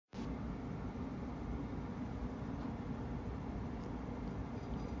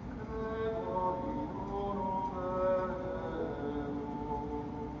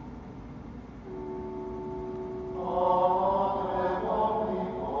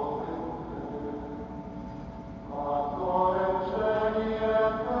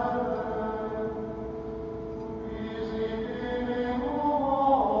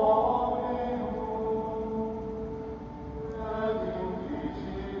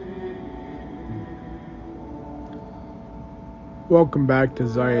Welcome back to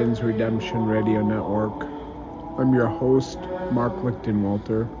Zion's Redemption Radio Network. I'm your host, Mark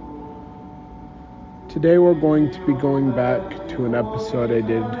Lichtenwalter. Today we're going to be going back to an episode I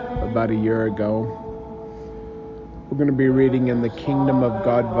did about a year ago. We're going to be reading in the Kingdom of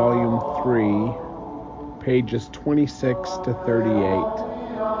God Volume 3, pages 26 to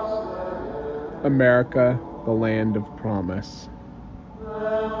 38. America, the Land of Promise.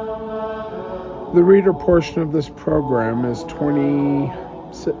 The reader portion of this program is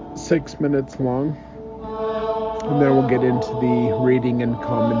 26 minutes long, and then we'll get into the reading and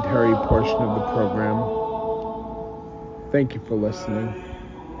commentary portion of the program. Thank you for listening.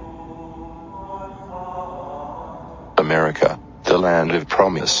 America, the Land of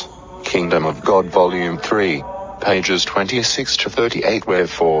Promise, Kingdom of God Volume 3, pages 26 to 38.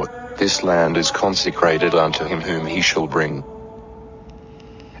 Wherefore, this land is consecrated unto him whom he shall bring.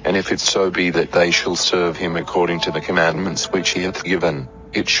 And if it so be that they shall serve him according to the commandments which he hath given,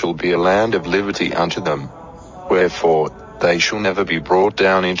 it shall be a land of liberty unto them. Wherefore, they shall never be brought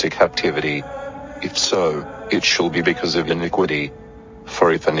down into captivity. If so, it shall be because of iniquity.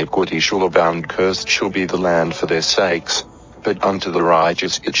 For if iniquity shall abound, cursed shall be the land for their sakes, but unto the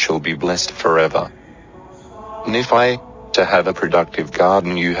righteous it shall be blessed forever. Nephi, to have a productive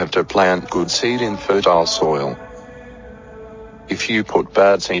garden you have to plant good seed in fertile soil. If you put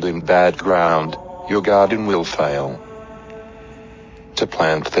bad seed in bad ground, your garden will fail. To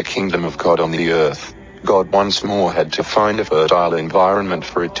plant the kingdom of God on the earth, God once more had to find a fertile environment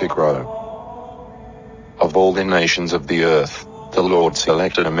for it to grow. Of all the nations of the earth, the Lord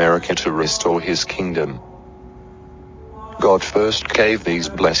selected America to restore his kingdom. God first gave these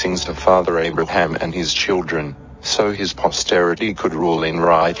blessings to Father Abraham and his children, so his posterity could rule in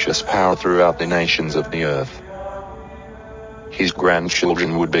righteous power throughout the nations of the earth. His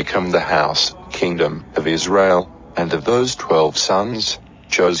grandchildren would become the house, kingdom, of Israel, and of those 12 sons,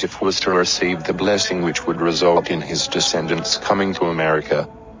 Joseph was to receive the blessing which would result in his descendants coming to America.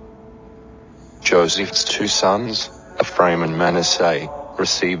 Joseph's 2 sons, Ephraim and Manasseh,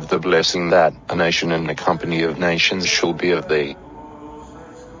 received the blessing that a nation and a company of nations shall be of thee.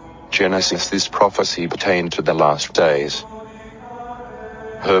 Genesis. This prophecy pertained to the last days.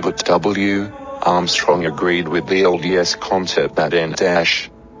 Herbert W. Armstrong agreed with the LDS concept that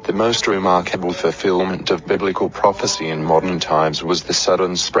the most remarkable fulfillment of biblical prophecy in modern times was the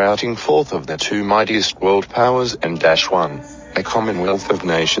sudden sprouting forth of the 2 mightiest world powers and -1, a commonwealth of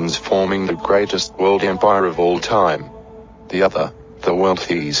nations forming the greatest world empire of all time. The other, the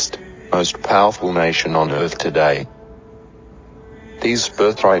wealthiest, most powerful nation on earth today. These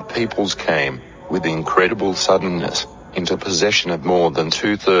birthright peoples came, with incredible suddenness, into possession of more than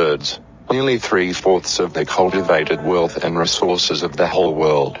 2/3, nearly 3/4 of the cultivated wealth and resources of the whole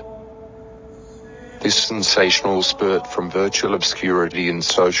world. This sensational spurt from virtual obscurity in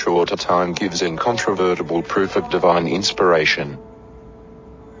so short a time gives incontrovertible proof of divine inspiration.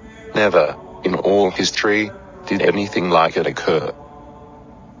 Never, in all history, did anything like it occur.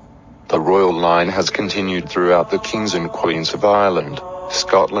 The royal line has continued throughout the kings and queens of Ireland,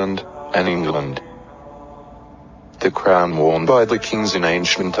 Scotland, and England. The crown worn by the kings in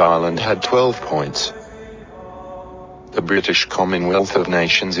ancient Ireland had 12 points. The British Commonwealth of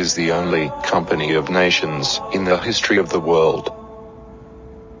Nations is the only company of nations in the history of the world.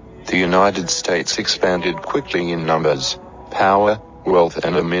 The United States expanded quickly in numbers, power, wealth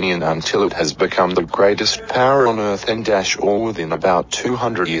and dominion until it has become the greatest power on earth and all within about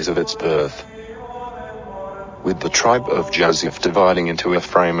 200 years of its birth. With the tribe of Joseph dividing into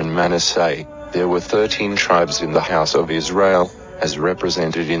Ephraim and Manasseh, there were 13 tribes in the house of Israel, as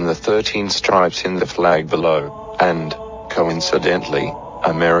represented in the 13 stripes in the flag below, and, coincidentally,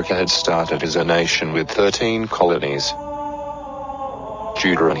 America had started as a nation with 13 colonies.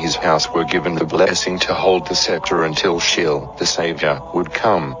 Judah and his house were given the blessing to hold the scepter until Shiloh, the Savior, would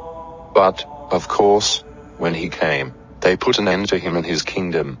come. But, of course, when he came, they put an end to him and his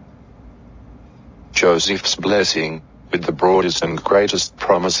kingdom. Joseph's blessing, with the broadest and greatest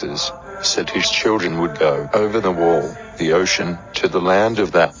promises, said his children would go over the wall, the ocean, to the land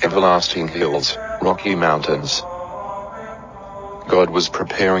of the everlasting hills, Rocky Mountains. God was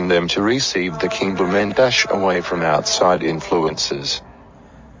preparing them to receive the kingdom and dash away from outside influences.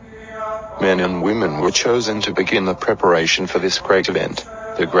 Men and women were chosen to begin the preparation for this great event,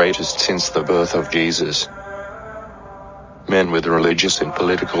 the greatest since the birth of Jesus. Men with religious and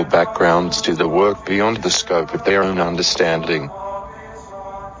political backgrounds did the work beyond the scope of their own understanding.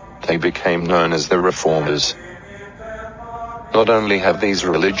 They became known as the Reformers. Not only have these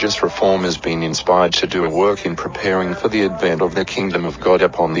religious reformers been inspired to do a work in preparing for the advent of the kingdom of God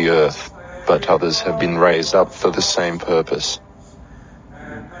upon the earth, but others have been raised up for the same purpose.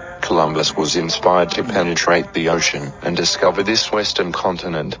 Columbus was inspired to penetrate the ocean and discover this western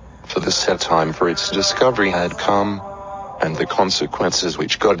continent, for the set time for its discovery had come, and the consequences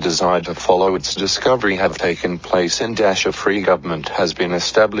which God desired to follow its discovery have taken place, and a free government has been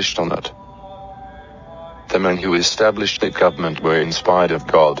established on it. The men who established that government were inspired of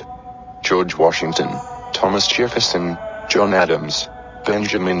God: George Washington, Thomas Jefferson, John Adams,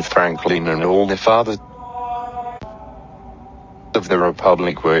 Benjamin Franklin, and all the fathers of the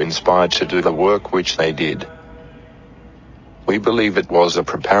Republic were inspired to do the work which they did. We believe it was a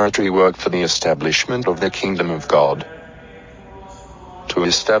preparatory work for the establishment of the kingdom of God. To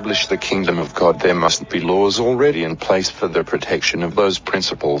establish the kingdom of God, there must be laws already in place for the protection of those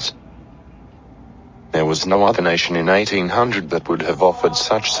principles. There was no other nation in 1800 that would have offered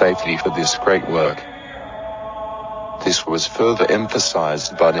such safety for this great work. This was further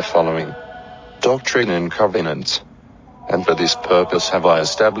emphasized by the following: Doctrine and Covenants. And for this purpose have I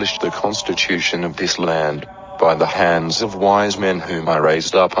established the constitution of this land, by the hands of wise men whom I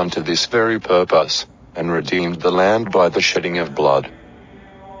raised up unto this very purpose, and redeemed the land by the shedding of blood.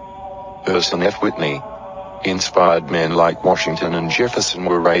 Urson F. Whitney. Inspired men like Washington and Jefferson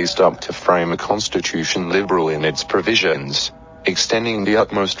were raised up to frame a constitution liberal in its provisions, extending the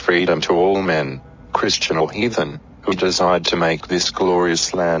utmost freedom to all men, Christian or heathen, who desired to make this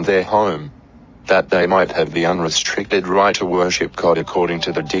glorious land their home, that they might have the unrestricted right to worship God according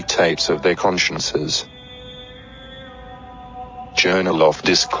to the dictates of their consciences. Journal of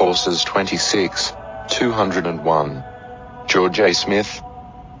Discourses 26, 201. George A. Smith.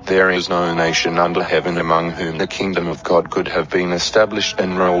 There is no nation under heaven among whom the kingdom of God could have been established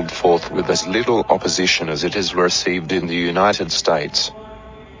and rolled forth with as little opposition as it has received in the United States.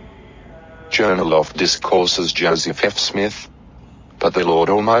 Journal of Discourses Joseph F. Smith. But the Lord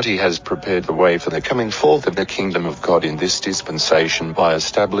Almighty has prepared the way for the coming forth of the kingdom of God in this dispensation by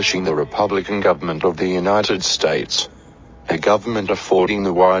establishing the Republican government of the United States, a government affording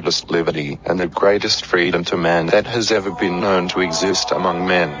the widest liberty and the greatest freedom to man that has ever been known to exist among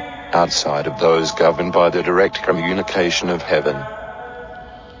men, outside of those governed by the direct communication of heaven.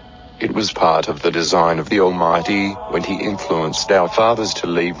 It was part of the design of the Almighty, when He influenced our fathers to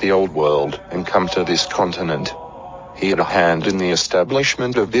leave the old world and come to this continent. He had a hand in the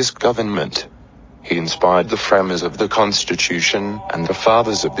establishment of this government. He inspired the framers of the Constitution and the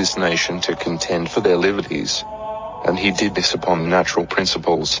fathers of this nation to contend for their liberties. And He did this upon natural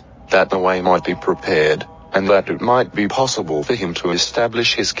principles, that the way might be prepared, and that it might be possible for Him to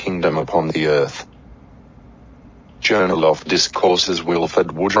establish His kingdom upon the earth. Journal of Discourses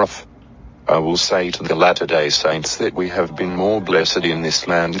Wilford Woodruff. I will say to the Latter-day Saints that we have been more blessed in this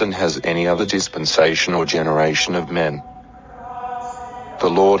land than has any other dispensation or generation of men. The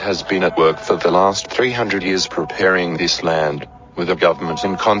Lord has been at work for the last 300 years preparing this land, with a government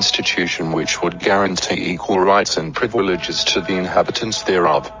and constitution which would guarantee equal rights and privileges to the inhabitants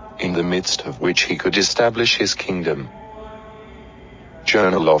thereof, in the midst of which He could establish His kingdom.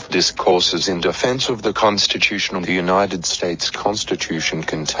 Journal of Discourses in Defense of the Constitution of the United States Constitution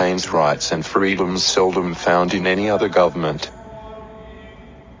contains rights and freedoms seldom found in any other government.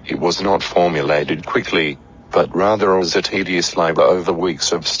 It was not formulated quickly, but rather as a tedious labor over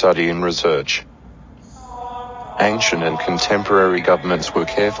weeks of study and research. Ancient and contemporary governments were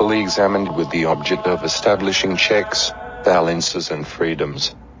carefully examined with the object of establishing checks, balances, and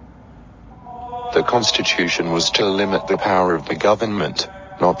freedoms. The Constitution was to limit the power of the government,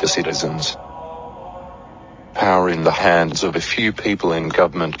 not the citizens. Power in the hands of a few people in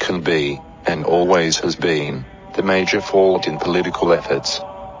government can be, and always has been, the major fault in political efforts.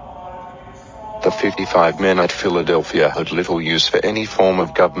 The 55 men at Philadelphia had little use for any form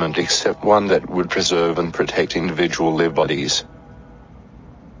of government except one that would preserve and protect individual liberties.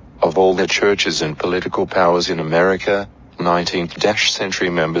 Of all the churches and political powers in America, 19th-century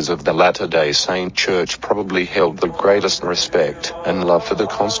members of the Latter-day Saint Church probably held the greatest respect and love for the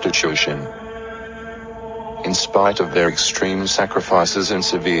Constitution. In spite of their extreme sacrifices and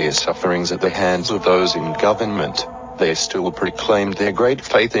severe sufferings at the hands of those in government, they still proclaimed their great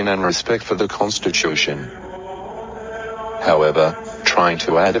faith in and respect for the Constitution. However, trying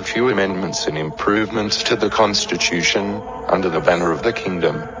to add a few amendments and improvements to the Constitution, under the banner of the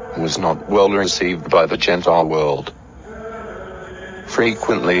kingdom, was not well received by the Gentile world.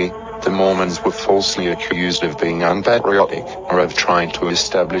 Frequently, the Mormons were falsely accused of being unpatriotic or of trying to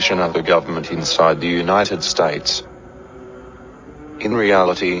establish another government inside the United States. In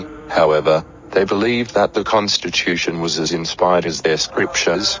reality, however, they believed that the Constitution was as inspired as their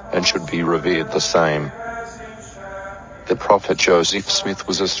scriptures and should be revered the same. The prophet Joseph Smith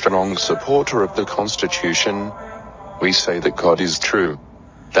was a strong supporter of the Constitution. We say that God is true.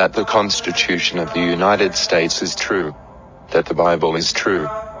 that the Constitution of the United States is true, that the Bible is true,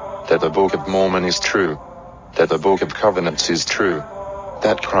 that the Book of Mormon is true, that the Book of Covenants is true,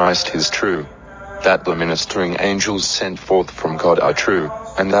 that Christ is true, that the ministering angels sent forth from God are true,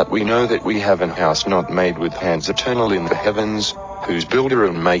 and that we know that we have an house not made with hands eternal in the heavens, whose builder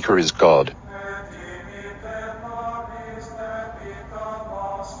and maker is God.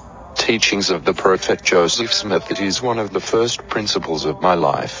 Teachings of the Prophet Joseph Smith. It is one of the first principles of my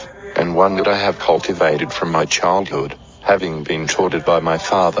life, and one that I have cultivated from my childhood, having been taught it by my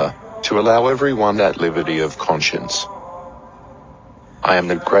father, to allow everyone that liberty of conscience. I am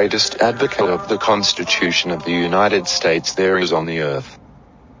the greatest advocate of the Constitution of the United States there is on the earth.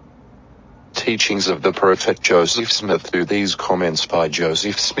 Teachings of the Prophet Joseph Smith. Do these comments by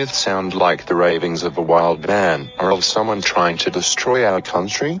Joseph Smith sound like the ravings of a wild man, or of someone trying to destroy our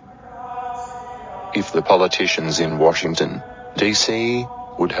country? If the politicians in Washington, D.C.,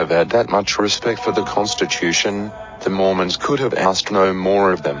 would have had that much respect for the Constitution, the Mormons could have asked no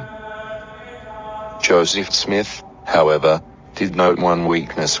more of them. Joseph Smith, however, did note one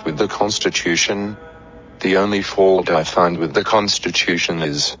weakness with the Constitution. The only fault I find with the Constitution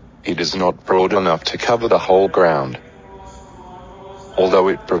is, it is not broad enough to cover the whole ground. Although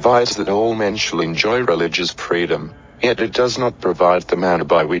it provides that all men shall enjoy religious freedom, yet it does not provide the manner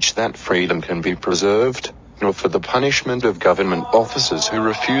by which that freedom can be preserved, nor for the punishment of government officers who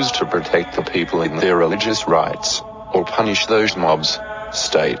refuse to protect the people in their religious rights, or punish those mobs,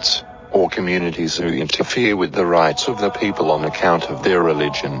 states, or communities who interfere with the rights of the people on account of their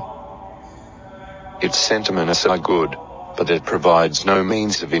religion. Its sentiments are good, but it provides no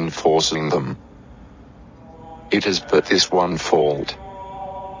means of enforcing them. It has but this one fault.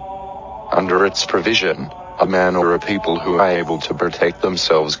 Under its provision, a man or a people who are able to protect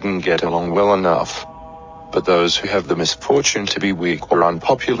themselves can get along well enough. But those who have the misfortune to be weak or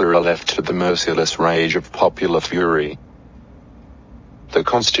unpopular are left to the merciless rage of popular fury. The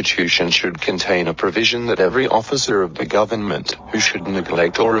Constitution should contain a provision that every officer of the government who should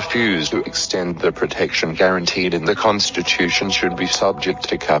neglect or refuse to extend the protection guaranteed in the Constitution should be subject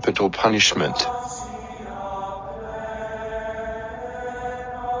to capital punishment.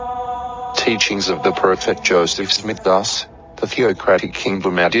 Teachings of the Prophet Joseph Smith. Thus, the theocratic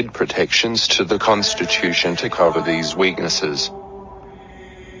kingdom added protections to the Constitution to cover these weaknesses.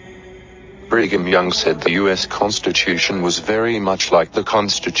 Brigham Young said the U.S. Constitution was very much like the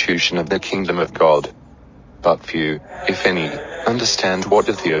Constitution of the Kingdom of God. But few, if any, understand what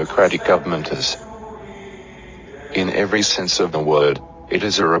a theocratic government is. In every sense of the word, it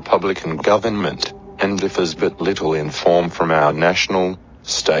is a republican government, and differs but little in form from our national,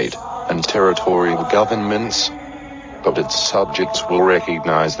 state, and territorial governments. But its subjects will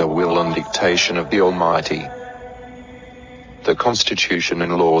recognize the will and dictation of the Almighty. The Constitution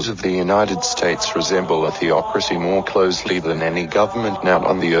and laws of the United States resemble a theocracy more closely than any government now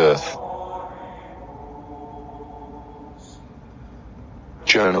on the earth.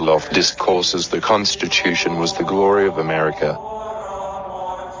 Journal of Discourses. The Constitution was the glory of America.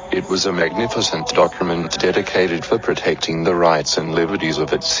 It was a magnificent document dedicated for protecting the rights and liberties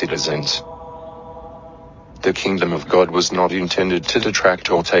of its citizens. The kingdom of God was not intended to detract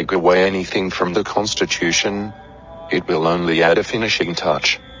or take away anything from the Constitution. It will only add a finishing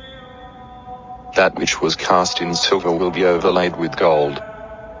touch. That which was cast in silver will be overlaid with gold.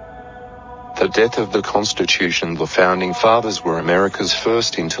 The death of the Constitution. The founding fathers were America's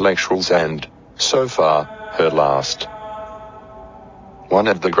first intellectuals and, so far, her last. One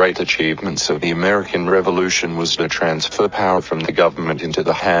of the great achievements of the American Revolution was to transfer power from the government into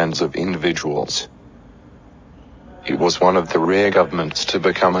the hands of individuals. It was one of the rare governments to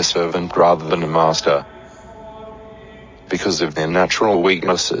become a servant rather than a master. Because of their natural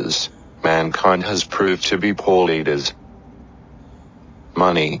weaknesses, mankind has proved to be poor leaders.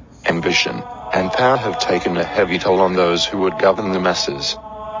 Money, ambition, and power have taken a heavy toll on those who would govern the masses.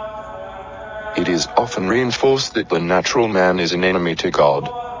 It is often reinforced that the natural man is an enemy to God.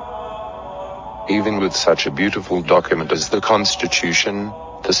 Even with such a beautiful document as the Constitution,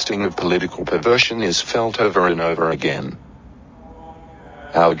 the sting of political perversion is felt over and over again.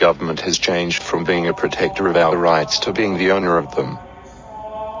 Our government has changed from being a protector of our rights to being the owner of them.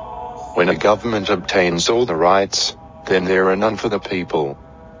 When a government obtains all the rights, then there are none for the people.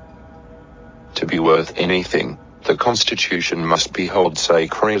 To be worth anything, the Constitution must be held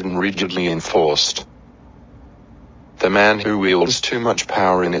sacred and rigidly enforced. The man who wields too much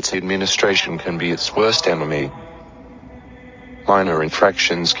power in its administration can be its worst enemy. Minor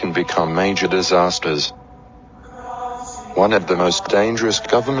infractions can become major disasters. One of the most dangerous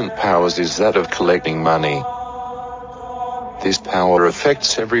government powers is that of collecting money. This power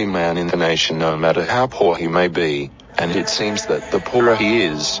affects every man in the nation no matter how poor he may be, and it seems that the poorer he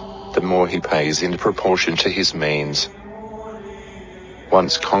is, the more he pays in proportion to his means.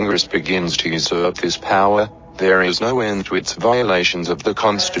 Once Congress begins to usurp this power, there is no end to its violations of the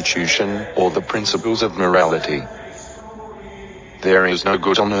Constitution or the principles of morality. There is no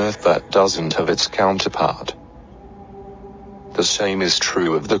good on earth that doesn't have its counterpart. The same is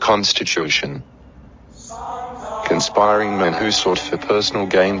true of the Constitution. Conspiring men who sought for personal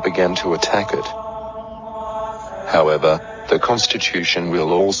gain began to attack it. However, the Constitution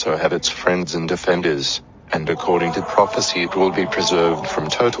will also have its friends and defenders, and according to prophecy it will be preserved from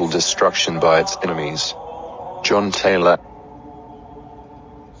total destruction by its enemies. John Taylor.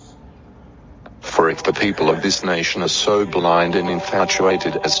 For if the people of this nation are so blind and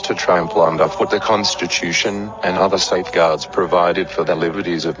infatuated as to trample underfoot the Constitution and other safeguards provided for the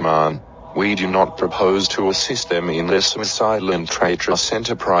liberties of man, we do not propose to assist them in their suicidal and traitorous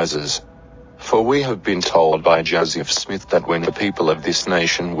enterprises. For we have been told by Joseph Smith that when the people of this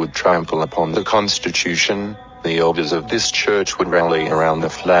nation would trample upon the Constitution, the elders of this church would rally around the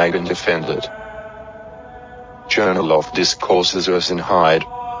flag and defend it. Journal of Discourses Urson Hyde.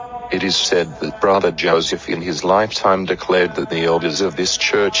 It is said that Brother Joseph in his lifetime declared that the elders of this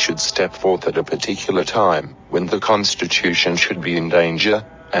church should step forth at a particular time, when the Constitution should be in danger,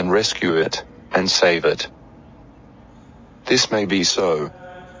 and rescue it, and save it. This may be so,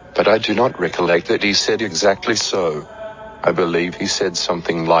 but I do not recollect that he said exactly so. I believe he said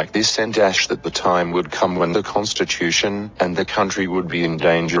something like this and that the time would come when the Constitution and the country would be in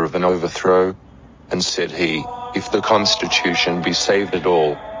danger of an overthrow. And said he, if the Constitution be saved at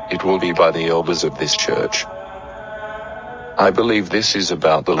all, it will be by the elders of this church. I believe this is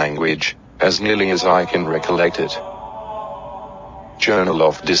about the language, as nearly as I can recollect it. Journal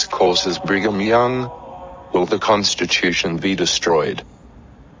of Discourses Brigham Young. Will the Constitution be destroyed?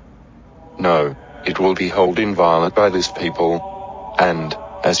 No, it will be held inviolate by this people. And,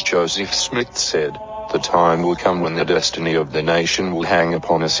 as Joseph Smith said, the time will come when the destiny of the nation will hang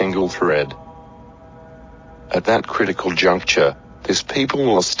upon a single thread. At that critical juncture, this people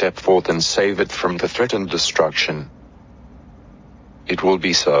will step forth and save it from the threatened destruction. It will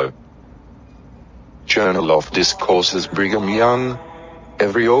be so. Journal of Discourses Brigham Young.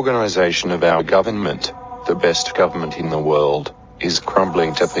 Every organization of our government, the best government in the world, is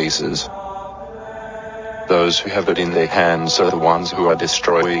crumbling to pieces. Those who have it in their hands are the ones who are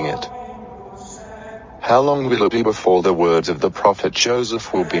destroying it. How long will it be before the words of the prophet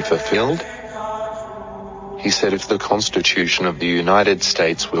Joseph will be fulfilled? He said if the Constitution of the United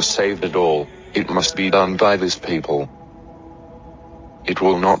States was saved at all, it must be done by this people. It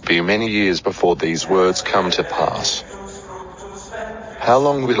will not be many years before these words come to pass. How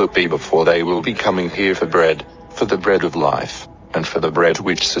long will it be before they will be coming here for bread, for the bread of life, and for the bread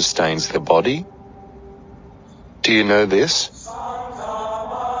which sustains the body? Do you know this?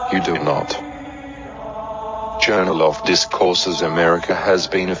 You do not. Journal of Discourses America has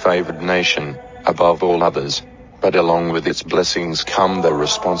been a favored nation, above all others, but along with its blessings come the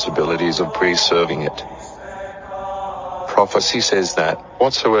responsibilities of preserving it. Prophecy says that,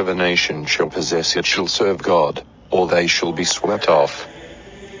 whatsoever nation shall possess it shall serve God, or they shall be swept off.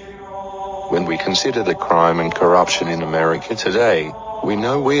 When we consider the crime and corruption in America today, we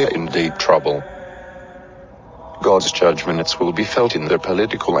know we are in deep trouble. God's judgments will be felt in the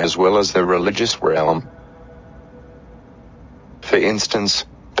political as well as the religious realm. For instance,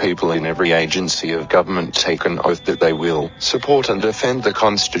 people in every agency of government take an oath that they will support and defend the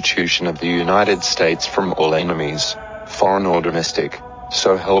Constitution of the United States from all enemies, foreign or domestic,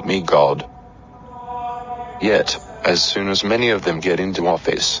 so help me God. Yet, as soon as many of them get into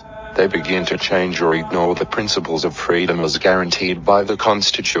office, they begin to change or ignore the principles of freedom as guaranteed by the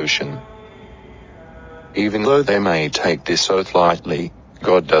Constitution. Even though they may take this oath lightly,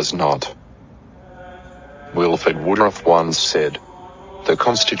 God does not. Wilford Woodruff once said, "The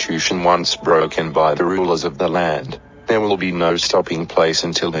Constitution once broken by the rulers of the land, there will be no stopping place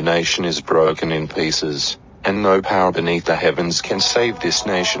until the nation is broken in pieces, and no power beneath the heavens can save this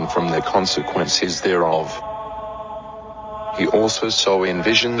nation from the consequences thereof." He also so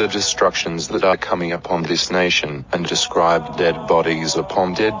envisioned the destructions that are coming upon this nation, and described dead bodies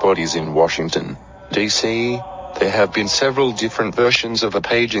upon dead bodies in Washington, D.C. There have been several different versions of a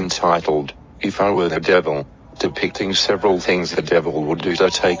page entitled, "If I Were the Devil," depicting several things the devil would do to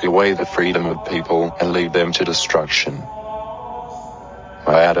take away the freedom of people and lead them to destruction.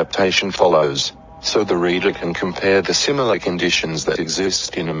 My adaptation follows, so the reader can compare the similar conditions that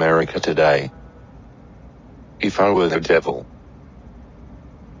exist in America today. If I were the devil.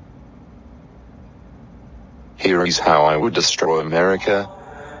 Here is how I would destroy America.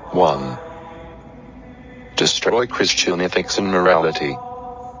 1. Destroy Christian ethics and morality.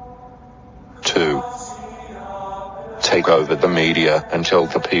 2. Take over the media and tell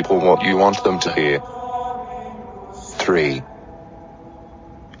the people what you want them to hear. 3.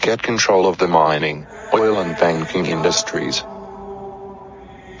 Get control of the mining, oil and banking industries.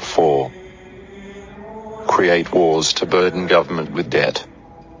 4. Create wars to burden government with debt.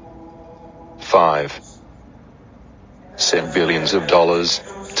 5. Send billions of dollars,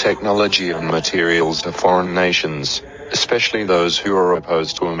 technology and materials to foreign nations, especially those who are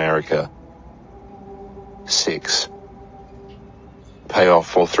opposed to America. 6. Pay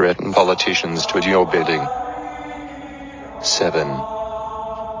off or threaten politicians to do your bidding. 7.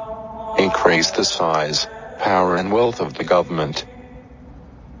 Increase the size, power and wealth of the government.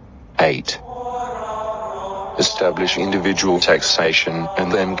 8. Establish individual taxation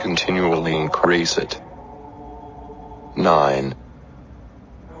and then continually increase it. 9.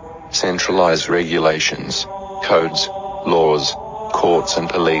 Centralize regulations, codes, laws, courts and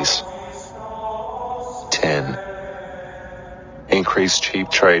police. 10. Increase cheap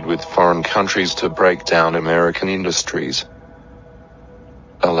trade with foreign countries to break down American industries.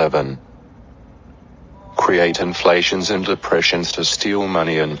 11. Create inflations and depressions to steal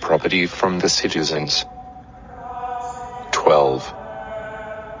money and property from the citizens. 12.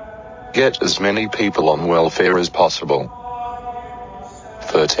 Get as many people on welfare as possible.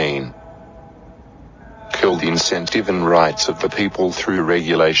 13. Kill the incentive and rights of the people through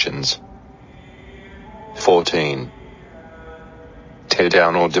regulations. 14. Tear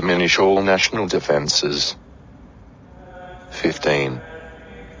down or diminish all national defenses. 15.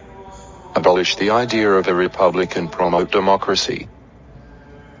 Abolish the idea of a republic and promote democracy.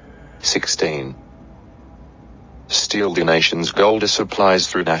 16. Steal the nation's gold supplies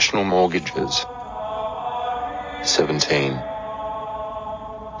through national mortgages. 17.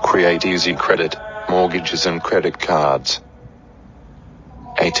 Create easy credit, mortgages and credit cards.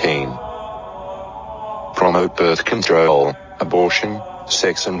 18. Promote birth control, abortion,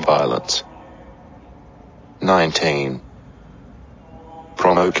 sex and violence. 19.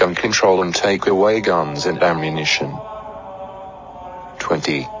 Promote gun control and take away guns and ammunition.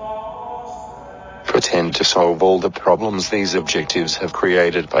 20. Pretend to solve all the problems these objectives have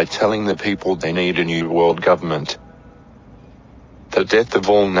created by telling the people they need a new world government. The death of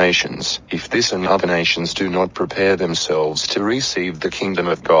all nations. If this and other nations do not prepare themselves to receive the kingdom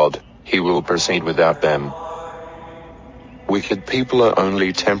of God, he will proceed without them. Wicked people are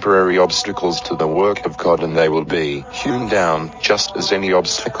only temporary obstacles to the work of God, and they will be hewn down, just as any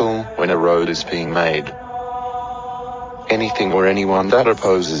obstacle when a road is being made. Anything or anyone that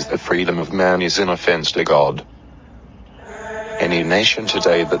opposes the freedom of man is an offense to God. Any nation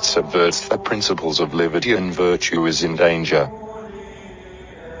today that subverts the principles of liberty and virtue is in danger.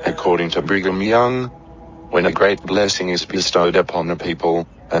 According to Brigham Young, when a great blessing is bestowed upon a people,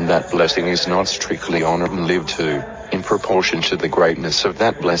 and that blessing is not strictly honored and lived to, in proportion to the greatness of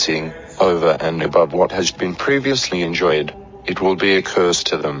that blessing, over and above what has been previously enjoyed, it will be a curse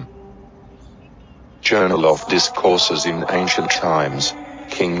to them. Journal of Discourses in Ancient Times.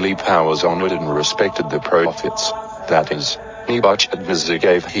 Kingly powers honored and respected the prophets, that is, Nebuchadnezzar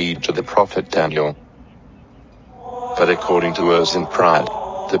gave heed to the prophet Daniel. But according to Urs and pride,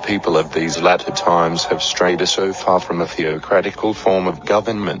 the people of these latter times have strayed so far from a theocratical form of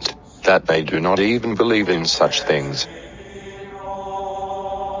government, that they do not even believe in such things.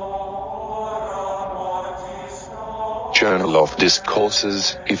 Journal of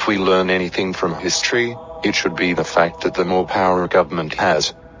Discourses. If we learn anything from history, it should be the fact that the more power a government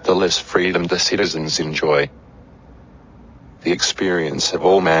has, the less freedom the citizens enjoy. The experience of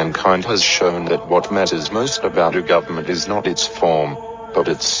all mankind has shown that what matters most about a government is not its form, but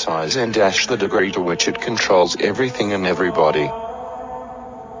its size and the degree to which it controls everything and everybody.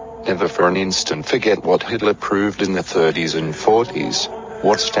 Never for an instant forget what Hitler proved in the 30s and 40s,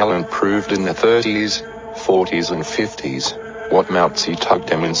 what Stalin proved in the 30s, 40s and 50s, what Mao Zedong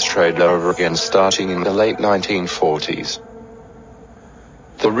demonstrated over again starting in the late 1940s.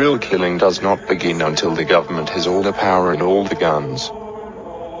 The real killing does not begin until the government has all the power and all the guns.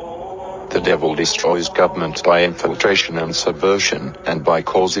 The devil destroys government by infiltration and subversion, and by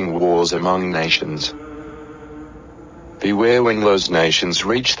causing wars among nations. Beware when those nations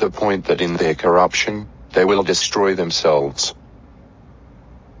reach the point that in their corruption, they will destroy themselves.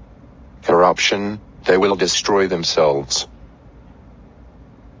 Corruption, they will destroy themselves.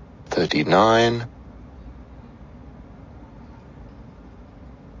 39.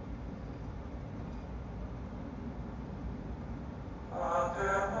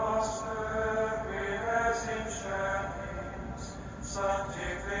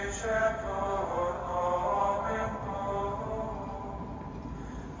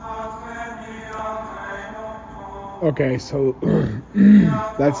 Okay, so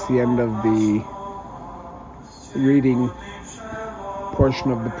that's the end of the reading portion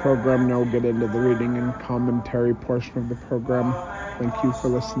of the program. Now we'll get into the reading and commentary portion of the program. Thank you for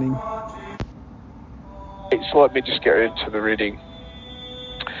listening. So let me just get into the reading.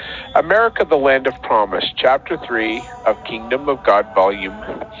 America, the Land of Promise, Chapter 3 of Kingdom of God, Volume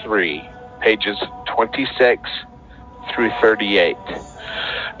 3, pages 26 through 38.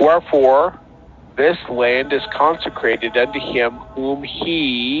 Wherefore, this land is consecrated unto him whom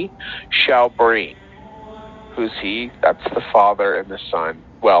he shall bring. Who's he? That's the Father and the Son.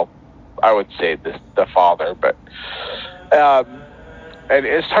 Well, I would say the Father, but and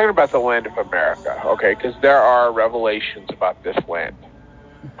it's talking about the land of America, okay? Because there are revelations about this land,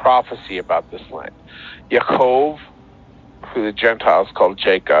 prophecy about this land. Yaakov, who the Gentiles called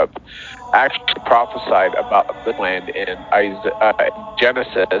Jacob, actually prophesied about the land in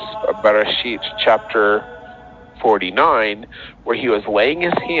Genesis, Bereshit, chapter 49, where he was laying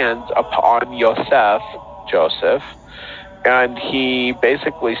his hands upon Joseph, and he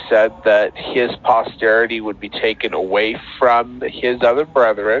basically said that his posterity would be taken away from his other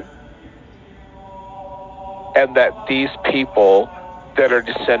brethren, and that these people that are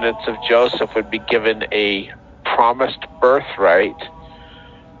descendants of Joseph would be given a promised birthright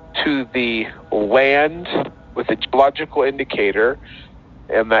to the land with a geological indicator,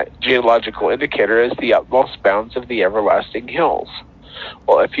 and that geological indicator is the utmost bounds of the everlasting hills.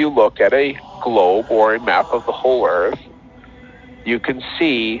 Well, if you look at a globe or a map of the whole earth, you can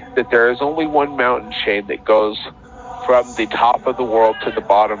see that there is only one mountain chain that goes from the top of the world to the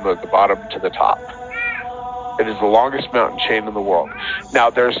bottom of the bottom to the top. It is the longest mountain chain in the world. Now,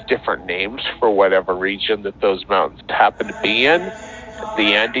 there's different names for whatever region that those mountains happen to be in.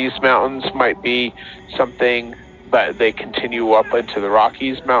 The Andes Mountains might be something, but they continue up into the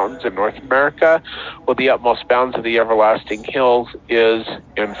Rockies Mountains in North America. Well, the utmost bounds of the everlasting hills is,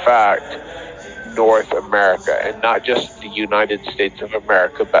 in fact, North America, and not just the United States of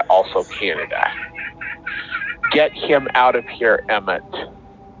America, but also Canada. Get him out of here, Emmett.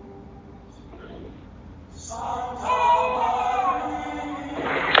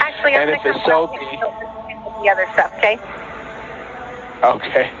 Actually, I'm going to come the other stuff, okay?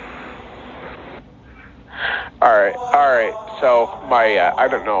 Okay. All right. So I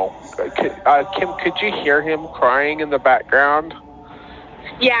don't know. Kim, could you hear him crying in the background?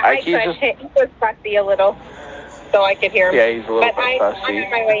 Yeah, I could. He was fussy a little, so I could hear him. Yeah, he's a little bit fussy. I'm on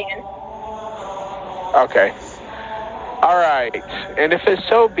my way in. Okay. All right. And if it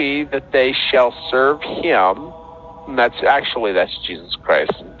so be that they shall serve him, and that's Jesus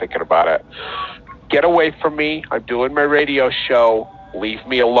Christ. I'm thinking about it. Get away from me. I'm doing my radio show. Leave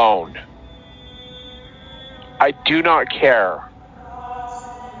me alone. I do not care.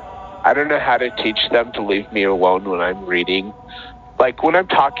 I don't know how to teach them to leave me alone when I'm reading. Like, when I'm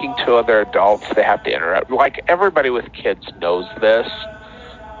talking to other adults, they have to interrupt. Like, everybody with kids knows this,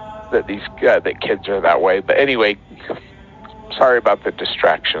 that that kids are that way. But anyway, sorry about the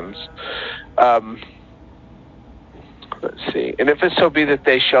distractions. Let's see. And if it so be that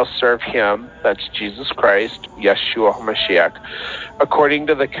they shall serve him, that's Jesus Christ, Yeshua HaMashiach, according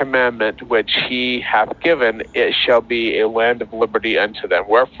to the commandment which he hath given, it shall be a land of liberty unto them.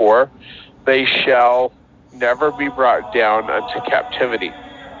 Wherefore, they shall never be brought down unto captivity.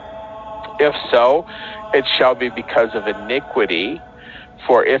 If so, it shall be because of iniquity.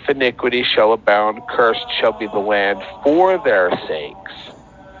 For if iniquity shall abound, cursed shall be the land for their sakes.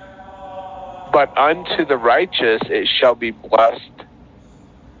 But unto the righteous it shall be blessed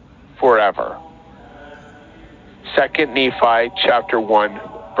forever. 2 Nephi chapter 1,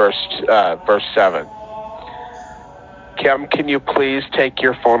 verse 7. Kim, can you please take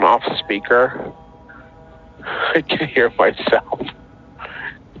your phone off speaker? I can hear myself.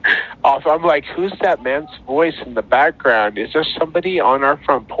 Also, I'm like, who's that man's voice in the background? Is there somebody on our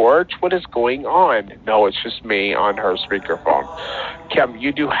front porch? What is going on? No, it's just me on her speakerphone. Kim,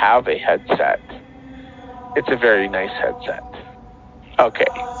 you do have a headset. It's a very nice headset. Okay,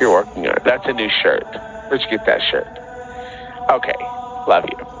 you're working on it. That's a new shirt. Where'd you get that shirt? Okay, love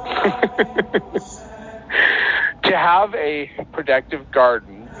you. To have a productive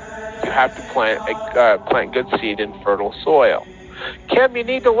garden, you have to plant good seed in fertile soil. Kim, you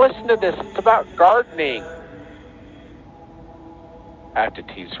need to listen to this. It's about gardening. I have to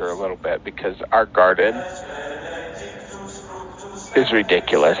tease her a little bit because our garden is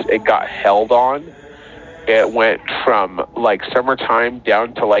ridiculous. It got held on. It went from like summertime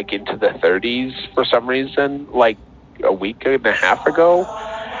down to like into the 30s for some reason, like a week and a half ago.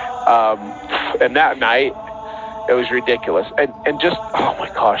 And that night, It was ridiculous. And just, oh my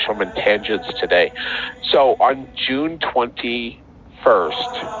gosh, I'm in tangents today. So on June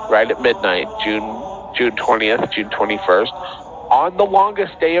 21st, right at midnight, June 20th, June 21st, on the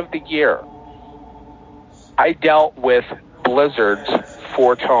longest day of the year, I dealt with blizzards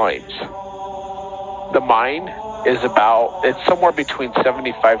 4 times. The mine is it's somewhere between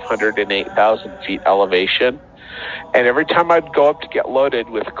 7,500 and 8,000 feet elevation. And every time I'd go up to get loaded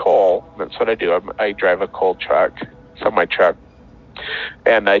with coal, that's what I do. I drive a coal truck. It's on my truck.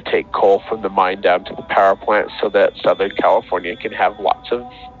 And I take coal from the mine down to the power plant so that Southern California can have lots of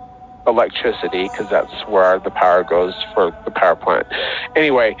electricity, because that's where the power goes for the power plant.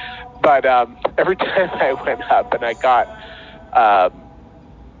 Anyway, but every time I went up and I got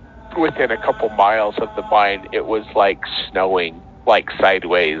within a couple miles of the mine, it was like snowing, like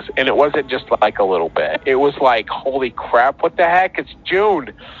sideways. And it wasn't just like a little bit. It was like, holy crap, what the heck? It's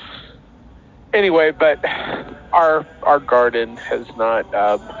June. Anyway, but our garden has not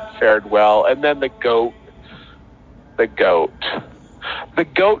fared well. And then the goat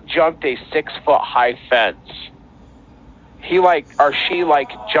jumped a 6-foot high fence. She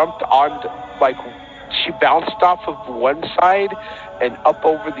jumped on, like, she bounced off of one side and up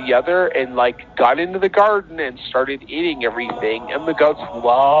over the other and got into the garden and started eating everything. And the goats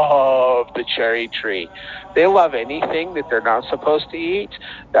love the cherry tree. They love anything that they're not supposed to eat.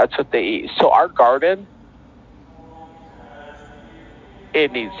 That's what they eat. So our garden,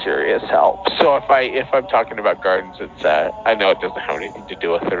 it needs serious help. So if I'm talking about gardens, it's I know it doesn't have anything to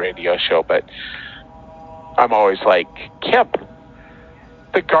do with the radio show, but I'm always like, Kim,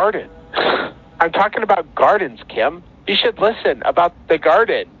 the garden. I'm talking about gardens, Kim. You should listen about the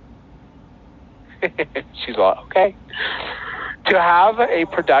garden. She's like, okay. To have a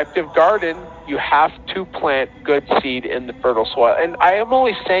productive garden, you have to plant good seed in the fertile soil. And I am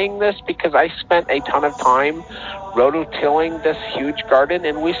only saying this because I spent a ton of time rototilling this huge garden,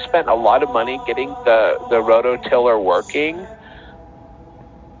 and we spent a lot of money getting the rototiller working.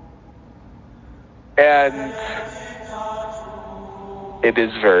 And it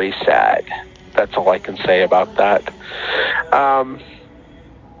is very sad. That's all I can say about that.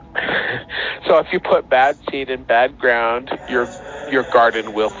 So if you put bad seed in bad ground, your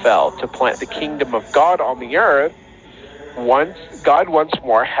garden will fail. To plant the kingdom of God on the earth, God once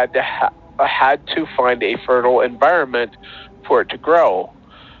more had to find a fertile environment for it to grow.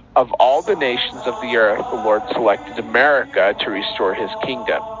 Of all the nations of the earth, the Lord selected America to restore his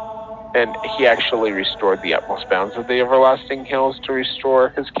kingdom. And he actually restored the utmost bounds of the everlasting hills to restore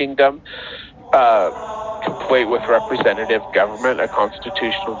his kingdom, complete with representative government, a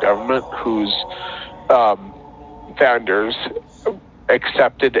constitutional government whose founders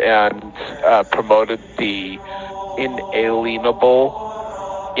accepted and promoted the inalienable,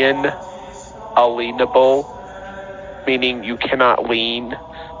 meaning you cannot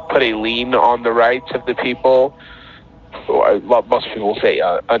put a lien on the rights of the people. Most people say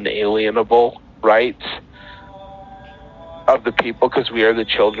unalienable rights of the people, because we are the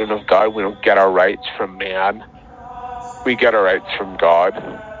children of God. We don't get our rights from man. We get our rights from God.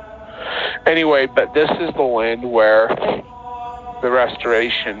 Anyway, but this is the land where the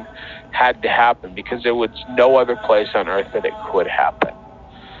restoration had to happen, because there was no other place on earth that it could happen.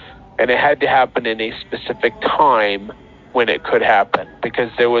 And it had to happen in a specific time when it could happen, because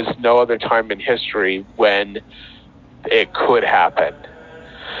there was no other time in history when it could happen.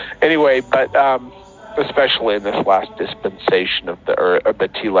 Anyway, but especially in this last dispensation of the earth, of the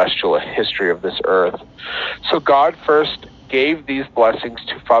telestial history of this earth. So God first gave these blessings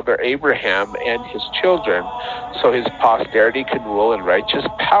to Father Abraham and his children, so his posterity can rule in righteous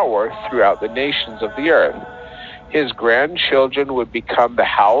power throughout the nations of the earth. His grandchildren would become the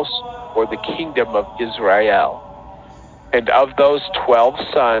house or the kingdom of Israel. And of those 12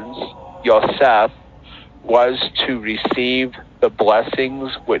 sons, Yosef was to receive the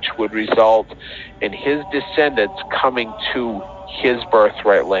blessings which would result in his descendants coming to his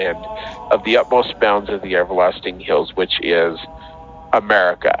birthright land of the utmost bounds of the everlasting hills, which is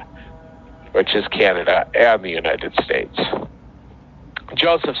America, which is Canada and the United States.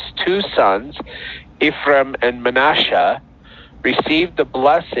 Joseph's 2 sons, Ephraim and Manasseh, received the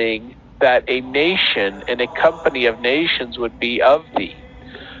blessing that a nation and a company of nations would be of thee.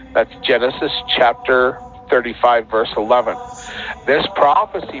 That's Genesis chapter 35, verse 11. This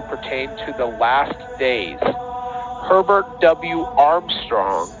prophecy pertained to the last days. Herbert W.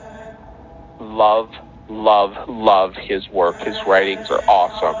 Armstrong, love his work. His writings are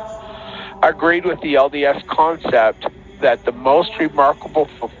awesome. Agreed with the LDS concept that the most remarkable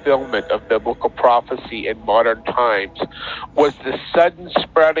fulfillment of biblical prophecy in modern times was the sudden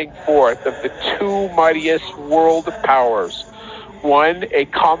spreading forth of the two mightiest world powers. One, a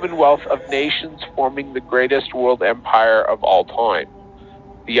commonwealth of nations forming the greatest world empire of all time.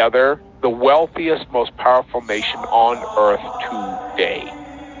 The other, the wealthiest, most powerful nation on earth today.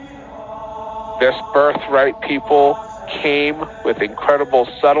 This birthright people came with incredible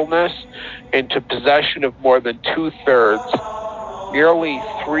subtleness into possession of more than 2/3, nearly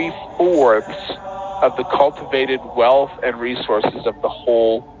 3/4 of the cultivated wealth and resources of the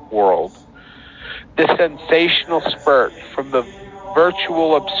whole world. The sensational spurt from the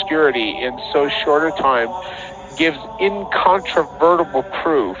virtual obscurity in so short a time gives incontrovertible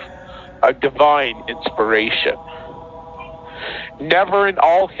proof of divine inspiration. Never in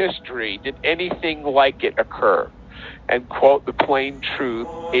all history did anything like it occur. And quote the Plain Truth,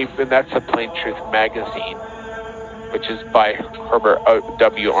 and that's a Plain Truth magazine, which is by Herbert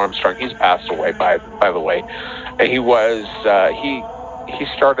W. Armstrong. He's passed away, by the way. And he was he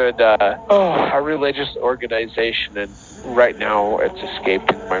started a religious organization, and right now it's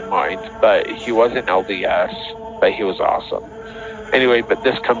escaping my mind. But he wasn't LDS, but he was awesome. Anyway, but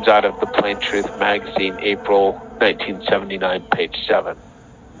this comes out of the Plain Truth magazine, April 1979, page 7.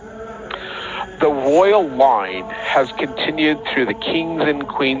 The royal line has continued through the kings and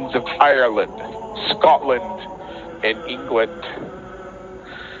queens of Ireland, Scotland, and England.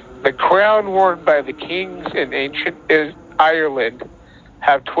 The crown worn by the kings in ancient Ireland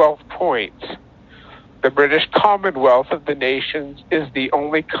have 12 points. The British Commonwealth of the Nations is the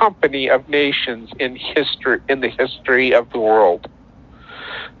only company of nations in the history of the world.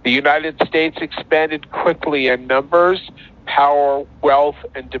 The United States expanded quickly in numbers, power, wealth,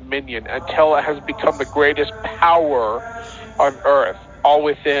 and dominion until it has become the greatest power on earth, all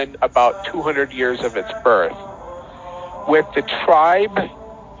within about 200 years of its birth. With the tribe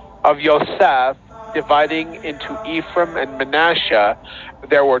of Yosef dividing into Ephraim and Manasseh,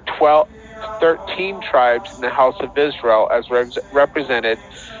 there were 13 tribes in the house of Israel as represented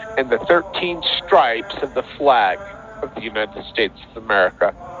in the 13 stripes of the flag of the United States of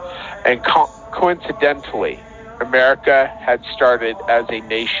America. And coincidentally, America had started as a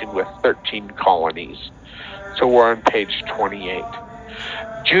nation with 13 colonies. So we're on page 28.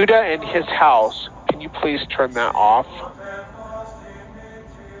 Judah and his house, can you please turn that off?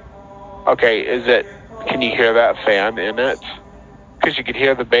 Okay, can you hear that fan in it? Because you could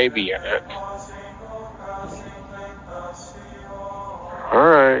hear the baby in it.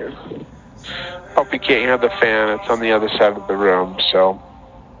 Alright. Hope you can't hear the fan. It's on the other side of the room, so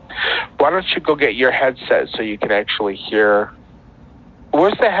why don't you go get your headset so you can actually hear.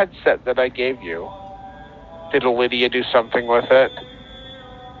 Where's the headset that I gave you? Did Lydia do something with it?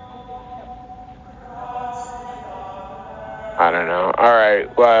 I don't know.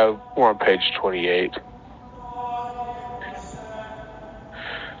 Alright, well, we're on page 28.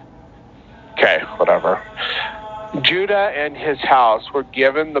 Okay, whatever. Judah and his house were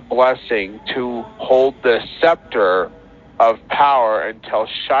given the blessing to hold the scepter of power until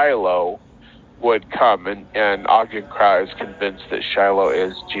Shiloh would come, and Ogden Crow is convinced that Shiloh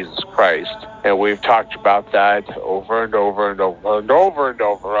is Jesus Christ. And we've talked about that over and over and over and over and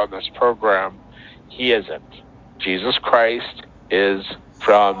over on this program. He isn't. Jesus Christ is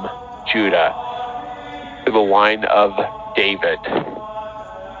from Judah, to the line of David.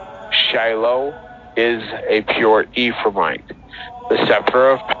 Shiloh is a pure Ephraimite. The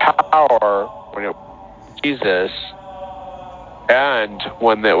scepter of power, when it was Jesus, and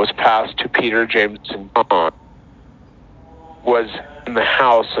when it was passed to Peter, James, and John, was in the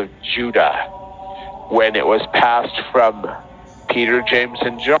house of Judah. When it was passed from Peter, James,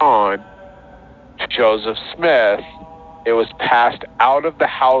 and John to Joseph Smith, it was passed out of the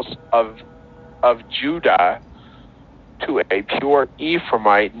house of Judah to a pure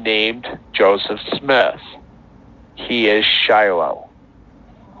Ephraimite named Joseph Smith. He is Shiloh.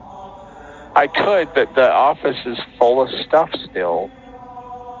 I could, but the office is full of stuff still.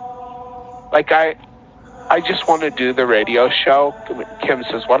 Like, I just want to do the radio show. Kim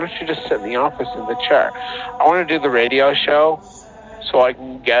says, why don't you just sit in the office in the chair? I want to do the radio show so I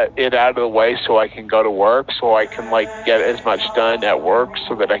can get it out of the way so I can go to work, so I can, get as much done at work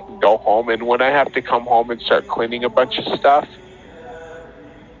so that I can go home. And when I have to come home and start cleaning a bunch of stuff,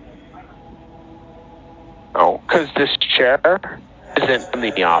 no, because this chair isn't in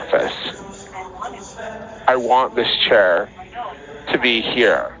the office. I want this chair to be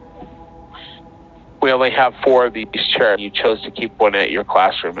here. We only have 4 of these chairs. You chose to keep one at your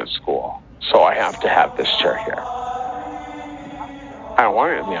classroom at school. So I have to have this chair here. I don't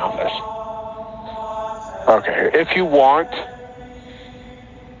want it in the office. Okay, if you want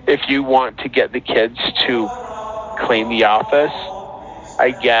to get the kids to clean the office,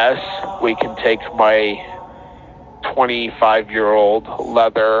 I guess we can take my 25-year-old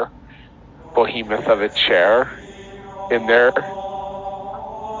leather behemoth of a chair in there.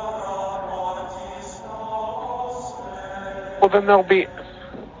 Well, then there'll be...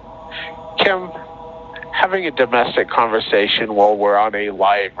 Kim, having a domestic conversation while we're on a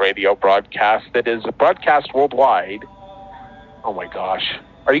live radio broadcast that is a broadcast worldwide. Oh my gosh.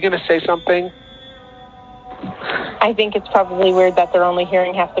 Are you going to say something? I think it's probably weird that they're only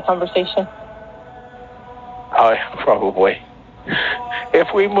hearing half the conversation. Probably.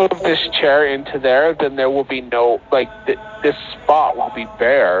 If we move this chair into there, then there will be no, this spot will be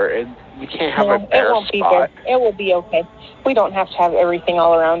bare, and we can't have a bare spot. It won't be bare. It will be okay. We don't have to have everything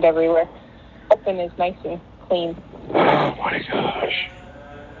all around everywhere. Open is nice and clean. Oh my gosh.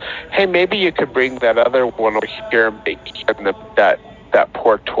 Hey, maybe you could bring that other one over here and make that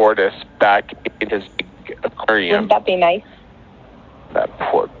poor tortoise back in his aquarium. Wouldn't that be nice? That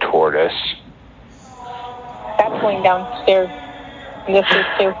poor tortoise. That's going downstairs. And this is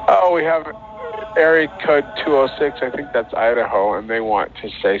too. Oh, we have area code 206. I think that's Idaho, and they want to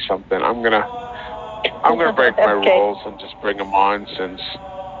say something. I'm gonna break my rules and just bring them on since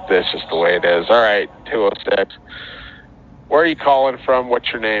this is the way it is. All right, 206. Where are you calling from?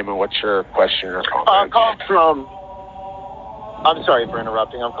 What's your name and what's your question or comment? I'm calling from... I'm sorry for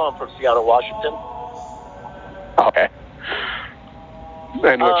interrupting. I'm calling from Seattle, Washington. Okay.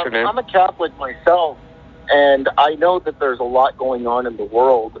 And what's your name? I'm a Catholic myself, and I know that there's a lot going on in the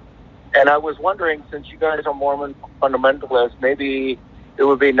world. And I was wondering, since you guys are Mormon fundamentalists, maybe it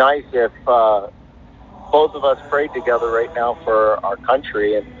would be nice if both of us prayed together right now for our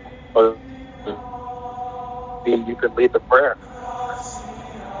country, and you could lead the prayer.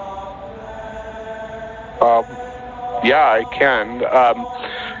 Yeah, I can.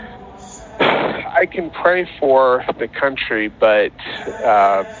 I can pray for the country, but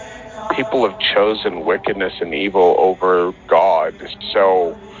people have chosen wickedness and evil over God.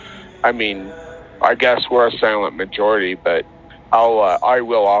 So, I mean, I guess we're a silent majority, but I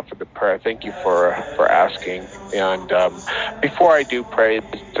will offer the prayer. Thank you for asking. And before I do pray, is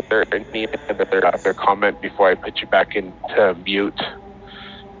there any other comment before I put you back into mute?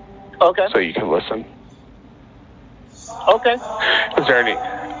 Okay. So you can listen. Okay. Is there any?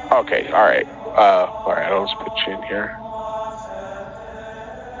 Okay. All right. I'll just put you in here.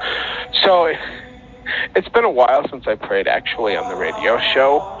 So it's been a while since I prayed actually on the radio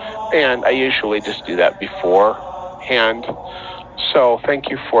show, and I usually just do that beforehand. So thank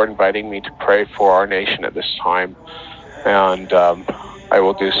you for inviting me to pray for our nation at this time, and I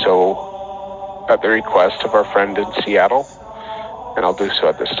will do so at the request of our friend in Seattle, and I'll do so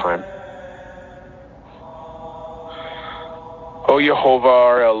at this time. O Jehovah,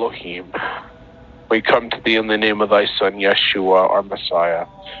 our Elohim, we come to thee in the name of thy Son, Yeshua, our Messiah,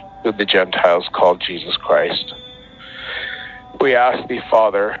 who the Gentiles call Jesus Christ. We ask thee,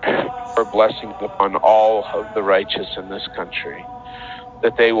 Father, for blessings upon all of the righteous in this country,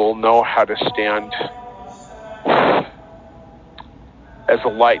 that they will know how to stand as a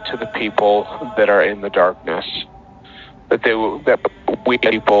light to the people that are in the darkness, that we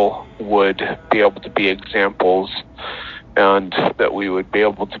people would be able to be examples, and that we would be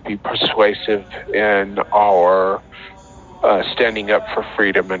able to be persuasive in our standing up for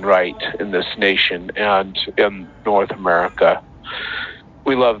freedom and right in this nation and in North America.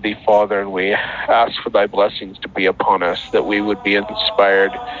 We love thee, Father, and we ask for thy blessings to be upon us, that we would be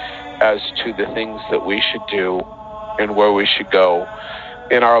inspired as to the things that we should do and where we should go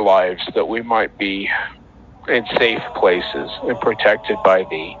in our lives, that we might be in safe places and protected by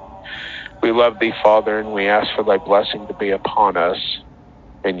thee. We love thee, Father, and we ask for thy blessing to be upon us.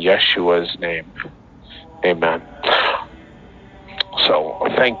 In Yeshua's name, amen. So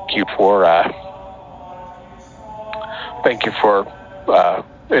thank you for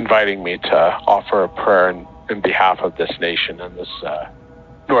inviting me to offer a prayer in behalf of this nation and this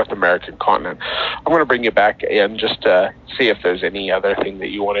North American continent. I'm going to bring you back in just to see if there's any other thing that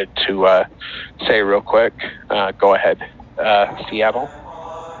you wanted to say real quick. Go ahead, Seattle.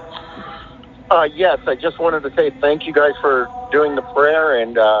 Yes, I just wanted to say thank you guys for doing the prayer,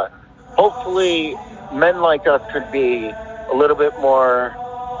 and hopefully men like us could be a little bit more,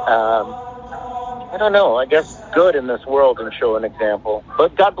 I don't know, I guess good in this world and show an example.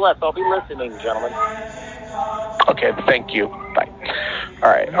 But God bless. I'll be listening, gentlemen. Okay, thank you. Bye. All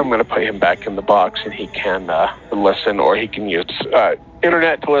right, I'm going to put him back in the box, and he can listen, or he can use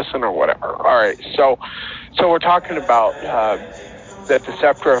internet to listen or whatever. All right, so we're talking about that the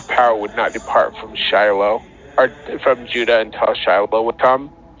scepter of power would not depart from Shiloh, or from Judah until Shiloh would come.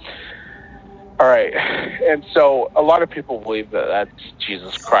 All right, and so a lot of people believe that that's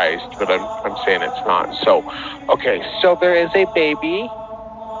Jesus Christ, but I'm saying it's not. So, okay, so there is a baby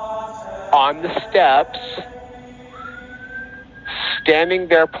on the steps, standing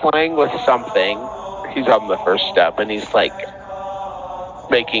there playing with something. He's on the first step, and he's like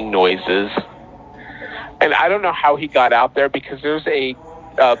making noises. And I don't know how he got out there, because there's a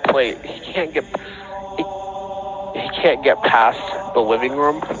plate. He can't get past the living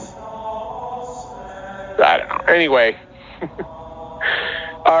room. I don't know. Anyway.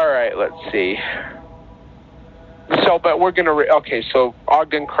 All right, let's see. So, but we're going to... okay, so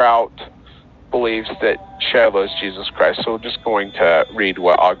Ogden Kraut believes that Shiloh is Jesus Christ. So we're just going to read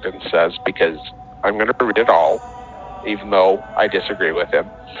what Ogden says, because I'm going to read it all, even though I disagree with him.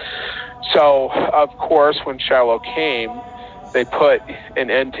 So, of course, when Shiloh came, they put an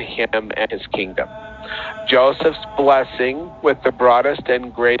end to him and his kingdom. Joseph's blessing with the broadest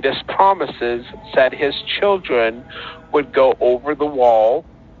and greatest promises said his children would go over the wall,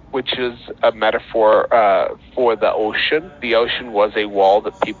 which is a metaphor for the ocean. The ocean was a wall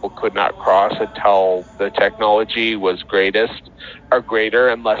that people could not cross until the technology was greater,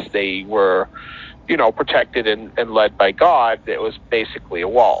 unless they were, protected and led by God. It was basically a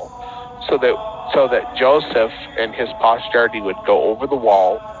wall. So that Joseph and his posterity would go over the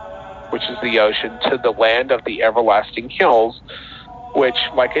wall, which is the ocean, to the land of the everlasting hills, which,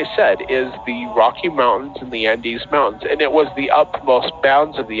 like I said, is the Rocky Mountains and the Andes Mountains. And it was the utmost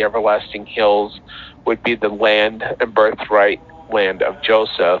bounds of the everlasting hills would be the land and birthright land of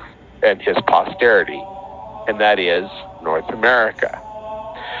Joseph and his posterity, and that is North America.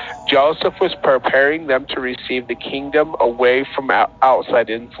 Joseph was preparing them to receive the kingdom away from outside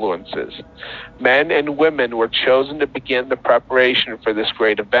influences. Men and women were chosen to begin the preparation for this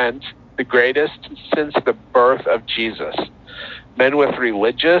great event, the greatest since the birth of Jesus. Men with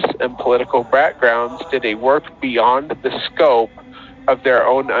religious and political backgrounds did a work beyond the scope of their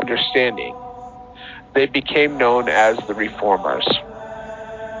own understanding. They became known as the Reformers.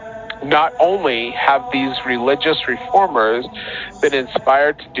 Not only have these religious reformers been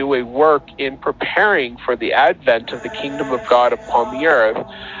inspired to do a work in preparing for the advent of the kingdom of God upon the earth,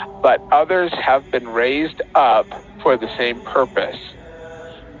 but others have been raised up for the same purpose.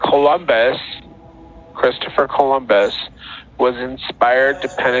 Christopher Columbus, was inspired to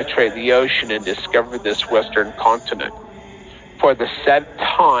penetrate the ocean and discover this western continent. For the set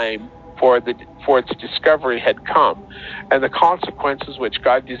time for its discovery had come, and the consequences which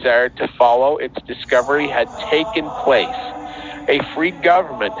God desired to follow its discovery had taken place. A free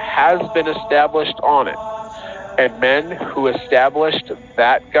government has been established on it, and men who established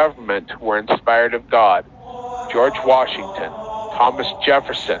that government were inspired of God. George Washington, Thomas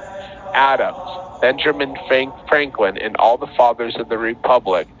Jefferson, Adams, Benjamin Franklin, and all the fathers of the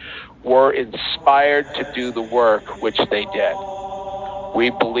Republic were inspired to do the work which they did.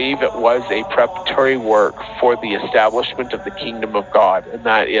 We believe it was a preparatory work for the establishment of the kingdom of God, and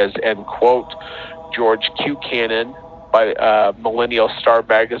that is, end quote, George Q. Cannon by Millennial Star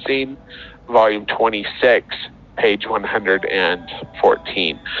Magazine, volume 26, page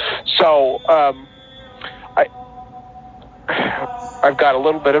 114. So, I've got a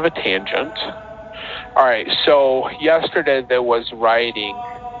little bit of a tangent. All right, so yesterday there was rioting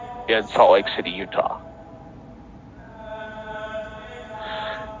in Salt Lake City, Utah.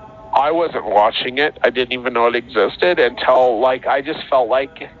 I wasn't watching it. I didn't even know it existed until, I just felt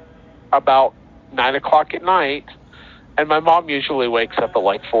like about 9 o'clock at night, and my mom usually wakes up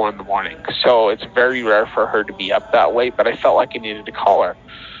at 4 in the morning, so it's very rare for her to be up that late, but I felt like I needed to call her.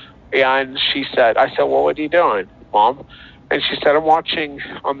 And I said, well, what are you doing, Mom? And she said, I'm watching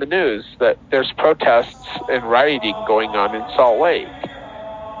on the news that there's protests and rioting going on in Salt Lake.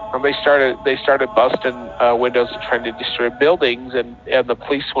 And they started busting windows and trying to destroy buildings, and the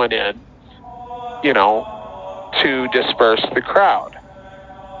police went in, to disperse the crowd.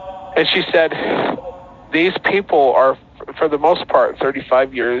 And she said, these people are, for the most part,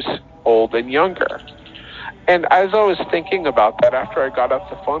 35 years old and younger. And as I was thinking about that after I got off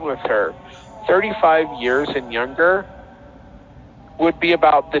the phone with her, 35 years and younger would be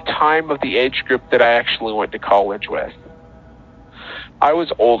about the time of the age group that I actually went to college with. I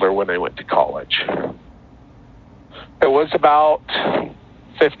was older when I went to college. It was about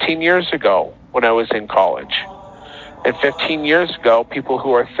 15 years ago when I was in college. And 15 years ago, people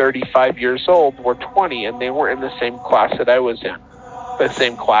who are 35 years old were 20, and they weren't in the same class that I was in, the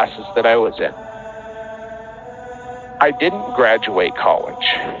same classes that I was in. I didn't graduate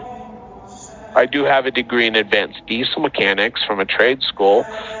college. I do have a degree in advanced diesel mechanics from a trade school,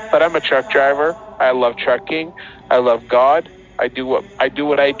 but I'm a truck driver. I love trucking. I love God. I do what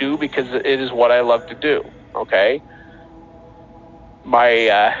I do because it is what I love to do. Okay.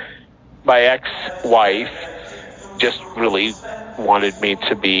 My ex-wife just really wanted me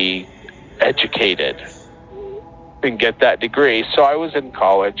to be educated and get that degree. So I was in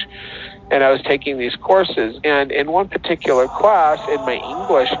college and I was taking these courses, and in one particular class, in my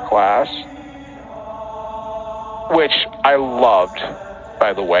English class, which I loved,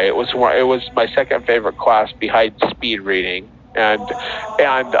 by the way, it was my second favorite class behind speed reading, and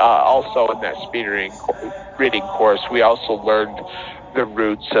also in that speed reading course, we also learned the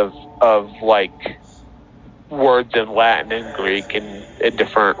roots of like words in Latin and Greek and in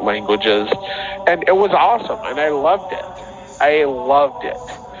different languages, and it was awesome, and I loved it.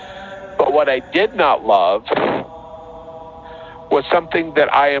 But what I did not love was something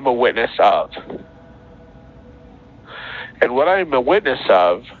that I am a witness of. And what I am a witness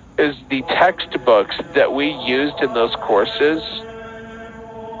of is the textbooks that we used in those courses.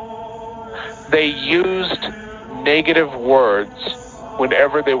 They used negative words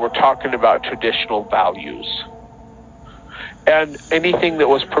whenever they were talking about traditional values. And anything that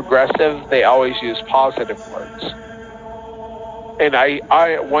was progressive, they always used positive words. And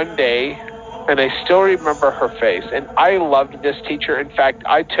I one day, and I still remember her face, and I loved this teacher. In fact,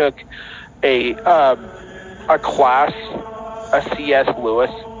 I took a class, a C.S.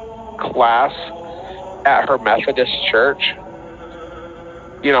 Lewis class at her Methodist church,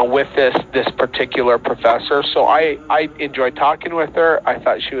 with this particular professor. So I enjoyed talking with her. I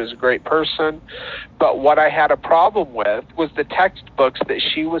thought she was a great person. But what I had a problem with was the textbooks that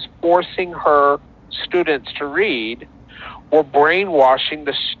she was forcing her students to read were brainwashing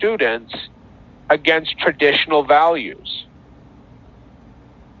the students against traditional values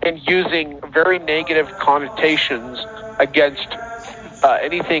and using very negative connotations against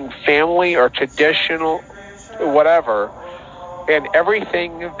anything family or traditional, whatever. And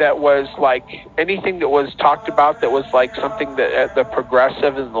everything that was like, anything that was talked about that was like something that the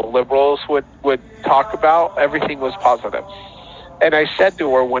progressive and the liberals would talk about, everything was positive. And I said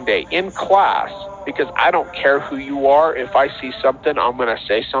to her one day in class, because I don't care who you are, if I see something, I'm going to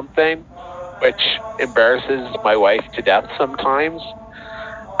say something, which embarrasses my wife to death sometimes.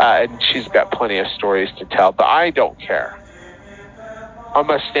 And she's got plenty of stories to tell, but I don't care. I'm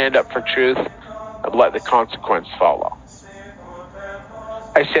going to stand up for truth and let the consequence follow.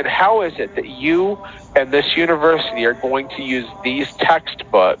 I said, how is it that you and this university are going to use these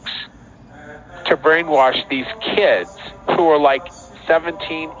textbooks to brainwash these kids who are like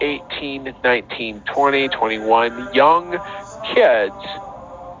 17, 18, 19, 20, 21, young kids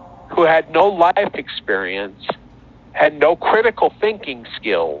who had no life experience, had no critical thinking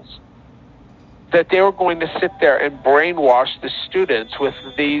skills, that they were going to sit there and brainwash the students with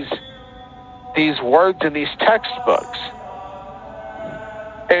these words in these textbooks?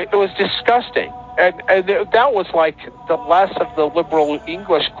 It was disgusting. And that was like the less of the liberal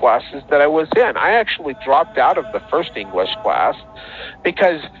English classes that I was in. I actually dropped out of the first English class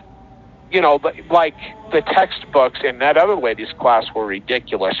because, like the textbooks in that other lady's class were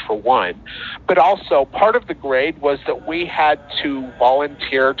ridiculous, for one. But also part of the grade was that we had to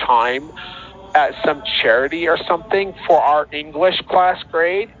volunteer time at some charity or something for our English class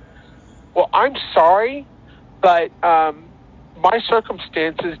grade. Well, I'm sorry, but my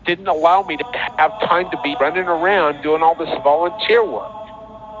circumstances didn't allow me to have time to be running around doing all this volunteer work.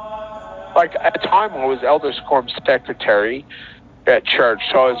 Like at the time, I was Elders Quorum secretary at church,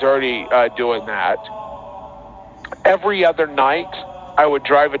 so I was already doing that. Every other night, I would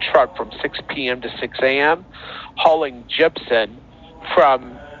drive a truck from 6 p.m. to 6 a.m., hauling gypsum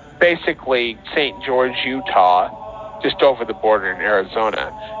from basically St. George, Utah, just over the border in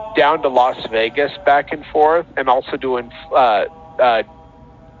Arizona, down to Las Vegas, back and forth, and also doing, that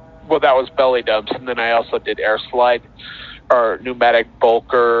was belly dumps, and then I also did air slide or pneumatic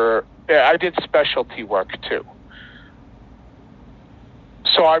bulker. I did specialty work too.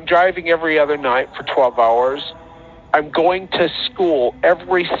 So I'm driving every other night for 12 hours. I'm going to school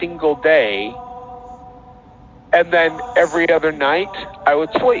every single day, and then every other night I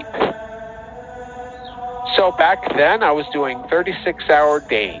would sleep. So back then I was doing 36-hour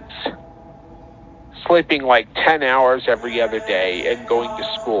days, sleeping like 10 hours every other day and going to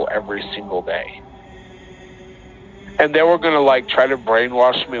school every single day. And they were going to try to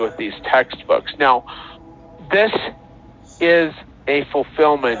brainwash me with these textbooks. Now, this is a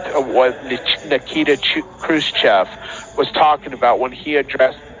fulfillment of what Nikita Khrushchev was talking about when he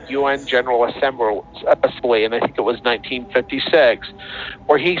addressed UN General Assembly, and I think it was 1956,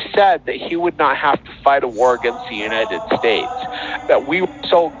 where he said that he would not have to fight a war against the United States, that we were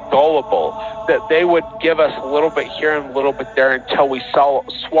so gullible that they would give us a little bit here and a little bit there until we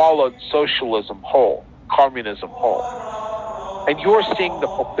swallowed socialism whole, communism whole. And you're seeing the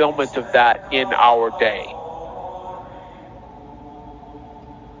fulfillment of that in our day.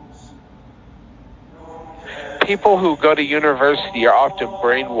 People who go to university are often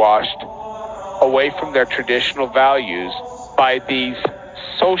brainwashed away from their traditional values by these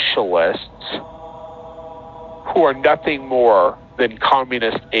socialists who are nothing more than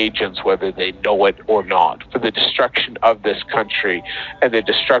communist agents, whether they know it or not, for the destruction of this country and the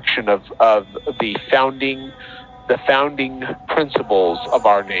destruction of the founding principles of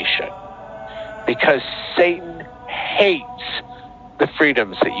our nation. Because Satan hates the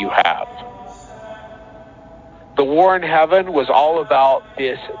freedoms that you have. The war in heaven was all about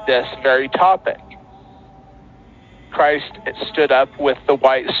this very topic. Christ stood up with the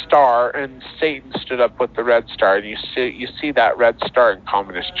white star, and Satan stood up with the red star. And you see that red star in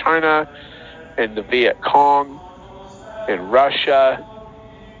communist China, in the Viet Cong, in Russia.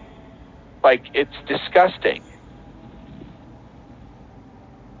 Like, it's disgusting.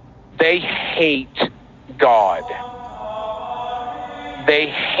 They hate God. They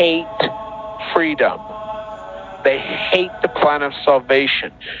hate freedom. They hate the plan of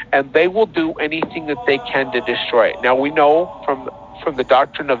salvation, and they will do anything that they can to destroy it. Now, we know from the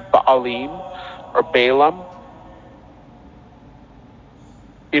doctrine of Baalim or Balaam,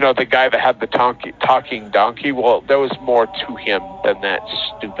 you know, the guy that had the talking donkey. Well, there was more to him than that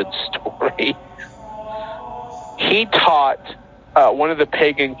stupid story. He taught one of the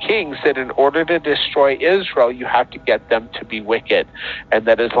pagan kings that in order to destroy Israel, you have to get them to be wicked, and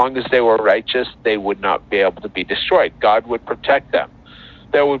that as long as they were righteous, they would not be able to be destroyed. God would protect them.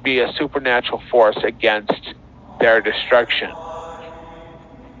 There would be a supernatural force against their destruction.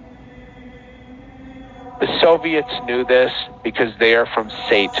 The Soviets knew this because they are from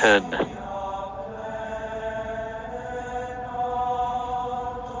Satan.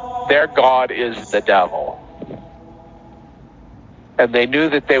 Their God is the devil. And they knew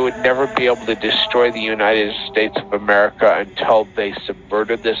that they would never be able to destroy the United States of America until they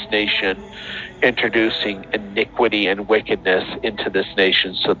subverted this nation, introducing iniquity and wickedness into this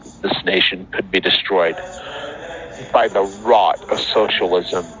nation so that this nation could be destroyed by the rot of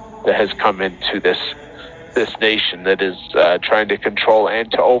socialism that has come into this nation that is trying to control and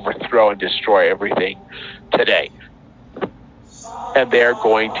to overthrow and destroy everything today. And they're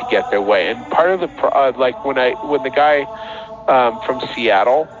going to get their way. And part of the when the guy from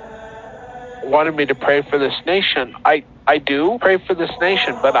Seattle wanted me to pray for this nation, I do pray for this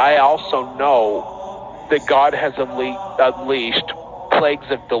nation, but I also know that God has unleashed plagues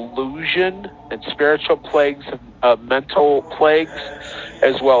of delusion and spiritual plagues, of mental plagues,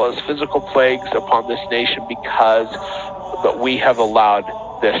 as well as physical plagues upon this nation because that we have allowed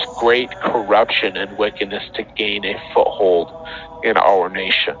this great corruption and wickedness to gain a foothold in our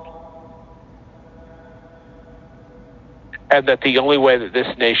nation. And that the only way that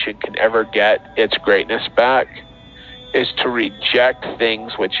this nation can ever get its greatness back is to reject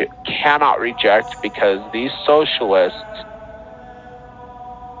things which it cannot reject, because these socialists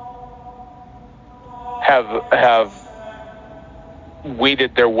have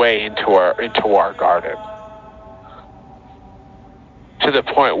weeded their way into our garden to the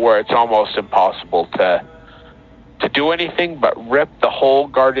point where it's almost impossible to do anything but rip the whole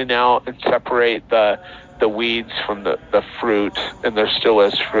garden out and separate the weeds from the fruit, and there still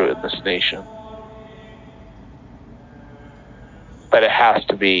is fruit in this nation. But it has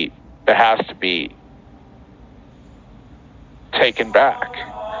to be taken back.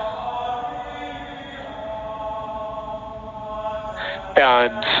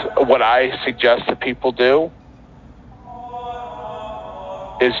 And what I suggest that people do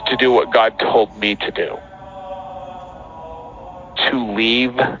is to do what God told me to do. To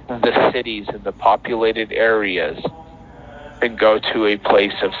leave the cities and the populated areas and go to a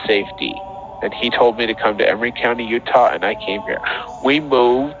place of safety. And he told me to come to Emory County, Utah, and I came here. We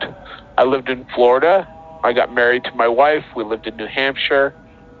moved. I lived in Florida. I got married to my wife. We lived in New Hampshire.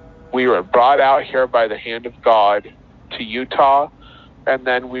 We were brought out here by the hand of God to Utah, and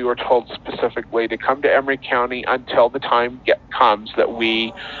then we were told specifically to come to Emory County until the time comes that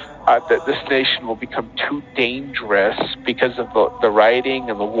that this nation will become too dangerous because of the rioting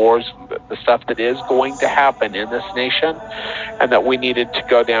and the wars, the stuff that is going to happen in this nation, and that we needed to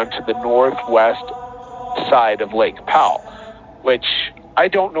go down to the northwest side of Lake Powell, which I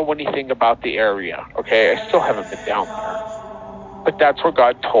don't know anything about the area, okay? I still haven't been down there. But that's where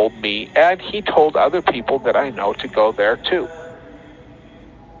God told me, and he told other people that I know to go there too.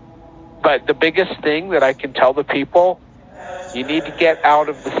 But the biggest thing that I can tell the people, you need to get out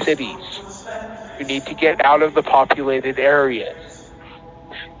of the cities. You need to get out of the populated areas.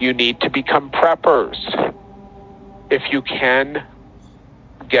 You need to become preppers. If you can,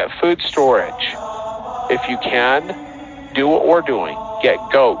 get food storage. If you can, do what we're doing. Get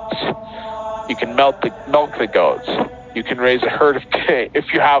goats. You can milk the goats. You can raise a herd of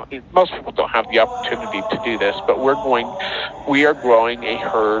if you have. Most people don't have the opportunity to do this, but we are growing a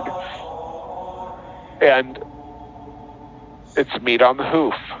herd, and it's meat on the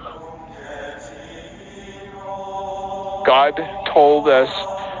hoof. God told us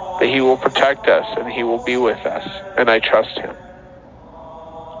that he will protect us and he will be with us, and I trust him.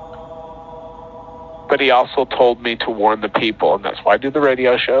 But he also told me to warn the people, and that's why I do the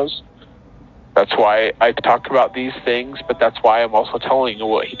radio shows. That's why I talk about these things, but that's why I'm also telling you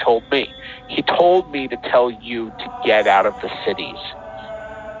what he told me. He told me to tell you to get out of the cities.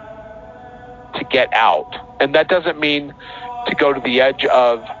 To get out. And that doesn't mean to go to the edge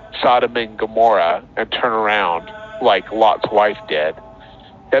of Sodom and Gomorrah and turn around like Lot's wife did.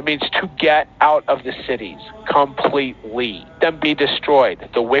 That means to get out of the cities completely. Them be destroyed.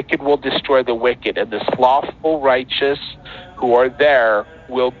 The wicked will destroy the wicked, and the slothful righteous who are there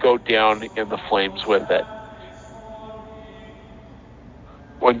will go down in the flames with it.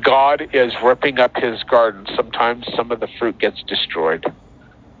 When God is ripping up his garden, sometimes some of the fruit gets destroyed.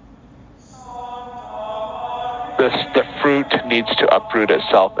 The fruit needs to uproot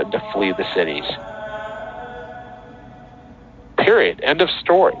itself and to flee the cities. Period. End of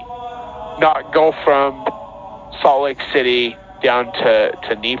story. Not go from Salt Lake City down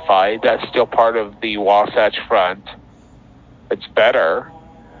to Nephi. That's still part of the Wasatch Front. It's better.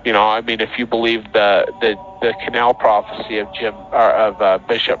 You know, I mean, if you believe the canal prophecy of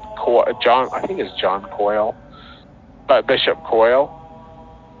Bishop John, I think it's John Coyle, Bishop Coyle,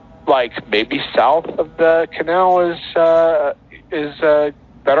 like maybe south of the canal is a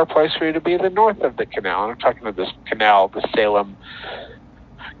better place for you to be than north of the canal. And I'm talking about this canal, the Salem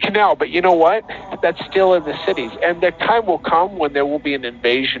Canal. But you know what? That's still in the cities. And the time will come when there will be an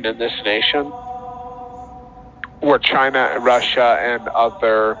invasion in this nation where China, Russia, and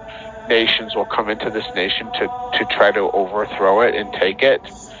other nations will come into this nation to try to overthrow it and take it.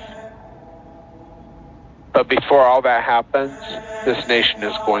 But before all that happens, this nation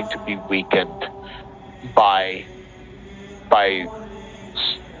is going to be weakened by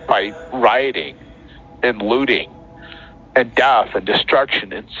rioting and looting and death and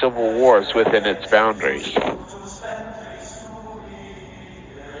destruction and civil wars within its boundaries.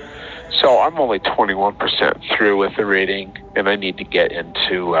 So I'm only 21% through with the reading, and I need to get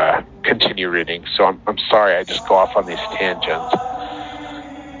into continue reading. So I'm sorry I just go off on these tangents.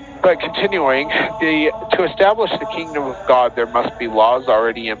 But continuing, to establish the kingdom of God, there must be laws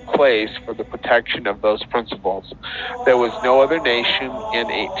already in place for the protection of those principles. There was no other nation in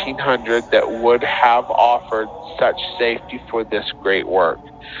 1800 that would have offered such safety for this great work.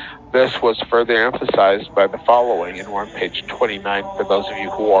 This was further emphasized by the following, and we're on page 29 for those of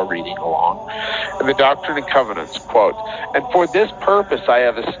you who are reading along. In the Doctrine and Covenants, quote, "And for this purpose I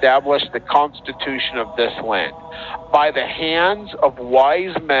have established the constitution of this land, by the hands of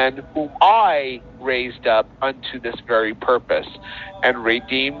wise men whom I raised up unto this very purpose, and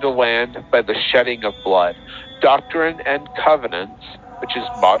redeemed the land by the shedding of blood." Doctrine and Covenants, which is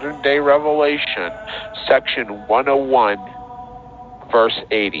modern day Revelation, section 101, verse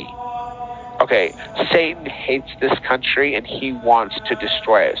 80. Okay, Satan hates this country and he wants to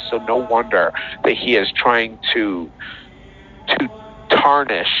destroy it. So no wonder that he is trying to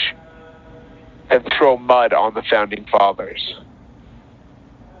tarnish and throw mud on the founding fathers,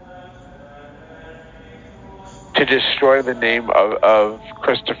 to destroy the name of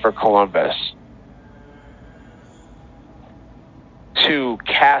Christopher Columbus, to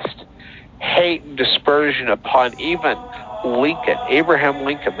cast hate and dispersion upon even Lincoln, Abraham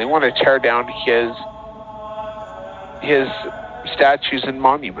Lincoln. They want to tear down his statues and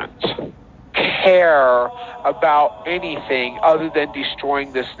monuments. Care about anything other than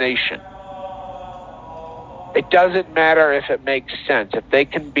destroying this nation. It doesn't matter if it makes sense. If they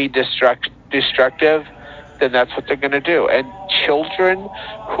can be destructive, then that's what they're going to do. And children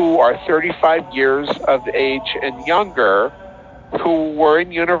who are 35 years of age and younger, who were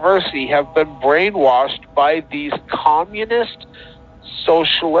in university, have been brainwashed by these communist,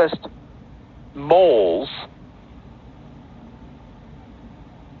 socialist moles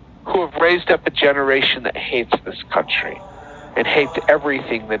who have raised up a generation that hates this country and hates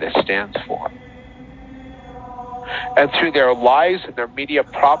everything that it stands for. And through their lies and their media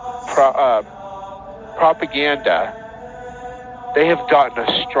propaganda, they have gotten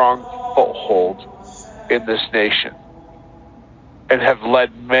a strong foothold in this nation and have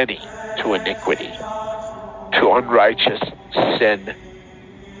led many to iniquity, to unrighteous sin.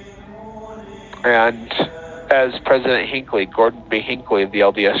 And as President Hinckley, Gordon B. Hinckley of the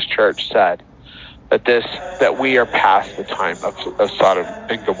LDS Church said, that we are past the time of Sodom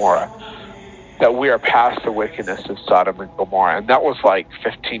and Gomorrah, that we are past the wickedness of Sodom and Gomorrah. And that was like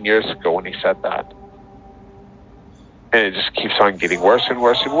 15 years ago when he said that. And it just keeps on getting worse and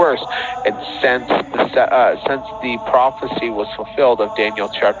worse and worse. And since the prophecy was fulfilled of Daniel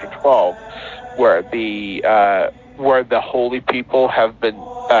chapter 12, where the holy people have been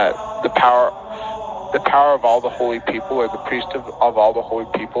the power of all the holy people, or the priest of all the holy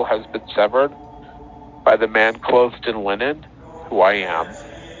people, has been severed by the man clothed in linen, who I am.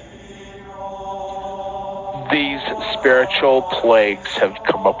 These spiritual plagues have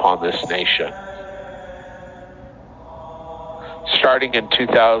come upon this nation, starting in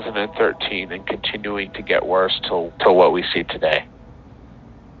 2013 and continuing to get worse till what we see today.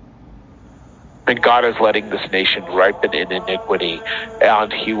 And God is letting this nation ripen in iniquity,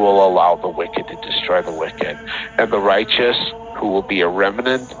 and he will allow the wicked to destroy the wicked. And the righteous, who will be a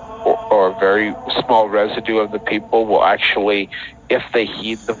remnant or a very small residue of the people, will actually, if they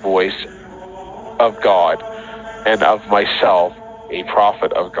heed the voice of God and of myself, a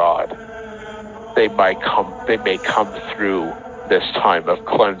prophet of God, they may come through this time of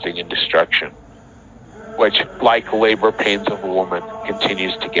cleansing and destruction, which, like labor pains of a woman,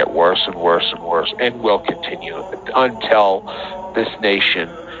 continues to get worse and worse and worse, and will continue until this nation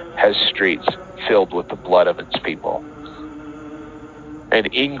has streets filled with the blood of its people. And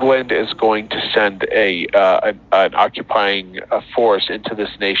England is going to send an occupying force into this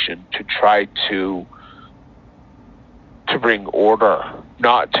nation to try to bring order,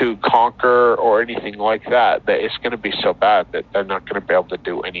 not to conquer or anything like that. That it's going to be so bad that they're not going to be able to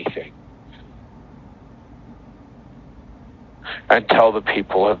do anything until the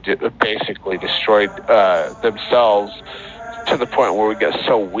people have basically destroyed themselves, to the point where we get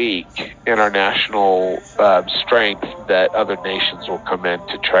so weak in our national strength that other nations will come in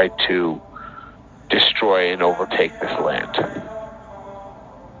to try to destroy and overtake this land.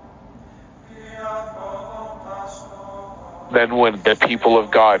 Then when the people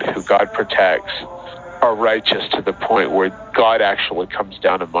of God, who God protects, are righteous to the point where God actually comes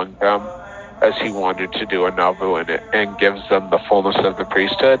down among them, as he wanted to do in Nauvoo, and gives them the fullness of the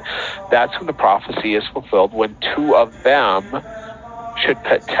priesthood, that's when the prophecy is fulfilled, when two of them should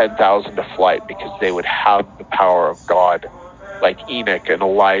put 10,000 to flight, because they would have the power of God, like Enoch and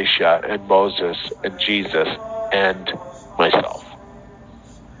Elijah and Moses and Jesus and myself.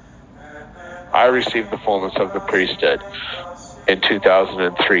 I received the fullness of the priesthood in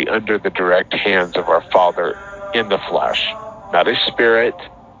 2003 under the direct hands of our Father in the flesh, not a spirit,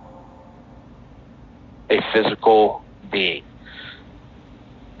 a physical being.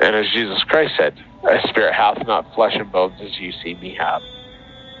 And as Jesus Christ said, a spirit hath not flesh and bones as you see me have.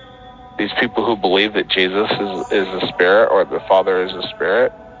 These people who believe that Jesus is a spirit, or the Father is a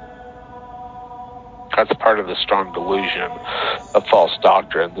spirit, that's part of the strong delusion of false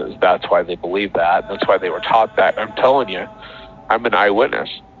doctrine. That's why they believe that. That's why they were taught that. I'm telling you, I'm an eyewitness.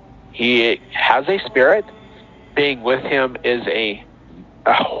 He has a spirit. Being with him is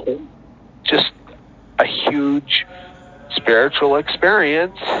just a huge spiritual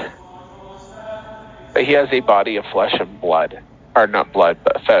experience. But he has a body of flesh and blood. Or not blood,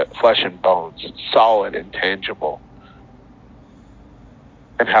 but flesh and bones. Solid and tangible.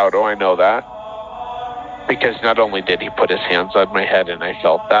 And how do I know that? Because not only did he put his hands on my head and I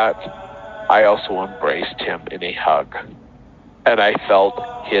felt that, I also embraced him in a hug. And I felt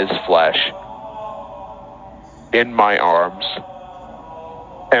his flesh in my arms.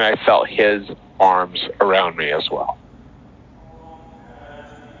 And I felt his arms around me as well.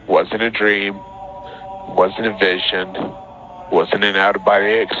 Wasn't a dream, wasn't a vision, wasn't an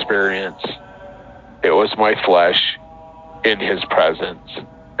out-of-body experience. It was my flesh in his presence,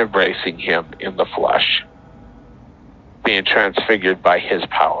 embracing him in the flesh, being transfigured by his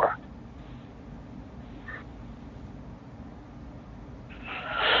power.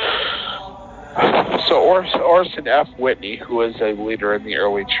 So Orson F. Whitney, who was a leader in the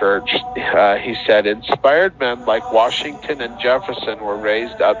early church, he said, inspired men like Washington and Jefferson were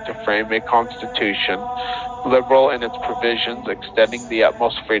raised up to frame a constitution, liberal in its provisions, extending the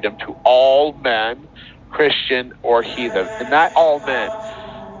utmost freedom to all men, Christian or heathen. And not all men.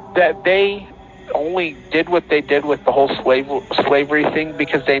 That they only did what they did with the whole slavery thing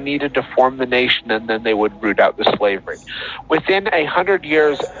because they needed to form the nation, and then they would root out the slavery. Within 100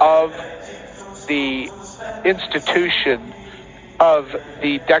 years of the institution of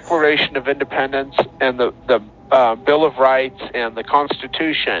the Declaration of Independence and the Bill of Rights and the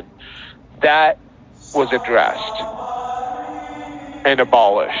Constitution, that was addressed and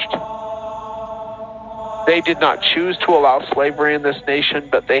abolished. They did not choose to allow slavery in this nation,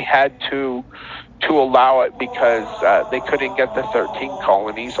 but they had to allow it because they couldn't get the 13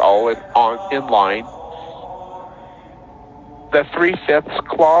 colonies all in line. The 3/5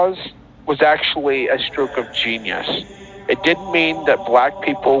 clause was actually a stroke of genius. It didn't mean that black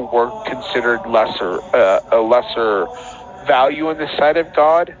people were considered a lesser value in the sight of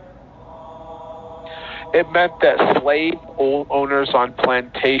God. It meant that slave owners on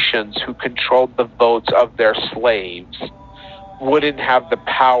plantations who controlled the votes of their slaves wouldn't have the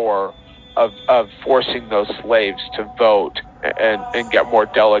power of forcing those slaves to vote and get more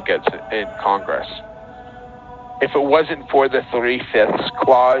delegates in Congress. If it wasn't for the 3/5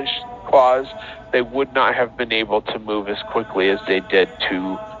 clause, they would not have been able to move as quickly as they did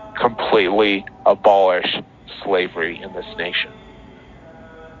to completely abolish slavery in this nation.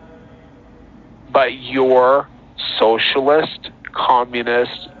 But your socialist,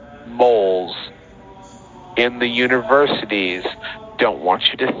 communist moles in the universities don't want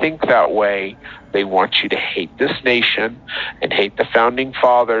you to think that way. They want you to hate this nation and hate the founding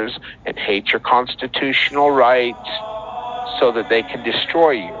fathers and hate your constitutional rights so that they can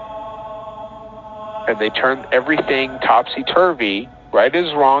destroy you. And they turn everything topsy-turvy. Right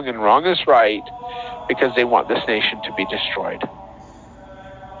is wrong and wrong is right because they want this nation to be destroyed.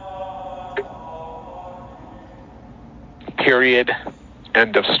 Period.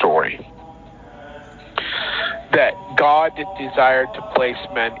 End of story. That God desired to place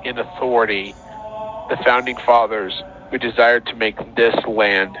men in authority, the founding fathers who desired to make this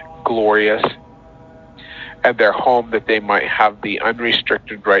land glorious and their home, that they might have the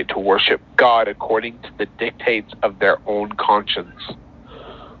unrestricted right to worship God according to the dictates of their own conscience.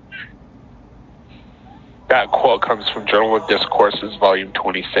 That quote comes from Journal of Discourses, Volume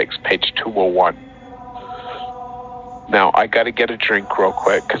 26, page 201. Now, I got to get a drink real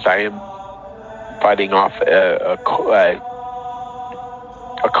quick because I am fighting off a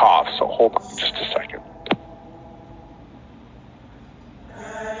cough, so hold on just a second.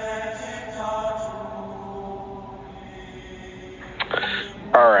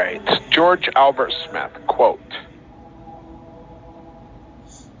 All right, George Albert Smith, quote,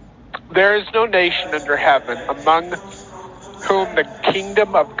 "There is no nation under heaven among whom the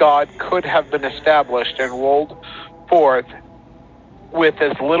kingdom of God could have been established and rolled forth with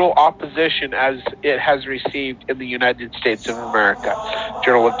as little opposition as it has received in the United States of America."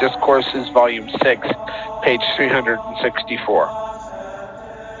 Journal of Discourses, Volume 6, page 364.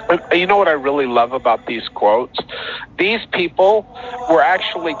 You know what I really love about these quotes? These people were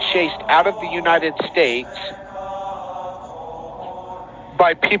actually chased out of the United States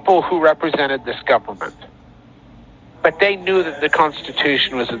by people who represented this government. But they knew that the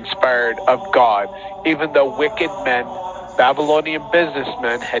Constitution was inspired of God, even though wicked men, Babylonian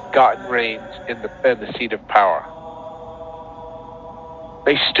businessmen, had gotten reins in the seat of power.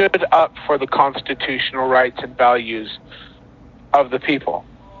 They stood up for the constitutional rights and values of the people,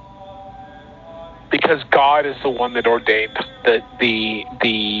 because God is the one that ordained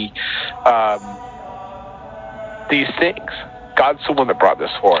these things. God's the one that brought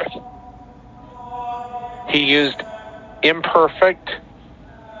this forth. He used imperfect,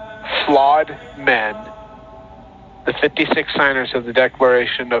 flawed men, the 56 signers of the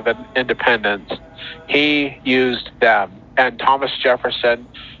Declaration of Independence. He used them. And Thomas Jefferson,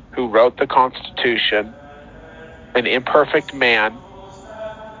 who wrote the Constitution, an imperfect man,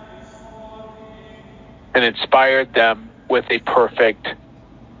 and inspired them with a perfect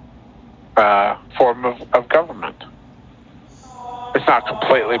form of government. It's not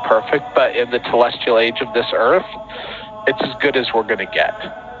completely perfect, but in the celestial age of this earth, it's as good as we're going to get.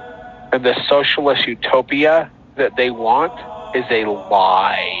 And the socialist utopia that they want is a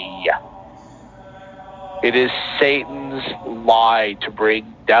lie. It is Satan's lie to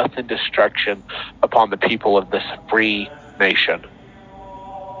bring death and destruction upon the people of this free nation.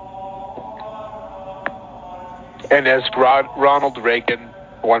 And as Ronald Reagan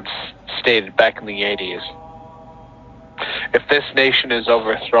once stated back in the 80s, if this nation is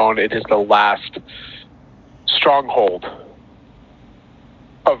overthrown, it is the last stronghold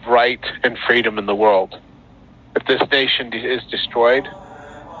of right and freedom in the world. If this nation is destroyed,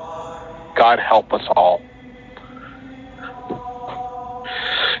 God help us all.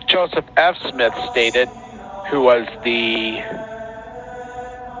 Joseph F. Smith stated, who was the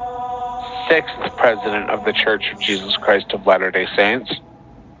 6th president of the Church of Jesus Christ of Latter-day Saints,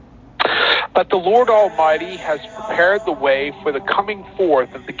 "But the Lord Almighty has prepared the way for the coming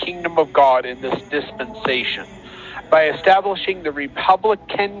forth of the kingdom of God in this dispensation by establishing the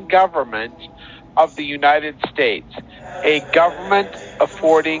Republican government of the United States, a government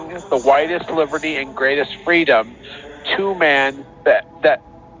affording the widest liberty and greatest freedom to man that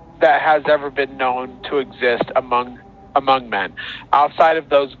has ever been known to exist among men, outside of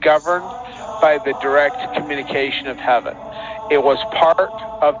those governed by the direct communication of heaven. It was part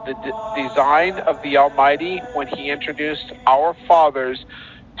of the design of the Almighty when He introduced our fathers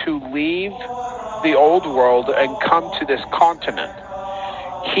to leave the old world and come to this continent.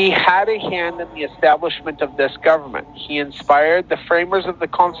 He had a hand in the establishment of this government. He inspired the framers of the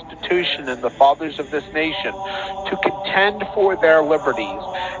Constitution and the fathers of this nation to contend for their liberties,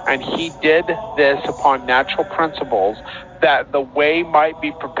 and He did this upon natural principles, that the way might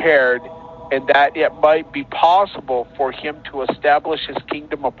be prepared and that it might be possible for Him to establish His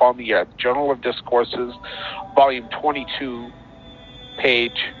kingdom upon the earth." Journal of Discourses, volume 22,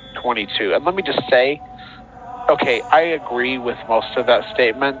 page 22. And let me just say, okay, I agree with most of that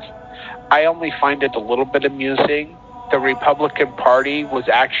statement. I only find it a little bit amusing. The Republican Party was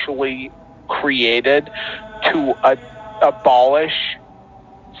actually created to abolish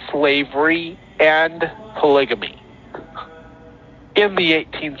slavery and polygamy in the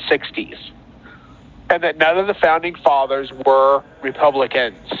 1860s. And that none of the founding fathers were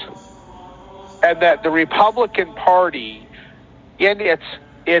Republicans. And that the Republican Party, in its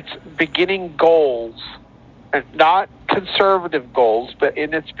beginning goals, and not conservative goals, but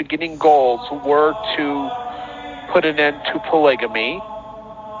in its beginning goals, were to put an end to polygamy,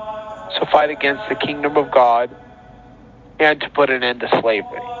 so fight against the kingdom of God, and to put an end to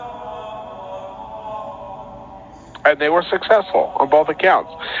slavery. And they were successful on both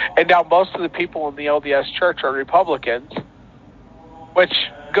accounts. And now most of the people in the LDS Church are Republicans,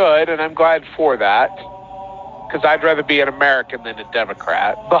 which, good, and I'm glad for that, because I'd rather be an American than a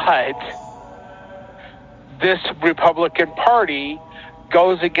Democrat. But this Republican Party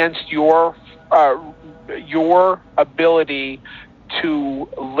goes against your ability to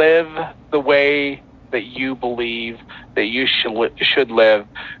live the way that you believe that you should live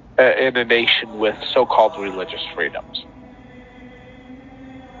in a nation with so-called religious freedoms.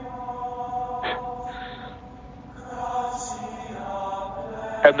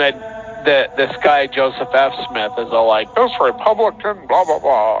 And then this guy, Joseph F. Smith, is all like, "Those Republican, blah, blah,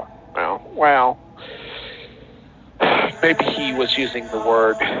 blah." Well, maybe he was using the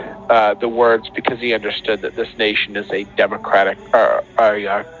words because he understood that this nation is a democratic,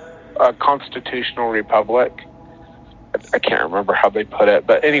 a constitutional republic. I can't remember how they put it,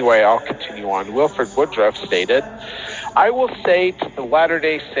 but anyway, I'll continue on. Wilford Woodruff stated, "I will say to the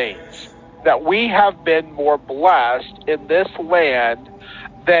Latter-day Saints that we have been more blessed in this land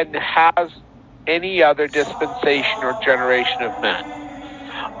than has any other dispensation or generation of men.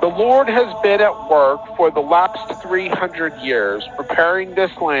 The Lord has been at work for the last 300 years, preparing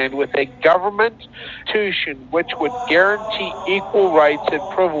this land with a government institution which would guarantee equal rights and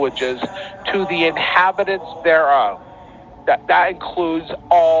privileges to the inhabitants thereof." That includes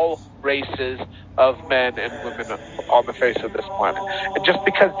all races of men and women on the face of this planet. And just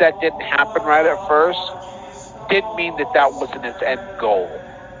because that didn't happen right at first, didn't mean that wasn't its end goal.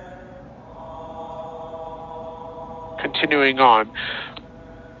 Continuing on.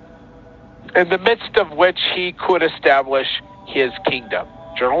 "In the midst of which He could establish His kingdom."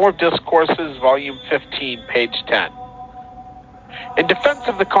 Journal of Discourses, volume 15, page 10. "In defense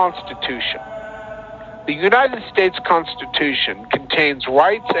of the Constitution, the United States Constitution contains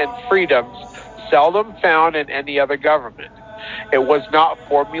rights and freedoms seldom found in any other government. It was not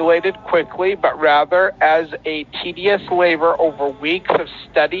formulated quickly, but rather as a tedious labor over weeks of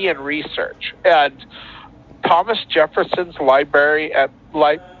study and research. And Thomas Jefferson's library at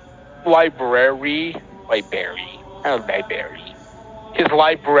his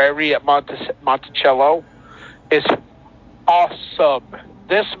library at Monticello is awesome.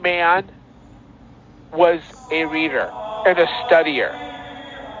 This man was a reader and a studier.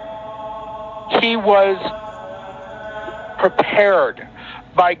 He was prepared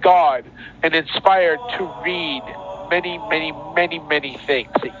by God and inspired to read many, many, many, many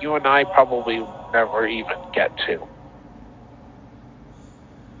things that you and I probably never even get to.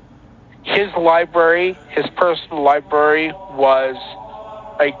 His library, his personal library, was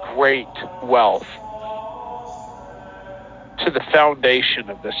a great wealth to the foundation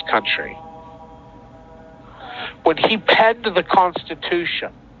of this country. When he penned the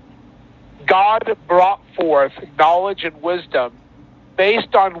Constitution, God brought forth knowledge and wisdom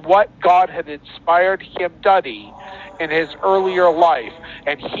based on what God had inspired him to study in his earlier life.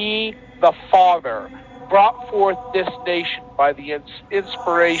 And he, the Father, brought forth this nation by the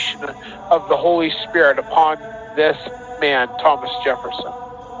inspiration of the Holy Spirit upon this man, Thomas Jefferson.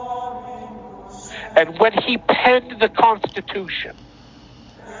 And when he penned the Constitution,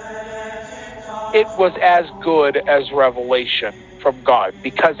 it was as good as revelation from God,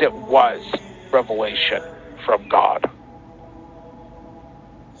 because it was revelation from God.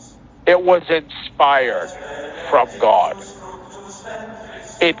 It was inspired from God.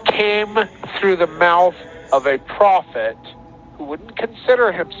 It came through the mouth of a prophet who wouldn't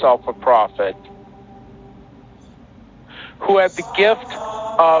consider himself a prophet, who had the gift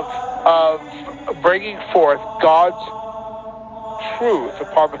of bringing forth God's truth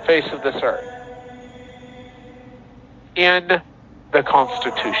upon the face of this earth in the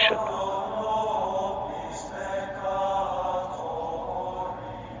Constitution.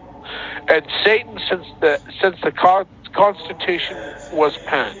 And Satan, since the Constitution was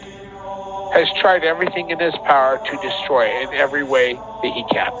penned, has tried everything in his power to destroy it in every way that he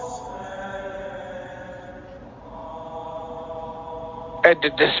can. And to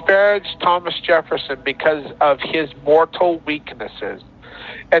disparage Thomas Jefferson because of his mortal weaknesses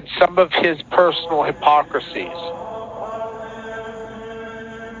and some of his personal hypocrisies.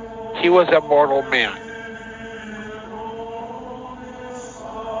 He was a mortal man.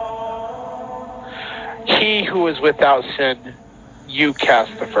 He who is without sin, you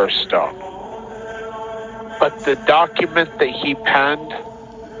cast the first stone. But the document that he penned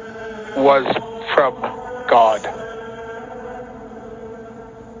was from God,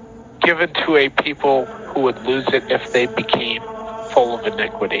 given to a people who would lose it if they became full of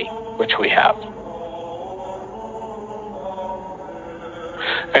iniquity, which we have.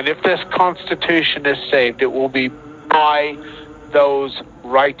 And if this Constitution is saved, it will be by those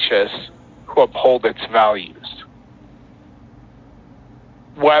righteous who uphold its values.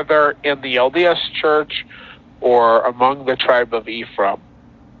 Whether in the LDS Church or among the tribe of Ephraim,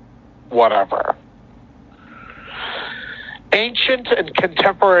 whatever. Ancient and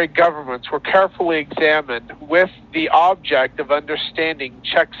contemporary governments were carefully examined with the object of understanding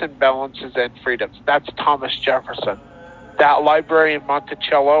checks and balances and freedoms. That's Thomas Jefferson. That library in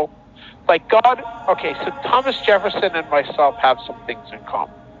Monticello. Like God, okay, so Thomas Jefferson and myself have some things in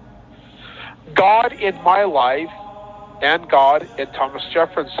common. God in my life and God in Thomas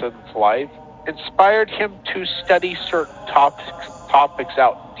Jefferson's life inspired him to study certain topics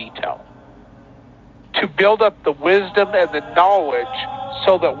out in detail, to build up the wisdom and the knowledge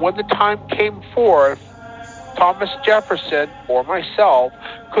so that when the time came forth, Thomas Jefferson or myself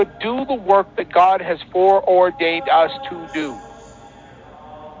could do the work that God has foreordained us to do.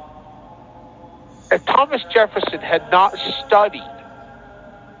 If Thomas Jefferson had not studied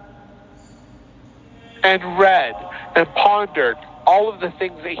and read and pondered all of the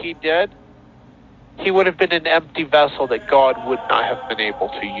things that he did, he would have been an empty vessel that God would not have been able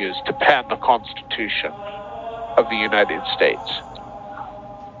to use to pen the Constitution of the United States.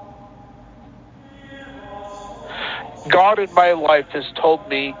 God in my life has told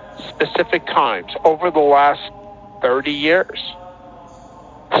me specific times over the last 30 years,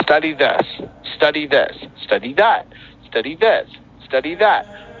 study this, study this, study that, study this, study that,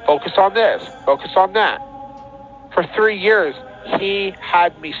 focus on this, focus on that. For 3 years, he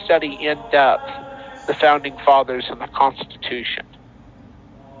had me study in depth the Founding Fathers and the Constitution.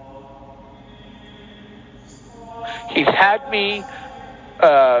 He's had me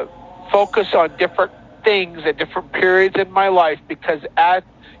focus on different things at different periods in my life because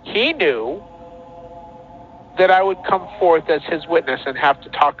he knew that I would come forth as his witness and have to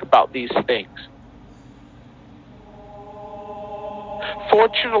talk about these things.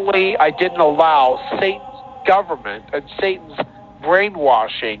 Fortunately, I didn't allow Satan's government and Satan's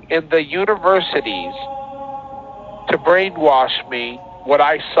brainwashing in the universities to brainwash me what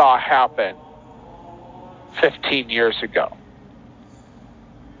I saw happen 15 years ago.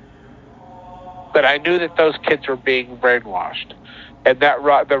 But I knew that those kids were being brainwashed. And that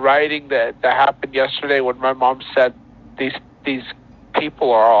the rioting that happened yesterday when my mom said these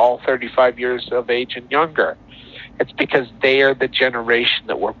people are all 35 years of age and younger, it's because they are the generation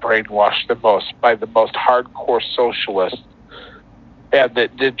that were brainwashed the most by the most hardcore socialists. And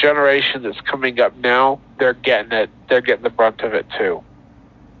the generation that's coming up now, they're getting it. They're getting the brunt of it too.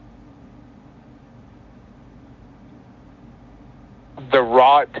 The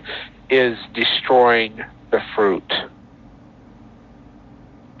rot is destroying the fruit.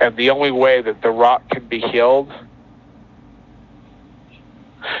 And the only way that the rot can be healed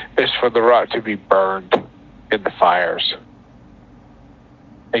is for the rot to be burned in the fires.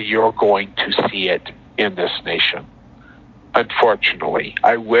 And you're going to see it in this nation. Unfortunately,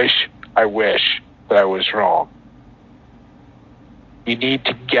 I wish that I was wrong. You need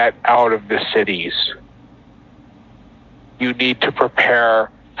to get out of the cities. You need to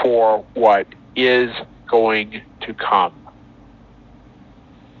prepare for what is going to come.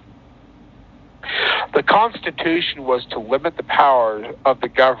 The Constitution was to limit the power of the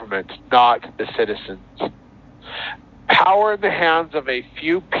government, not the citizens. Power in the hands of a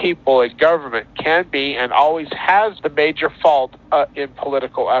few people in government can be and always has the major fault in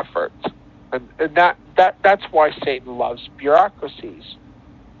political efforts. And that's why Satan loves bureaucracies.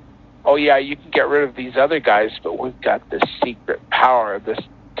 Oh yeah, you can get rid of these other guys, but we've got this secret power, this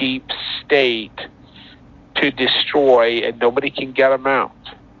deep state to destroy, and nobody can get them out,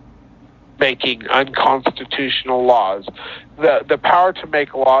 making unconstitutional laws. The power to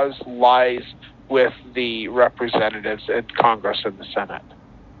make laws lies with the representatives in Congress and the Senate.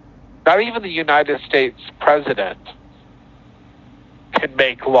 Not even the United States president can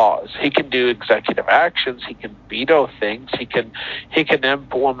make laws. He can do executive actions. He can veto things. He can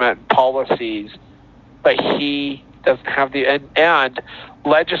implement policies, but he doesn't have the and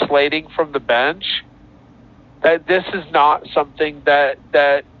legislating from the bench. That this is not something that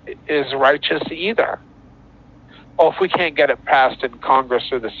is righteous either. Well, if we can't get it passed in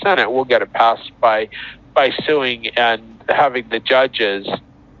Congress or the Senate, we'll get it passed by suing and having the judges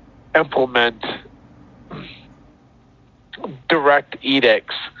implement direct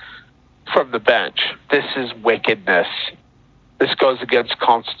edicts from the bench. This is wickedness. This goes against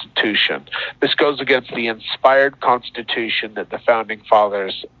Constitution. This goes against the inspired Constitution that the Founding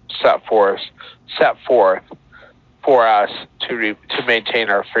Fathers set forth for us to maintain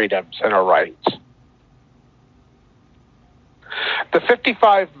our freedoms and our rights. The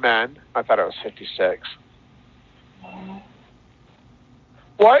 55 men, I thought it was 56.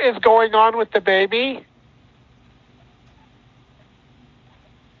 What is going on with the baby?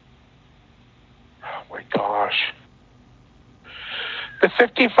 Oh my gosh. The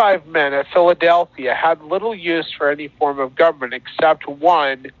 55 men at Philadelphia had little use for any form of government except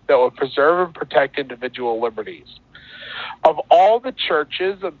one that would preserve and protect individual liberties. Of all the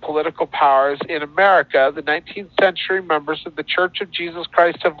churches and political powers in America, the 19th century members of the Church of Jesus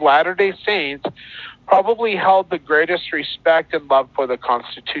Christ of Latter-day Saints probably held the greatest respect and love for the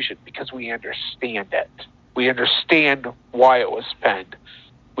Constitution because we understand it. We understand why it was penned.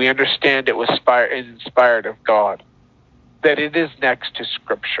 We understand it was inspired of God, that it is next to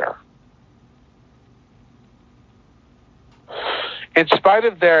Scripture. In spite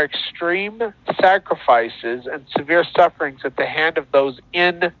of their extreme sacrifices and severe sufferings at the hand of those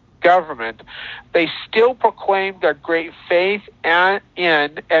in government, they still proclaimed their great faith in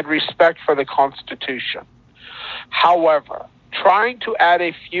and respect for the Constitution. However, trying to add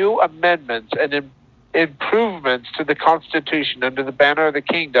a few amendments and improvements to the Constitution under the banner of the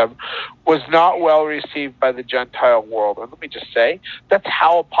kingdom was not well received by the Gentile world. And let me just say, that's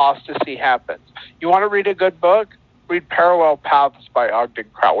how apostasy happens. You want to read a good book? Read Parallel Paths by Ogden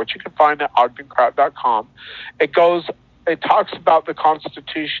Kraut, which you can find at ogdenkraut.com. It talks about the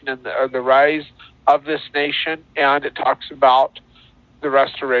Constitution and the rise of this nation, and it talks about the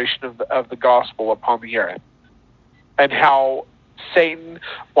restoration of the gospel upon the earth, and how Satan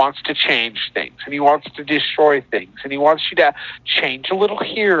wants to change things, and he wants to destroy things, and he wants you to change a little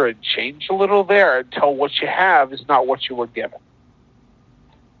here and change a little there until what you have is not what you were given.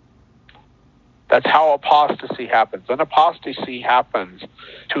 That's how apostasy happens. And apostasy happens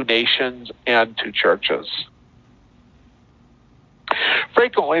to nations and to churches.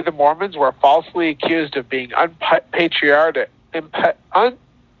 Frequently, the Mormons were falsely accused of being unpatriotic,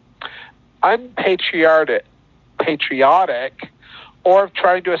 or of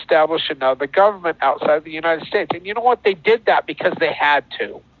trying to establish another government outside the United States. And you know what? They did that because they had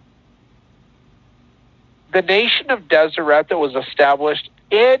to. The nation of Deseret that was established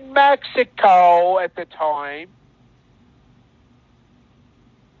in Mexico at the time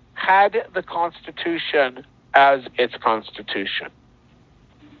had the Constitution as its constitution.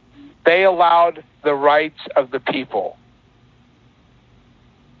 They allowed the rights of the people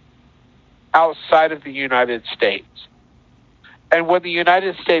outside of the United States. And when the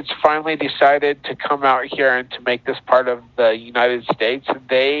United States finally decided to come out here and to make this part of the United States,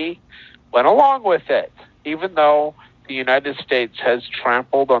 they went along with it, even though the United States has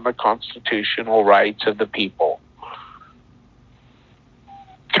trampled on the constitutional rights of the people.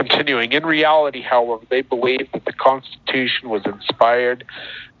 Continuing, in reality, however, they believed that the Constitution was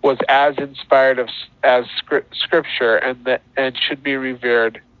as inspired as Scripture, and should be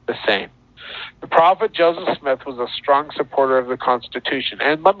revered the same. The prophet Joseph Smith was a strong supporter of the Constitution.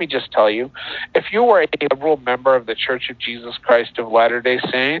 And let me just tell you, if you were a liberal member of the Church of Jesus Christ of Latter-day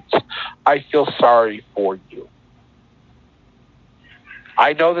Saints, I feel sorry for you.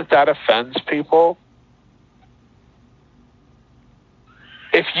 I know that offends people.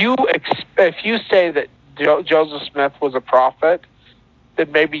 If you say that Joseph Smith was a prophet,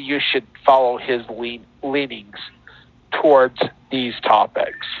 then maybe you should follow his leanings towards these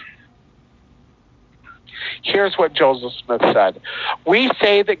topics. Here's what Joseph Smith said. We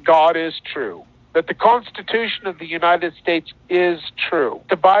say that God is true, that the Constitution of the United States is true,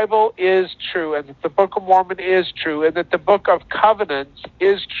 the Bible is true, and that the Book of Mormon is true, and that the Book of Covenants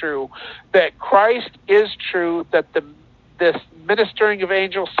is true, that Christ is true, that this ministering of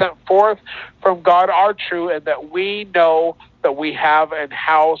angels sent forth from God are true, and that we know that we have an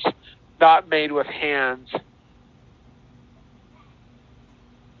house not made with hands,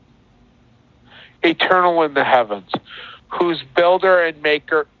 eternal in the heavens, whose builder and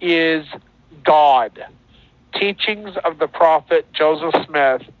maker is God. Teachings of the Prophet Joseph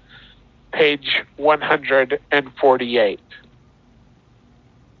Smith, page 148.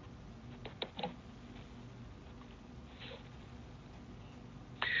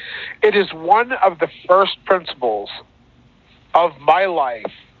 It is one of the first principles of my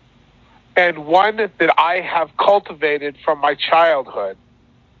life, and one that I have cultivated from my childhood,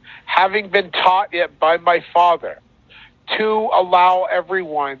 having been taught it by my father, to allow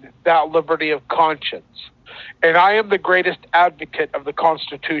everyone that liberty of conscience. And I am the greatest advocate of the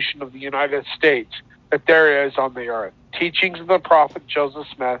Constitution of the United States that there is on the earth. Teachings of the Prophet Joseph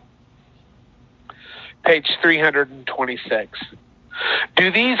Smith, page 326.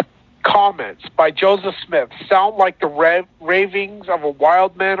 Do these comments by Joseph Smith sound like the ravings of a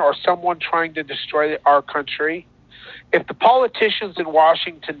wild man or someone trying to destroy our country? If the politicians in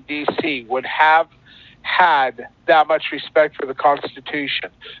Washington, D.C. would have had that much respect for the Constitution,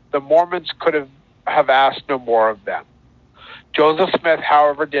 the Mormons could have asked no more of them. Joseph Smith,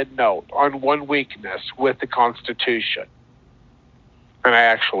 however, did note on one weakness with the Constitution, and I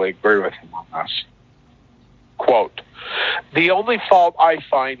actually agree with him on this. Quote, "The only fault I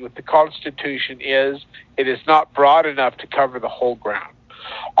find with the Constitution is it is not broad enough to cover the whole ground.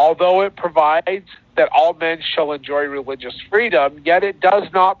 Although it provides that all men shall enjoy religious freedom, yet it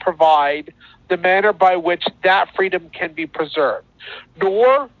does not provide the manner by which that freedom can be preserved,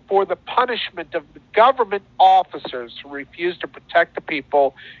 nor for the punishment of the government officers who refuse to protect the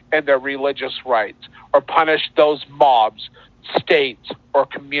people and their religious rights, or punish those mobs, states, or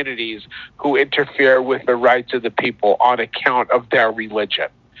communities who interfere with the rights of the people on account of their religion.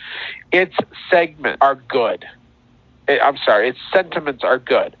 Its segments are good. Its sentiments are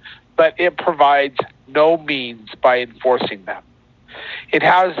good, but it provides no means by enforcing them. It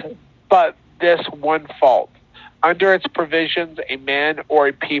has but this one fault. Under its provisions, a man or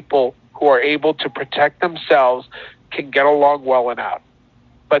a people who are able to protect themselves can get along well enough.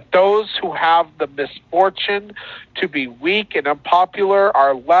 But those who have the misfortune to be weak and unpopular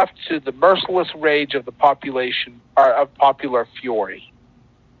are left to the merciless rage of the population, of popular fury.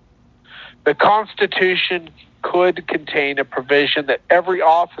 The Constitution could contain a provision that every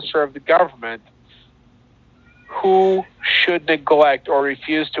officer of the government who should neglect or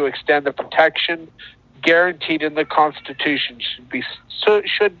refuse to extend the protection guaranteed in the Constitution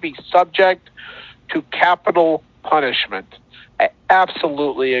should be subject to capital punishment. I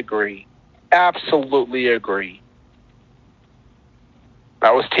absolutely agree. Absolutely agree.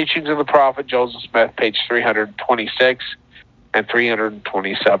 That was Teachings of the Prophet Joseph Smith, page 326 and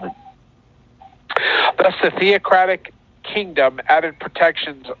 327. Thus, the theocratic kingdom added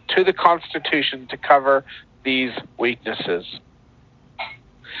protections to the Constitution to cover these weaknesses.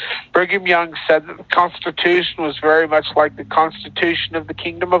 Brigham Young said that the Constitution was very much like the Constitution of the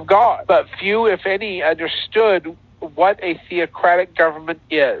Kingdom of God, but few, if any, understood what a theocratic government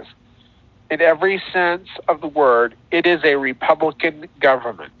is. In every sense of the word, it is a republican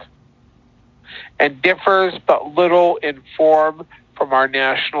government and differs but little in form from our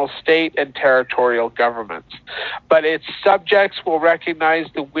national, state, and territorial governments. But its subjects will recognize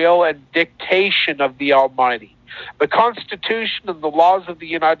the will and dictation of the Almighty. The Constitution and the laws of the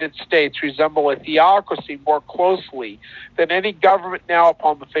United States resemble a theocracy more closely than any government now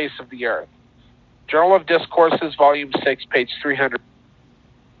upon the face of the earth. Journal of Discourses, Volume 6, page 300.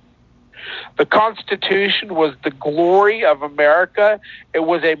 The Constitution was the glory of America. It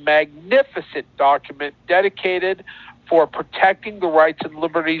was a magnificent document dedicated for protecting the rights and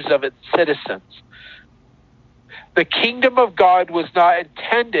liberties of its citizens. The kingdom of God was not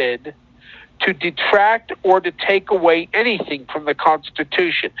intended to detract or to take away anything from the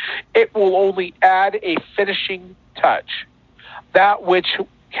Constitution. It will only add a finishing touch. That which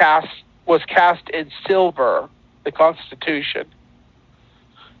was cast in silver, the Constitution,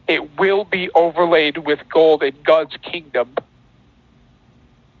 it will be overlaid with gold in God's kingdom.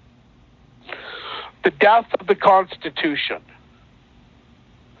 The death of the Constitution.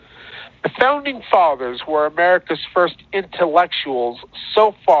 The Founding Fathers were America's first intellectuals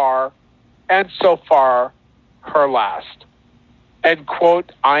so far, and so far her last. End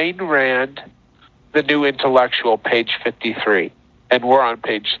quote, Ayn Rand, The New Intellectual, page 53. And we're on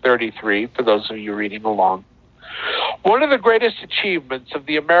page 33 for those of you reading along. One of the greatest achievements of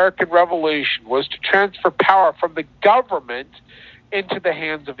the American Revolution was to transfer power from the government into the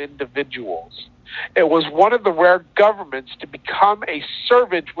hands of individuals. It was one of the rare governments to become a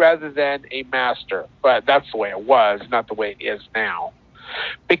servant rather than a master. But that's the way it was, not the way it is now.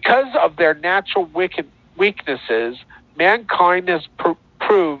 Because of their natural weaknesses, mankind has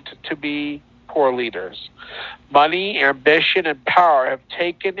proved to be poor leaders. Money, ambition, and power have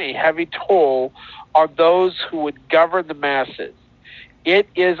taken a heavy toll on those who would govern the masses. It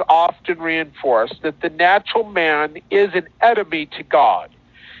is often reinforced that the natural man is an enemy to God.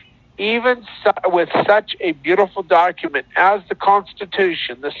 Even with such a beautiful document as the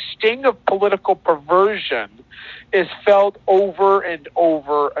Constitution, the sting of political perversion is felt over and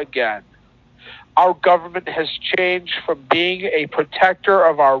over again. Our government has changed from being a protector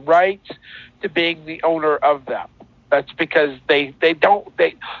of our rights to being the owner of them. That's because they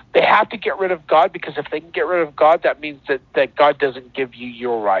have to get rid of God, because if they can get rid of God, that means that God doesn't give you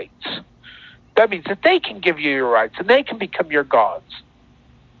your rights. That means that they can give you your rights and they can become your gods.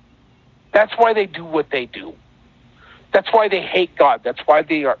 That's why they do what they do. That's why they hate God. That's why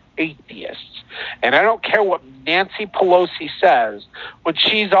they are atheists. And I don't care what Nancy Pelosi says when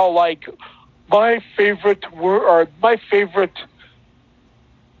she's all like, my favorite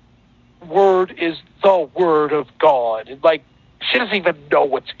word is the word of God. And like, she doesn't even know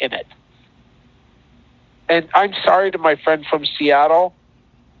what's in it. And I'm sorry to my friend from Seattle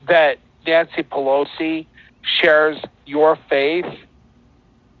that Nancy Pelosi shares your faith.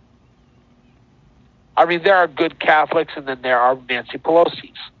 I mean, there are good Catholics, and then there are Nancy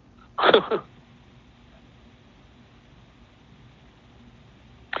Pelosi's.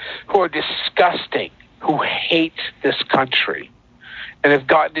 Who are disgusting, who hate this country, and have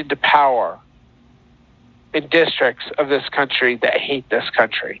gotten into power in districts of this country that hate this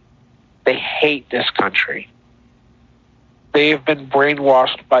country. They hate this country. They have been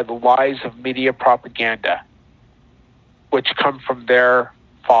brainwashed by the lies of media propaganda, which come from their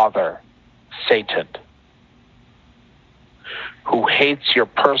father, Satan, who hates your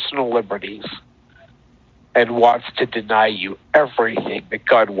personal liberties and wants to deny you everything that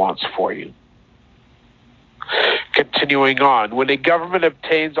God wants for you. Continuing on, when a government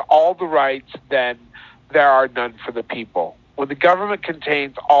obtains all the rights, then there are none for the people. When the government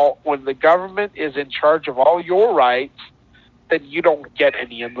is in charge of all your rights, then you don't get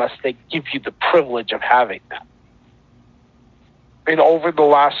any unless they give you the privilege of having them. And over the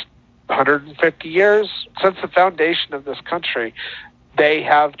last 150 years, since the foundation of this country, they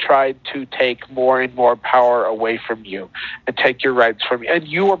have tried to take more and more power away from you and take your rights from you. And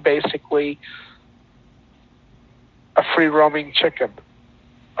you are basically a free-roaming chicken,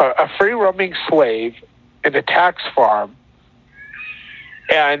 a free-roaming slave in a tax farm.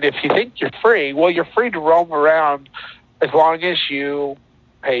 And if you think you're free, well, you're free to roam around as long as you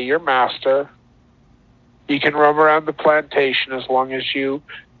pay your master. You can roam around the plantation as long as you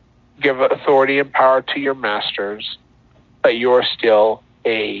give authority and power to your masters. But you're still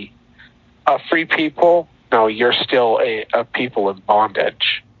a free people. No, you're still a people in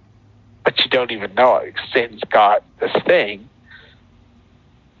bondage. But you don't even know it. Satan's got this thing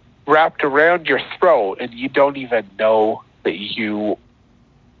wrapped around your throat, and you don't even know that you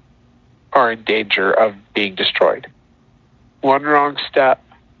are in danger of being destroyed. One wrong step,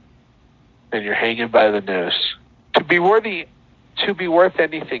 and you're hanging by the noose. To be worth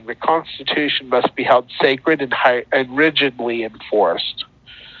anything, the Constitution must be held sacred and rigidly enforced.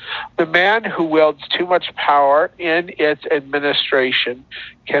 The man who wields too much power in its administration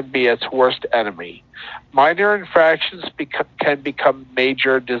can be its worst enemy. Minor infractions can become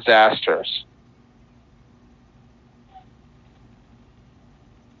major disasters.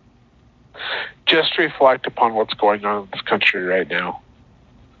 Just reflect upon what's going on in this country right now.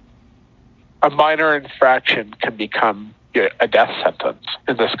 A minor infraction can become a death sentence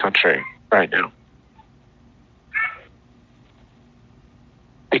in this country right now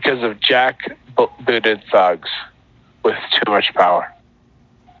because of jackbooted thugs with too much power.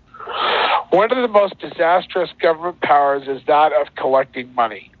 One of the most disastrous government powers is that of collecting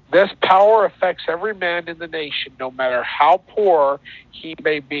money. This power affects every man in the nation, no matter how poor he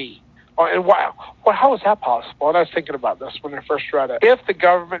may be. And wow, well, how is that possible? And I was thinking about this when I first read it. If the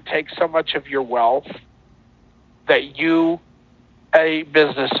government takes so much of your wealth that you, a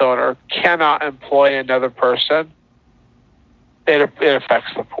business owner, cannot employ another person, it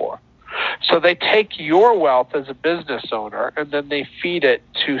affects the poor. So they take your wealth as a business owner and then they feed it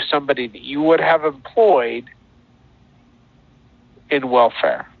to somebody that you would have employed in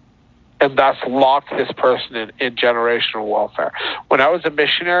welfare. And thus lock this person in generational welfare. When I was a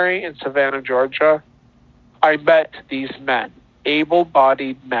missionary in Savannah, Georgia, I met these men,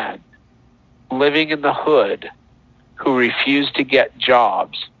 able-bodied men, living in the hood, who refused to get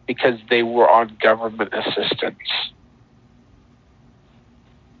jobs because they were on government assistance.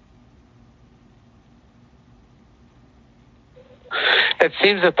 It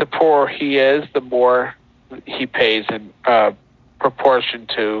seems that the poorer he is, the more he pays in proportion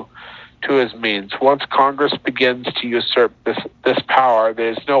to his means. Once Congress begins to usurp this power, there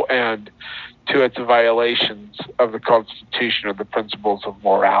is no end to its violations of the Constitution or the principles of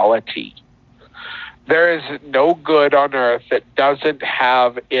morality. There is no good on earth that doesn't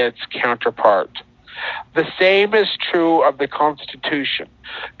have its counterpart. The same is true of the Constitution.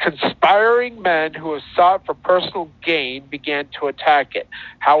 Conspiring men who have sought for personal gain began to attack it.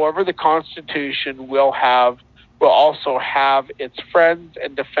 However, the Constitution will also have its friends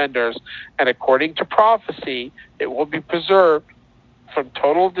and defenders, and according to prophecy, it will be preserved from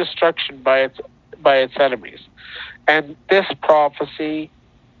total destruction by its enemies. And this prophecy,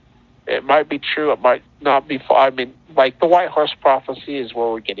 it might be true, it might not be. I mean, like the White Horse prophecy is where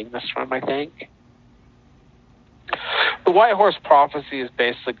we're getting this from, I think. The White Horse prophecy is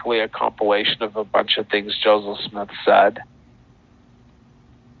basically a compilation of a bunch of things Joseph Smith said.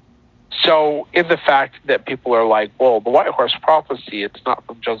 So in the fact that people are like, well, the White Horse prophecy, it's not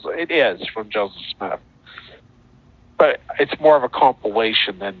from Joseph. It is from Joseph Smith. But it's more of a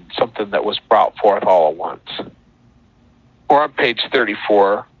compilation than something that was brought forth all at once. We're on page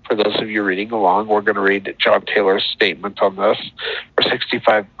 34. For those of you reading along, we're going to read John Taylor's statement on this. We're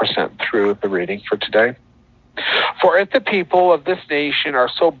 65% through the reading for today. For if the people of this nation are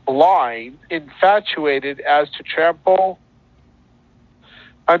so blind, infatuated as to trample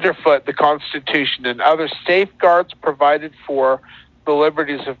underfoot the Constitution and other safeguards provided for the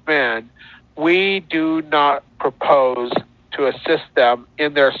liberties of man, we do not propose to assist them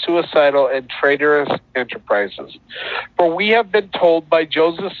in their suicidal and traitorous enterprises. For we have been told by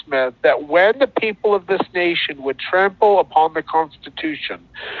Joseph Smith that when the people of this nation would trample upon the Constitution,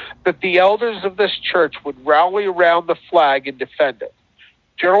 that the elders of this church would rally around the flag and defend it.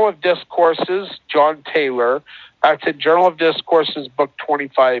 Journal of Discourses, John Taylor, that's in Journal of Discourses, book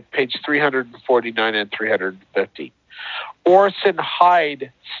 25, page 349 and 350. Orson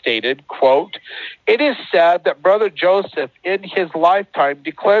Hyde stated, quote, "It is said that Brother Joseph in his lifetime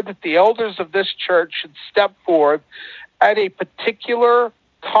declared that the elders of this church should step forth at a particular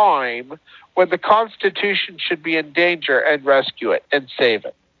time when the Constitution should be in danger and rescue it and save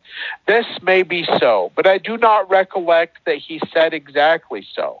it. This may be so, but I do not recollect that he said exactly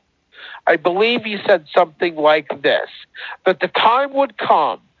so. I believe he said something like this, that the time would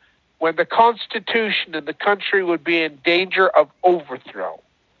come when the Constitution in the country would be in danger of overthrow.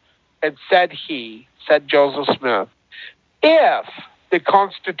 And said Joseph Smith, if the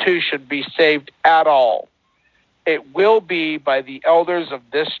Constitution be saved at all, it will be by the elders of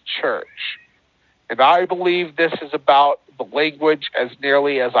this church. And I believe this is about the language as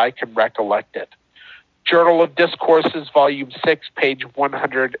nearly as I can recollect it." Journal of Discourses, Volume 6, page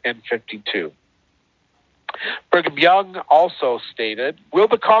 152. Brigham Young also stated, "Will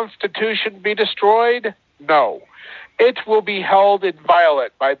the Constitution be destroyed? No. It will be held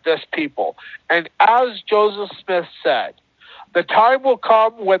inviolate by this people. And as Joseph Smith said, the time will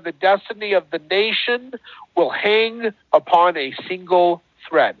come when the destiny of the nation will hang upon a single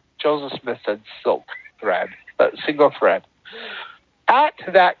thread." Joseph Smith said silk thread, single thread. "At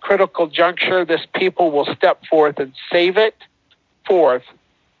that critical juncture, this people will step forth and save it forth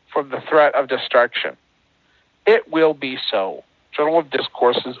from the threat of destruction. It will be so." Journal of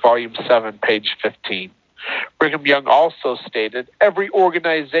Discourses, Volume 7, page 15. Brigham Young also stated, "Every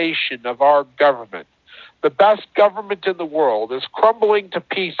organization of our government, the best government in the world, is crumbling to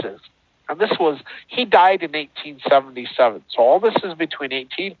pieces." And he died in 1877. So all this is between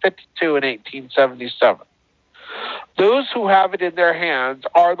 1852 and 1877. "Those who have it in their hands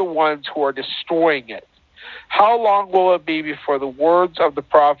are the ones who are destroying it. How long will it be before the words of the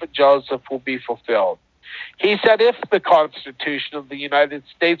prophet Joseph will be fulfilled? He said if the Constitution of the United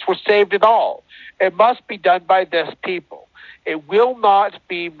States were saved at all, it must be done by this people. It will not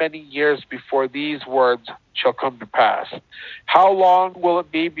be many years before these words shall come to pass. How long will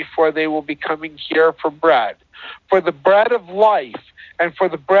it be before they will be coming here for bread, for the bread of life, and for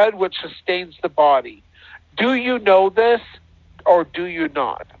the bread which sustains the body? Do you know this, or do you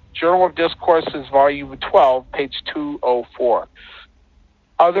not? Journal of Discourses, Volume 12, page 204.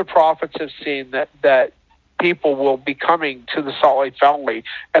 Other prophets have seen that people will be coming to the Salt Lake Valley,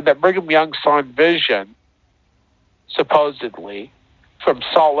 and that Brigham Young saw in vision, supposedly, from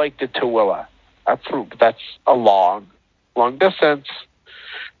Salt Lake to Tooele. That's a long distance.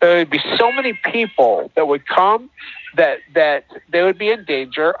 There would be so many people that would come that they would be in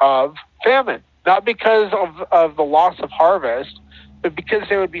danger of famine. Not because of the loss of harvest, but because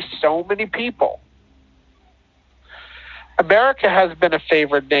there would be so many people. America has been a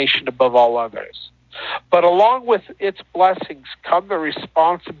favored nation above all others. But along with its blessings come the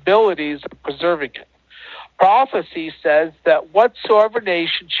responsibilities of preserving it. Prophecy says that whatsoever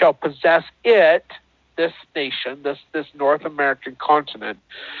nation shall possess it, this nation, this North American continent,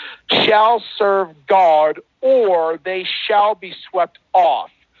 shall serve God, or they shall be swept off.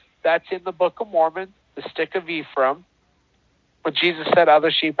 That's in the Book of Mormon, the stick of Ephraim. When Jesus said, other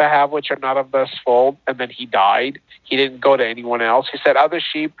sheep I have which are not of this fold, and then he died. He didn't go to anyone else. He said, other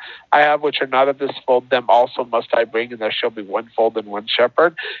sheep I have which are not of this fold, them also must I bring, and there shall be one fold and one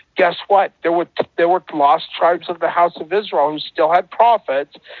shepherd. Guess what? There were lost tribes of the house of Israel who still had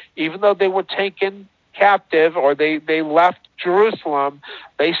prophets, even though they were taken captive or they left Jerusalem.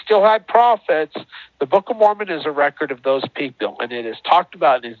 They still had prophets. The Book of Mormon is a record of those people, and it is talked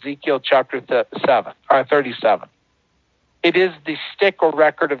about in Ezekiel chapter 37. It is the stick or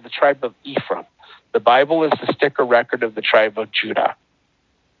record of the tribe of Ephraim. The Bible is the stick or record of the tribe of Judah.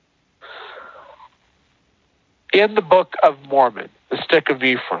 In the Book of Mormon, the stick of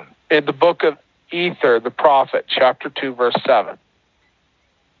Ephraim, in the book of Ether, the prophet, chapter 2, verse 7,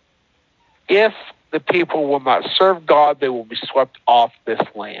 if the people will not serve God, they will be swept off this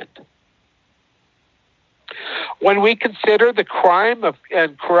land. When we consider the crime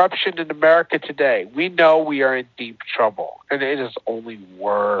and corruption in America today, we know we are in deep trouble, and it is only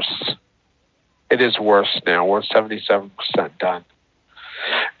worse. It is worse now. We're 77% done.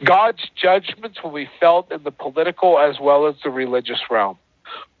 God's judgments will be felt in the political as well as the religious realm.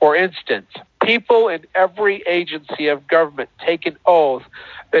 For instance, people in every agency of government take an oath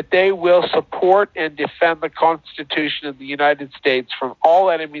that they will support and defend the Constitution of the United States from all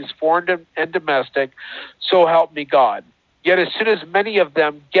enemies, foreign and domestic, so help me God. Yet as soon as many of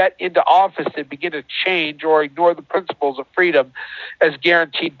them get into office, they begin to change or ignore the principles of freedom as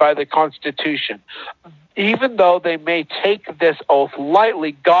guaranteed by the Constitution. Even though they may take this oath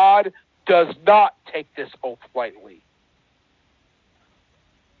lightly, God does not take this oath lightly.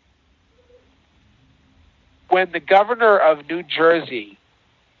 When the governor of New Jersey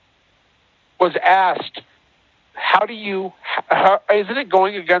was asked, isn't it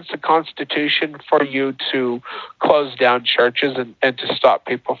going against the Constitution for you to close down churches and to stop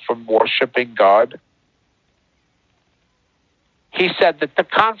people from worshiping God? He said that the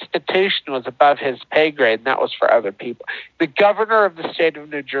Constitution was above his pay grade, and that was for other people. The governor of the state of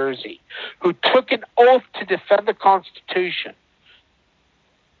New Jersey, who took an oath to defend the Constitution,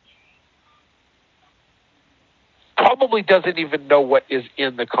 probably doesn't even know what is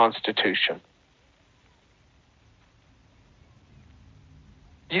in the Constitution.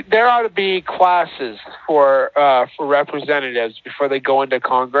 There ought to be classes for representatives before they go into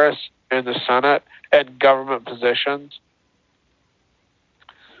Congress and the Senate and government positions.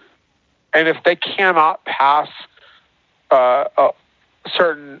 And if they cannot pass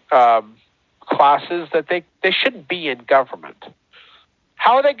certain classes, that they shouldn't be in government.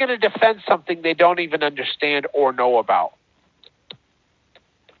 How are they going to defend something they don't even understand or know about?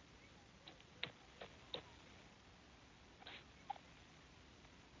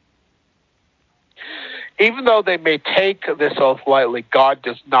 Even though they may take this oath lightly, God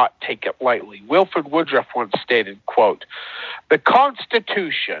does not take it lightly. Wilford Woodruff once stated, quote, "The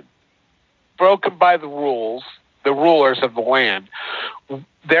Constitution, broken by the rulers of the land,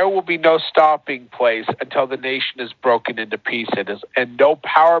 there will be no stopping place until the nation is broken into pieces, and no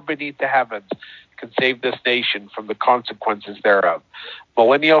power beneath the heavens can save this nation from the consequences thereof."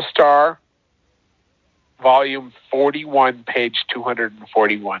 Millennial Star, Volume 41, page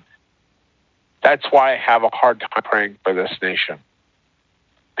 241. That's why I have a hard time praying for this nation,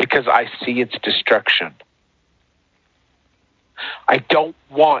 because I see its destruction. I don't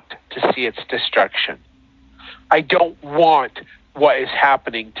want to see its destruction. I don't want what is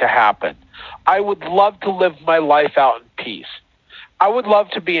happening to happen. I would love to live my life out in peace. I would love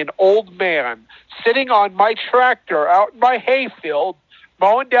to be an old man sitting on my tractor out in my hayfield,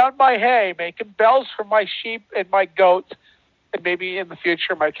 mowing down my hay, making bells for my sheep and my goats, and maybe in the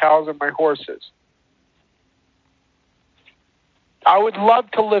future my cows and my horses. I would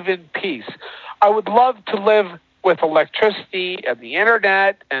love to live in peace. I would love to live with electricity and the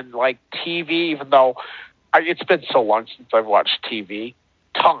internet and like TV, even though it's been so long since I've watched TV.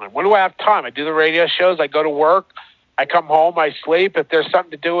 Time. When do I have time? I do the radio shows. I go to work. I come home. I sleep. If there's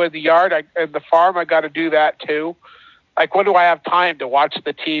something to do in the yard, in the farm, I got to do that too. Like, when do I have time to watch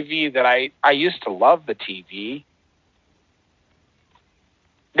the TV that I used to love the TV?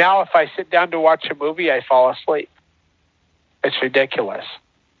 Now, if I sit down to watch a movie, I fall asleep. It's ridiculous.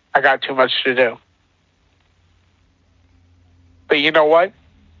 I got too much to do. But you know what?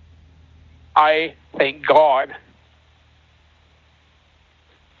 I thank God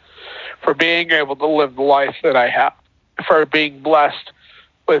for being able to live the life that I have, for being blessed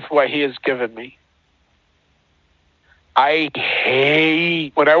with what He has given me.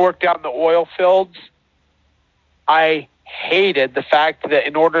 When I worked out in the oil fields, I hated the fact that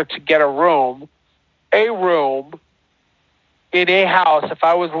in order to get a room in a house, if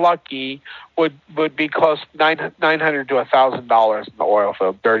I was lucky, would be close to $900 to $1,000 in the oil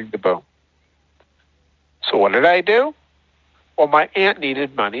field during the boom. So what did I do? Well, my aunt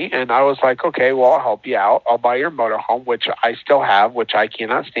needed money, and I was like, okay, well, I'll help you out. I'll buy your motorhome, which I still have, which I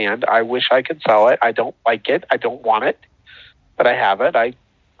cannot stand. I wish I could sell it. I don't like it. I don't want it, but I have it. I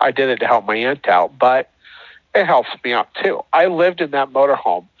did it to help my aunt out, but it helps me out too. I lived in that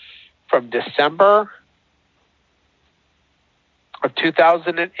motorhome from December of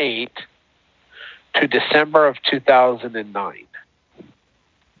 2008 to December of 2009.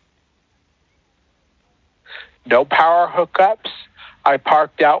 No power hookups. I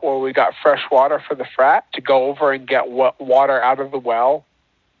parked out where we got fresh water for the frat to go over and get water out of the well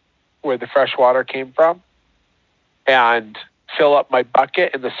where the fresh water came from and fill up my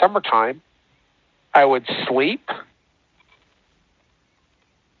bucket. In the summertime, I would sleep.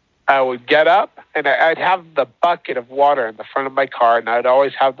 I would get up and I'd have the bucket of water in the front of my car, and I'd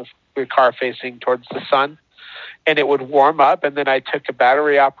always have the car facing towards the sun. And it would warm up, and then I took a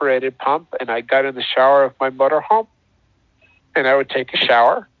battery-operated pump, and I got in the shower of my motorhome, and I would take a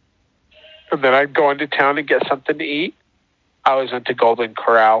shower, and then I'd go into town and get something to eat. I was into Golden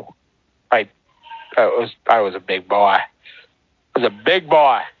Corral. I was a big boy. I was a big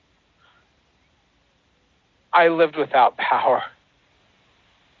boy. I lived without power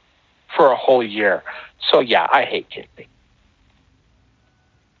for a whole year. So, yeah, I hate camping.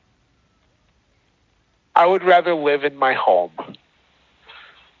 I would rather live in my home.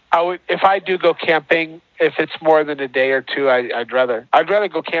 If I do go camping, if it's more than a day or two, I'd rather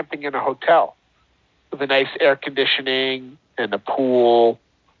go camping in a hotel with a nice air conditioning and a pool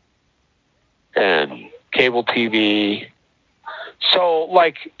and cable TV. So,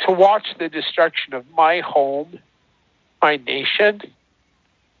 like, to watch the destruction of my home, my nation,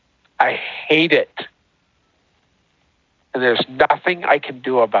 I hate it. And there's nothing I can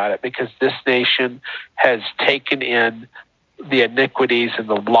do about it because this nation has taken in the iniquities and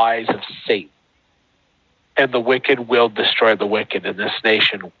the lies of Satan. And the wicked will destroy the wicked, and this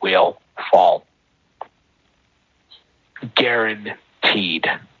nation will fall. Guaranteed.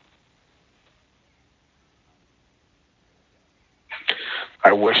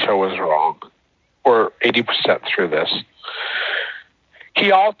 I wish I was wrong. We're 80% through this.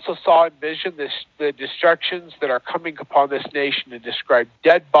 He also saw in vision the destructions that are coming upon this nation and described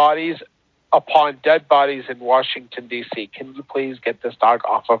dead bodies upon dead bodies in Washington, D.C. Can you please get this dog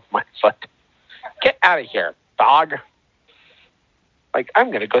off of my foot? Get out of here, dog. Like, I'm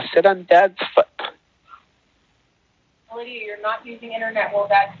going to go sit on Dad's foot. Lydia, you're not using internet while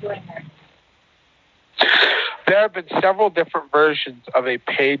Dad's doing that. There have been several different versions of a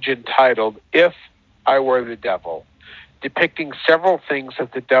page entitled, If I Were the Devil, depicting several things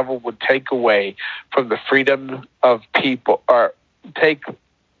that the devil would take away from the freedom of people, or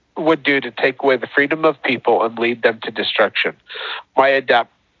would do to take away the freedom of people and lead them to destruction. My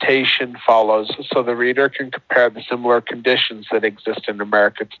adaptation follows so the reader can compare the similar conditions that exist in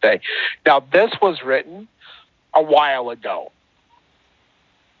America today. Now, this was written a while ago.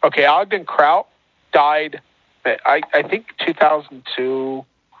 Okay, Ogden Kraut died, I think 2002.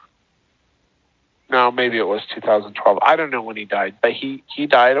 No, maybe it was 2012. I don't know when he died, but he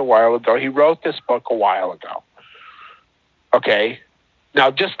died a while ago. He wrote this book a while ago. Okay? Now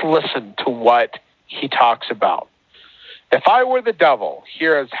just listen to what he talks about. If I were the devil,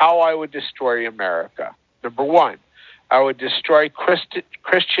 here is how I would destroy America. Number one, I would destroy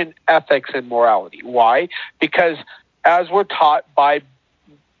Christian ethics and morality. Why? Because as we're taught by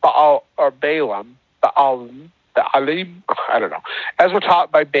Baal or Balaam, Baalim, I don't know. As we're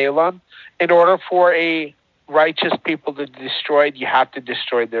taught by Balaam, in order for a righteous people to be destroyed, you have to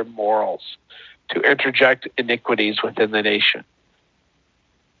destroy their morals, to interject iniquities within the nation,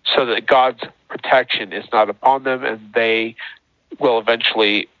 so that God's protection is not upon them, and they will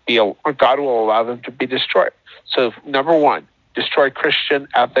eventually God will allow them to be destroyed. So, number one, destroy Christian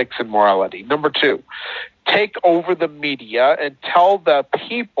ethics and morality. Number two, take over the media and tell the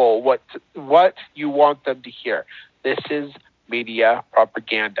people what you want them to hear. This is media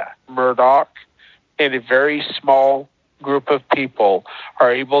propaganda. Murdoch and a very small group of people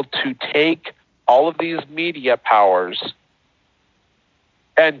are able to take all of these media powers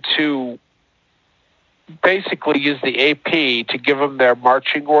and to basically use the AP to give them their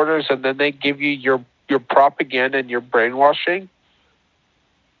marching orders, and then they give you your propaganda and your brainwashing.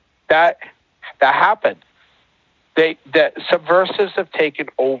 That happened. The subversives have taken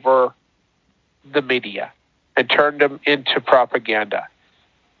over the media and turned them into propaganda.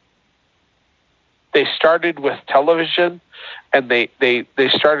 They started with television, and they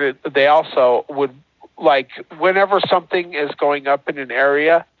also would, like, whenever something is going up in an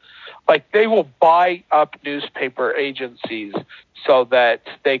area, like, they will buy up newspaper agencies so that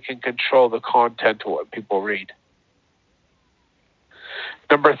they can control the content of what people read.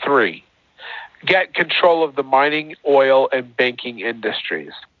 Number three, get control of the mining, oil, and banking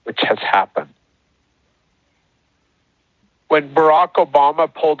industries, which has happened. When Barack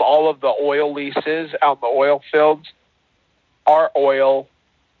Obama pulled all of the oil leases out in the oil fields, our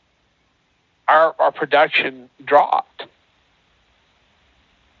production dropped.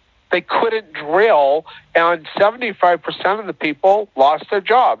 They couldn't drill, and 75% of the people lost their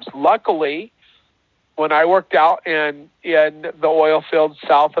jobs. Luckily, when I worked out in the oil fields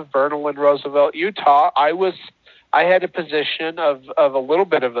south of Vernal and Roosevelt, Utah, I had a position of a little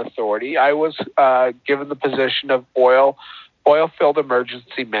bit of authority. I was given the position of oil field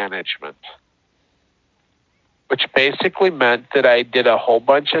emergency management, which basically meant that I did a whole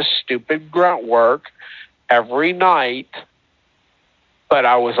bunch of stupid grunt work every night, but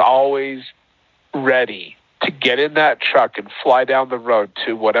I was always ready to get in that truck and fly down the road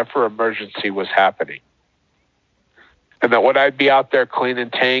to whatever emergency was happening. And that when I'd be out there cleaning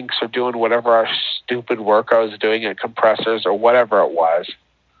tanks or doing whatever our stupid work I was doing at compressors or whatever it was,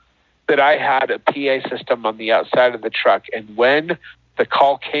 that I had a PA system on the outside of the truck. And when the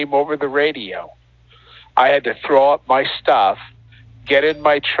call came over the radio, I had to throw up my stuff, get in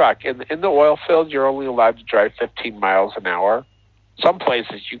my truck. In the oil field, you're only allowed to drive 15 miles an hour. Some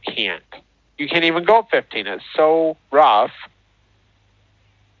places you can't. You can't even go 15. It's so rough.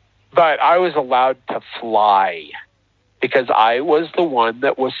 But I was allowed to fly because I was the one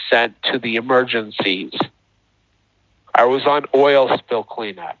that was sent to the emergencies. I was on oil spill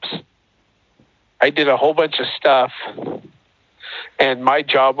cleanups. I did a whole bunch of stuff, and my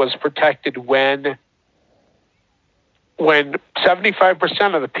job was protected when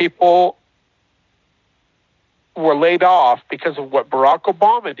 75% of the people were laid off because of what Barack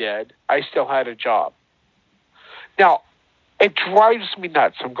Obama did. I still had a job. Now, it drives me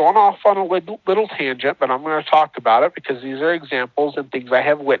nuts. I'm going off on a little tangent, but I'm going to talk about it because these are examples and things I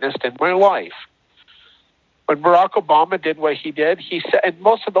have witnessed in my life. When Barack Obama did what he did, he said, in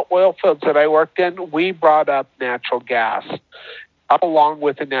most of the oil fields that I worked in, we brought up natural gas. Up along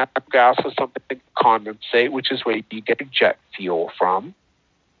with the natural gas was something condensate, which is where you get jet fuel from.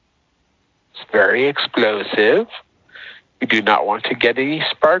 It's very explosive. You do not want to get any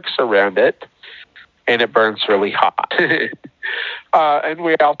sparks around it, and it burns really hot. And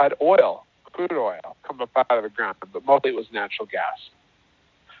we also had oil, crude oil, come up out of the ground, but mostly it was natural gas.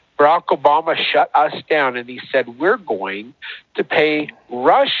 Barack Obama shut us down, and he said, we're going to pay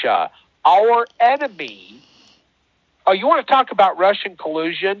Russia, our enemy. Oh, you want to talk about Russian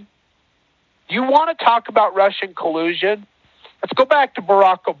collusion? You want to talk about Russian collusion? Let's go back to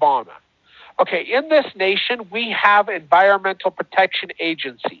Barack Obama. Okay, in this nation, we have environmental protection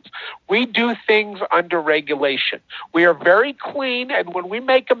agencies. We do things under regulation. We are very clean, and when we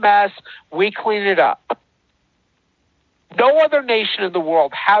make a mess, we clean it up. No other nation in the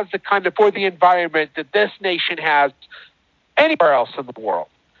world has the kind of for the environment that this nation has anywhere else in the world.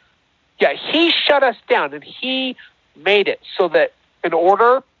 Yeah, he shut us down, and he made it so that in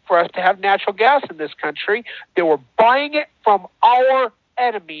order for us to have natural gas in this country, they were buying it from our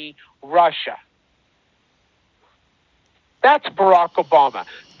enemy, Russia. That's Barack Obama.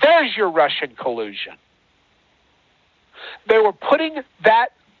 There's your Russian collusion. They were putting that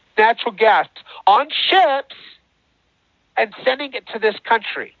natural gas on ships and sending it to this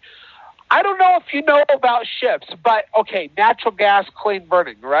country. I don't know if you know about ships, but okay, natural gas, clean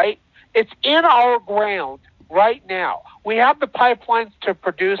burning, right? It's in our ground right now. We have the pipelines to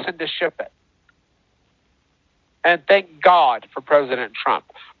produce and to ship it. And thank God for President Trump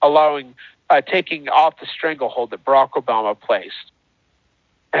taking off the stranglehold that Barack Obama placed.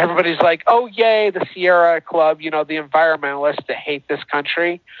 And everybody's like, oh, yay, the Sierra Club, the environmentalists that hate this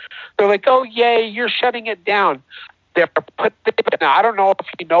country. They're like, oh, yay, you're shutting it down. Now, I don't know if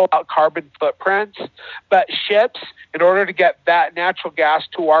you know about carbon footprints, but ships, in order to get that natural gas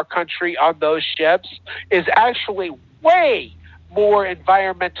to our country on those ships, is actually way more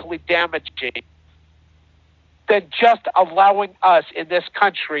environmentally damaging than just allowing us in this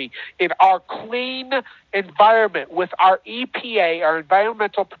country, in our clean environment with our EPA, our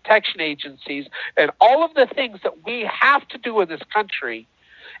environmental protection agencies, and all of the things that we have to do in this country.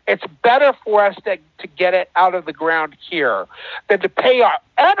 It's better for us to get it out of the ground here than to pay our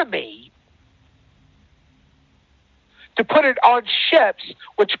enemy to put it on ships,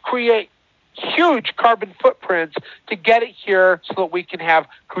 which create huge carbon footprints to get it here so that we can have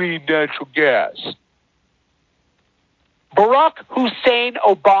clean natural gas. Barack Hussein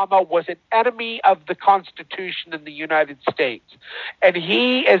Obama was an enemy of the Constitution in the United States, and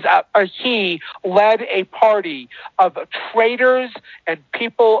he led a party of traitors and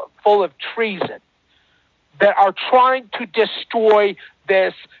people full of treason that are trying to destroy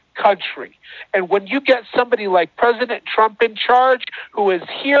this country. And when you get somebody like President Trump in charge, who is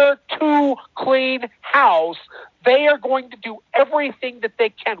here to clean house, they are going to do everything that they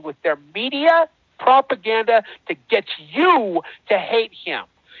can with their media propaganda to get you to hate him.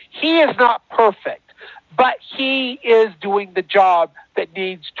 He is not perfect, but he is doing the job that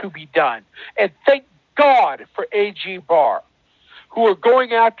needs to be done. And thank God for AG Barr, who are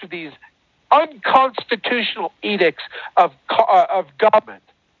going after these unconstitutional edicts of government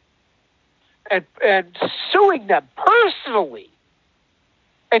and suing them personally.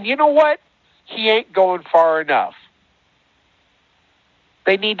 And you know what? He ain't going far enough.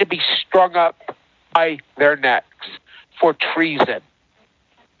 They need to be strung up by their necks for treason,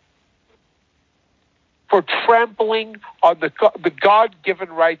 for trampling on the God-given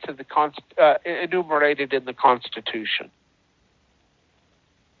rights of enumerated in the Constitution.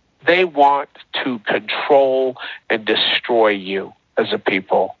 They want to control and destroy you as a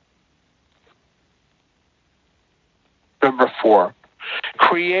people. Number 4,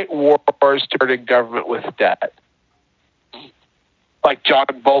 create wars to burden government with debt, like John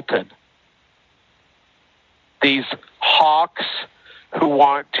Bolton. These hawks who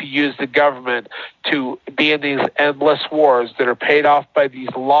want to use the government to be in these endless wars that are paid off by these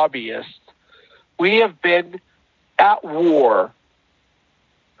lobbyists. We have been at war,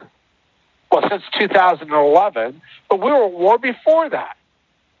 since 2011, but we were at war before that.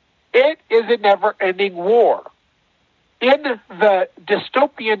 It is a never-ending war. In the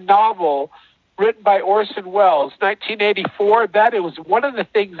dystopian novel written by Orson Welles, 1984, that it was one of the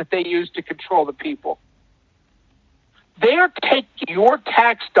things that they used to control the people. They are taking your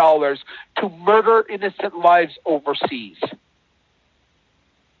tax dollars to murder innocent lives overseas.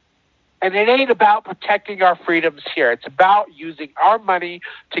 And it ain't about protecting our freedoms here. It's about using our money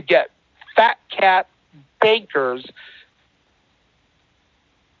to get fat cat bankers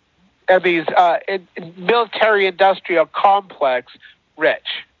and these military-industrial complex rich.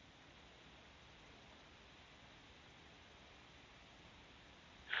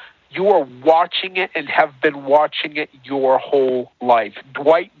 You are watching it and have been watching it your whole life.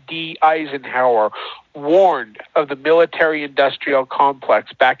 Dwight D. Eisenhower warned of the military-industrial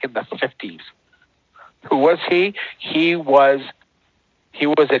complex back in the 50s. Who was he? He was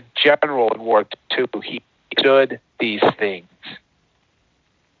a general in War II. He understood these things.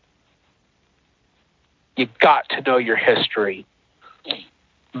 You've got to know your history.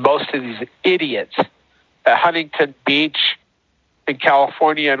 Most of these idiots at Huntington Beach in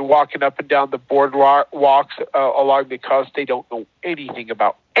California and walking up and down the boardwalks along the coast, they don't know anything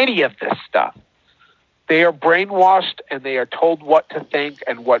about any of this stuff. They are brainwashed and they are told what to think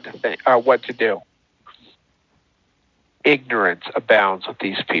and what to do. Ignorance abounds with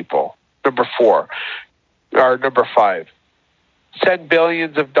these people. Number 5, send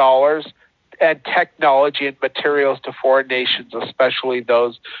billions of dollars and technology and materials to foreign nations, especially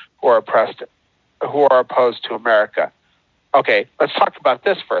those who are opposed to America. Okay, let's talk about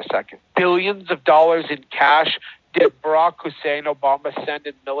this for a second. Billions of dollars in cash did Barack Hussein Obama send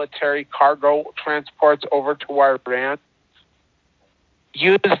in military cargo transports over to Iran?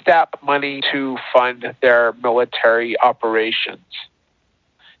 Use that money to fund their military operations.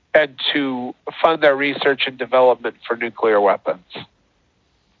 and to fund their research and development for nuclear weapons.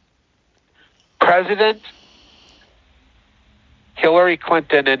 President Hillary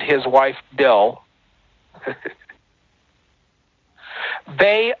Clinton and his wife Bill,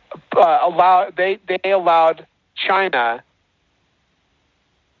 they allowed China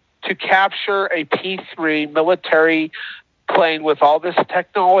to capture a P-3 military plane with all this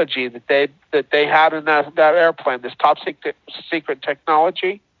technology that they had in that airplane, this top secret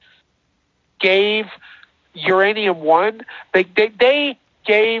technology. Gave uranium-1. They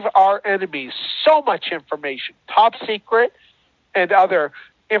gave our enemies so much information, top secret and other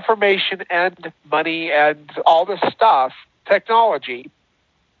information and money and all this stuff, technology,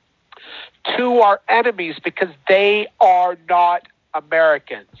 to our enemies because they are not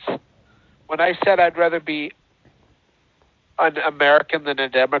Americans. When I said I'd rather be an American than a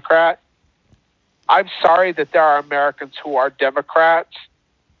Democrat, I'm sorry that there are Americans who are Democrats,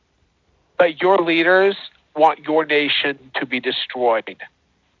 but your leaders want your nation to be destroyed.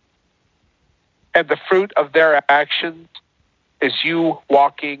 And the fruit of their actions is you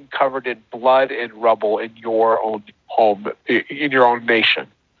walking covered in blood and rubble in your own home, in your own nation.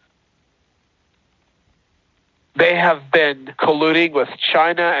 They have been colluding with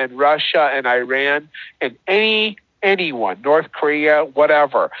China and Russia and Iran and anyone, North Korea,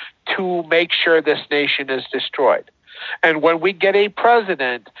 whatever, to make sure this nation is destroyed. And when we get a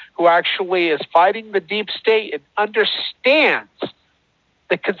president who actually is fighting the deep state and understands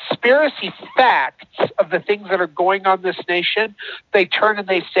the conspiracy facts of the things that are going on in this nation, they turn and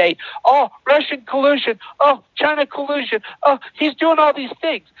they say, oh, Russian collusion, oh, China collusion, oh, he's doing all these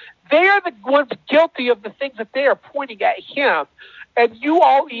things. They are the ones guilty of the things that they are pointing at him, and you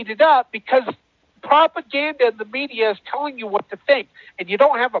all eat it up because propaganda and the media is telling you what to think, and you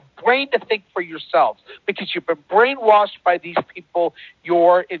don't have a brain to think for yourselves because you've been brainwashed by these people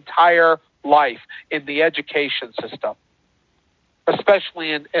your entire life in the education system,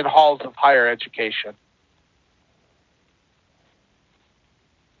 especially in halls of higher education.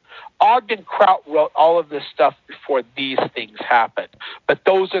 Ogden Kraut wrote all of this stuff before these things happened, but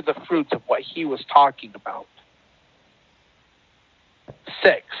those are the fruits of what he was talking about.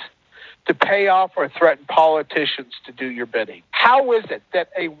 6, to pay off or threaten politicians to do your bidding. How is it that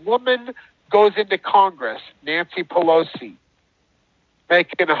a woman goes into Congress, Nancy Pelosi,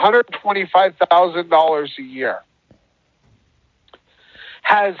 making $125,000 a year,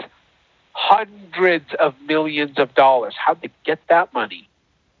 has hundreds of millions of dollars? How'd they get that money?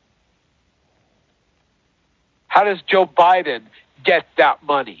 How does Joe Biden get that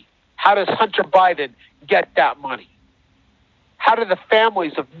money? How does Hunter Biden get that money? How do the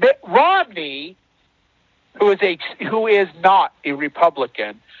families of Mitt Romney, who is not a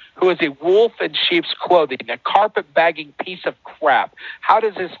Republican, who is a wolf in sheep's clothing, a carpet-bagging piece of crap, how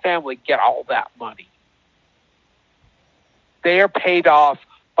does his family get all that money? They are paid off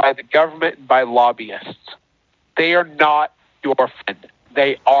by the government and by lobbyists. They are not your friend.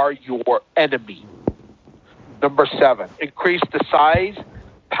 They are your enemy. Number 7, increase the size,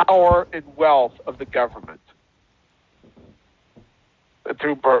 power, and wealth of the government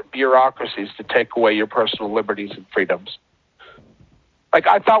through bureaucracies to take away your personal liberties and freedoms. Like,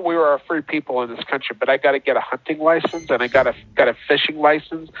 I thought we were a free people in this country, but I got to get a hunting license and I got a fishing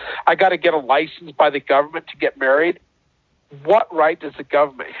license. I got to get a license by the government to get married. What right does the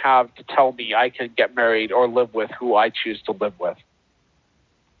government have to tell me I can get married or live with who I choose to live with?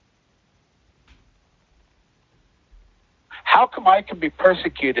 How come I can be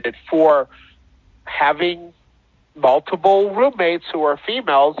persecuted for having multiple roommates who are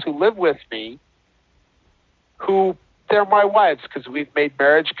females who live with me, who they're my wives because we've made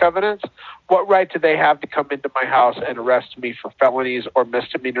marriage covenants? What right do they have to come into my house and arrest me for felonies or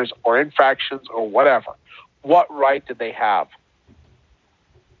misdemeanors or infractions or whatever? What right do they have?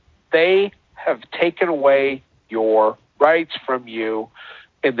 They have taken away your rights from you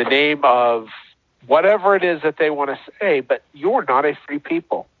in the name of whatever it is that they want to say, but you're not a free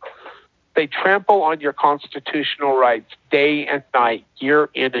people. They trample on your constitutional rights day and night, year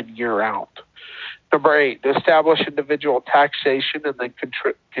in and year out. Number 8, to establish individual taxation and then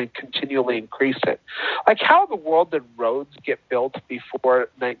can continually increase it. Like, how in the world did roads get built before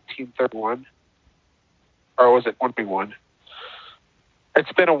 1931? Or was it 21?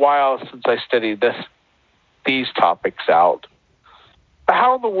 It's been a while since I studied these topics out. But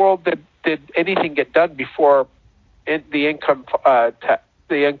how in the world did anything get done before the income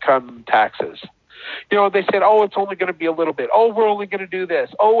taxes? You know, they said, oh, it's only going to be a little bit. Oh, we're only going to do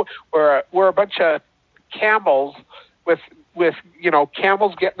this. Oh, we're a bunch of camels with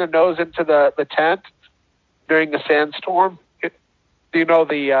camels getting their nose into the tent during a sandstorm. Do you know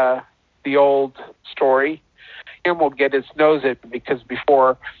the old story? Camel will get his nose in because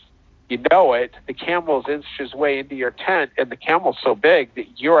before you know it, the camel's inched his way into your tent, and the camel's so big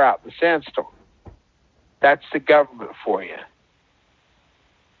that you're out in the sandstorm. That's the government for you.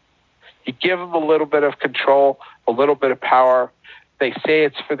 You give them a little bit of control, a little bit of power. They say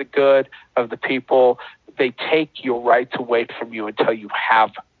it's for the good of the people. They take your rights away from you until you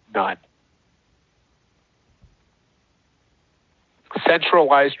have none.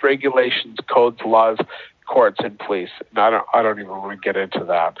 Centralized regulations, codes, laws, courts, and police. And I don't even want to get into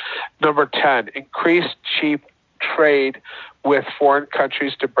that. Number 10, increased cheap trade with foreign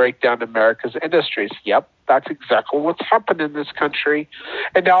countries to break down America's industries. Yep, that's exactly what's happened in this country.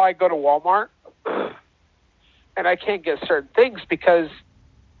 And now I go to Walmart and I can't get certain things because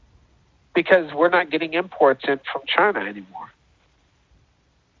we're not getting imports in from China anymore.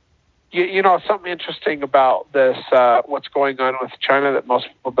 You know, something interesting about this, what's going on with China that most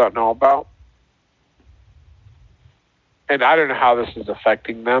people don't know about. And I don't know how this is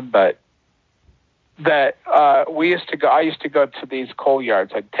affecting them, but that I used to go to these coal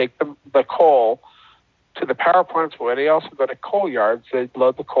yards. I'd take the coal to the power plants, but they also go to coal yards. They'd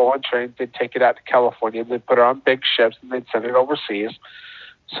load the coal on trains. They'd take it out to California. They'd put it on big ships, and they'd send it overseas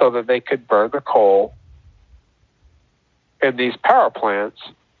so that they could burn the coal in these power plants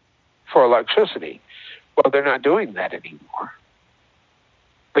for electricity. Well, they're not doing that anymore.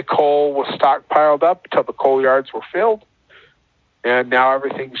 The coal was stockpiled up until the coal yards were filled, and now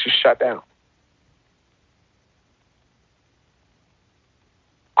everything's just shut down.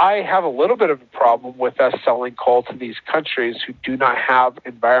 I have a little bit of a problem with us selling coal to these countries who do not have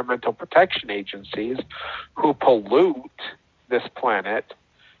environmental protection agencies, who pollute this planet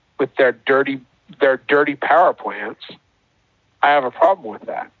with their dirty power plants. I have a problem with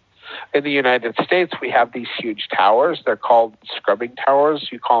that. In the United States, we have these huge towers. They're called scrubbing towers.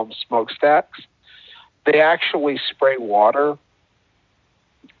 You call them smokestacks. They actually spray water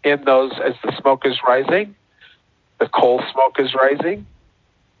in those as the smoke is rising. The coal smoke is rising.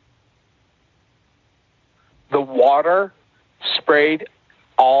 The water sprayed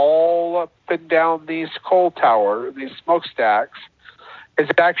all up and down these coal towers, these smokestacks, has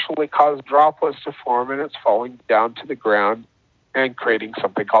actually caused droplets to form, and it's falling down to the ground and creating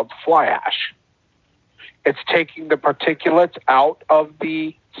something called fly ash. It's taking the particulates out of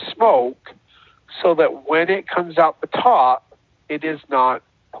the smoke so that when it comes out the top, it is not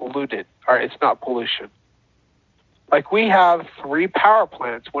polluted, or it's not pollution. Like, we have 3 power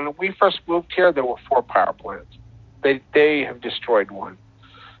plants. When we first moved here, there were 4 power plants. They have destroyed one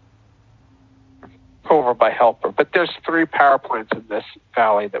over by Helper. But there's 3 power plants in this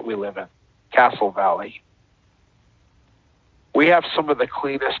valley that we live in, Castle Valley. We have some of the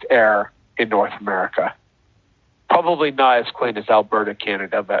cleanest air in North America. Probably not as clean as Alberta,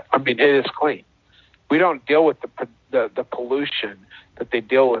 Canada, but I mean, it is clean. We don't deal with the pollution that they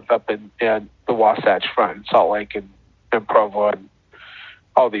deal with up in the Wasatch Front, in Salt Lake and Provo and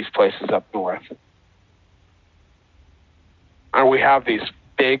all these places up north. And we have these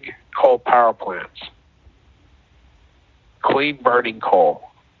big coal power plants, clean burning coal.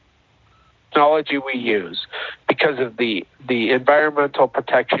 Technology we use because of the Environmental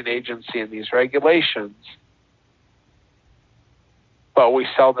Protection Agency and these regulations. But we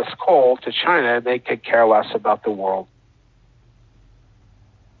sell this coal to China, and they could care less about the world,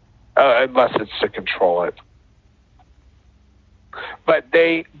 unless it's to control it. But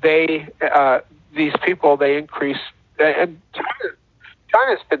these people, they increase, and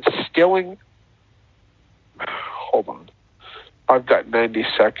China's been stealing. Hold on, I've got 90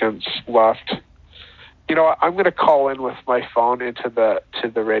 seconds left. You know what? I'm going to call in with my phone into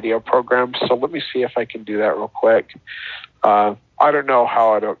the radio program. So let me see if I can do that real quick. I don't know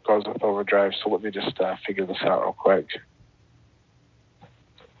how it goes with overdrive, so let me just figure this out real quick.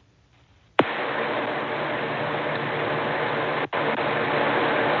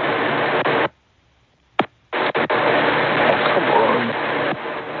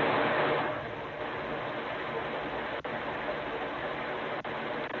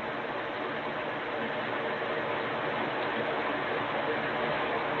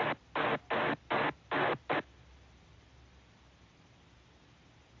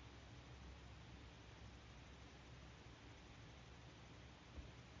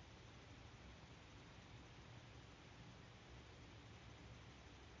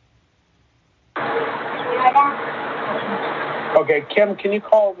 Okay, Kim, can you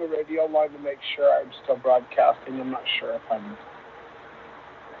call the radio line to make sure I'm still broadcasting? I'm not sure if I'm...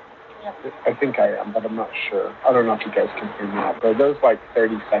 Yep. I think I am, but I'm not sure. I don't know if you guys can hear me out, but there's like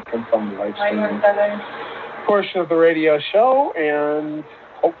 30 seconds on the live stream. portion of the radio show, and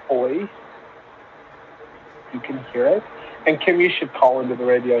hopefully you can hear it. And Kim, you should call into the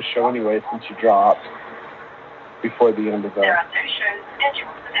radio show anyway since you dropped before the end of the... There are no shows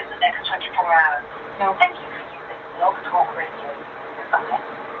scheduled within the next 24 hours. No. Thank you for using Blog Talk Radio. Goodbye.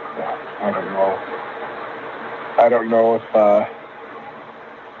 Yeah, I don't know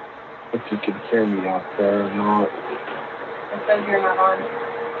if you can hear me out there or not. It says you're not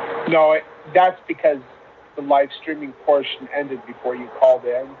on. No, that's because the live streaming portion ended before you called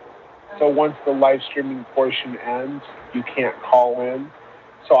in. So once the live streaming portion ends, you can't call in.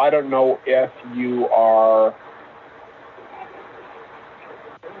 So I don't know if you are...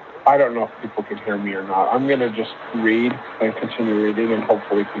 I don't know if people can hear me or not. I'm going to just read and continue reading, and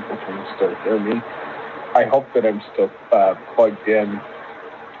hopefully people can still hear me. I hope that I'm still plugged in.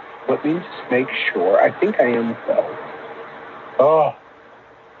 Let me just make sure. I think I am, though. Oh.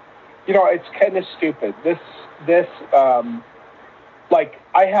 You know, it's kind of stupid. Like,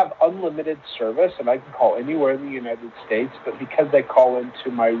 I have unlimited service, and I can call anywhere in the United States, but because I call into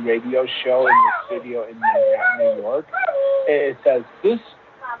my radio show in the studio in Manhattan, New York, it says, this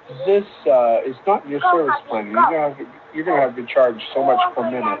is not your service plan. You're going to have to charge so much per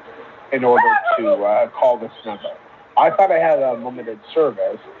minute in order to call this number. I thought I had unlimited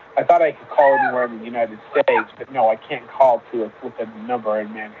service. I thought I could call anywhere in the United States, but no, I can't call to a flipping number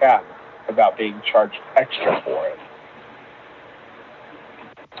in Manhattan without being charged extra for it.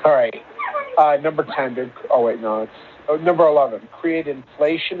 All right, number 10. Number 11. Create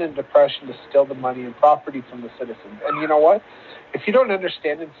inflation and depression to steal the money and property from the citizens. And you know what? If you don't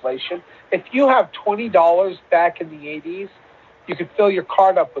understand inflation, if you have $20 back in the 80s, you could fill your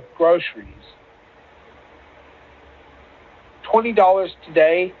cart up with groceries. $20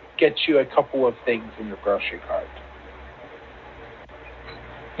 today gets you a couple of things in your grocery cart.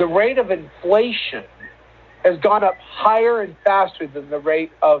 The rate of inflation has gone up higher and faster than the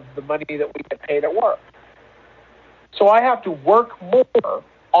rate of the money that we get paid at work. So I have to work more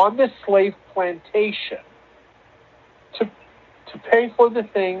on this slave plantation to pay for the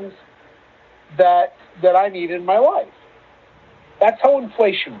things that I need in my life. That's how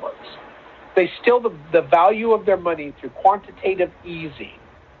inflation works. They steal the value of their money through quantitative easing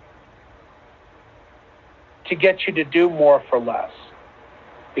to get you to do more for less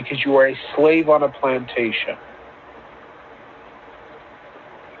because you are a slave on a plantation.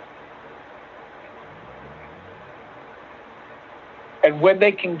 And when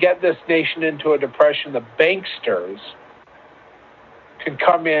they can get this nation into a depression, the banksters can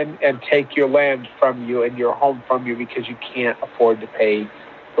come in and take your land from you and your home from you because you can't afford to pay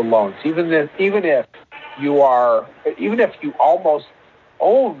the loans. Even if you almost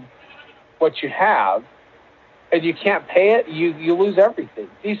own what you have and you can't pay it, you lose everything.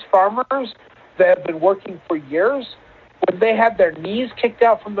 These farmers that have been working for years, when they had their knees kicked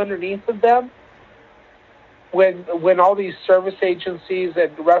out from underneath of them, when all these service agencies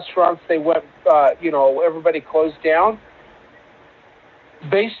and restaurants, they went, everybody closed down,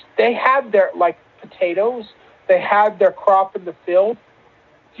 they had their, like potatoes, they had their crop in the field.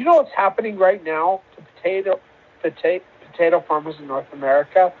 Do you know what's happening right now to potato farmers in North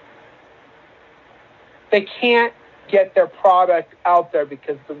America? They can't get their product out there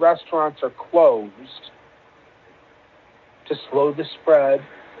because the restaurants are closed to slow the spread.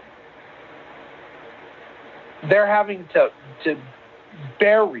 They're having to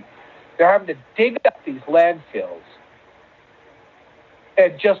dig up these landfills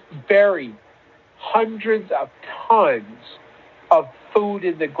and just bury hundreds of tons of food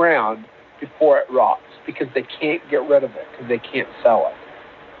in the ground before it rots because they can't get rid of it because they can't sell it.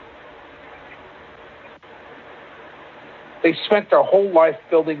 They spent their whole life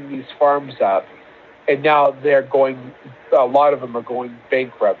building these farms up, and now a lot of them are going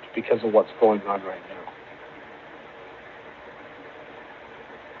bankrupt because of what's going on right now.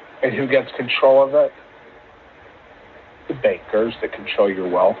 And who gets control of it? The bankers that control your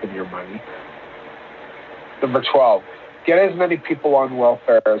wealth and your money. Number 12, get as many people on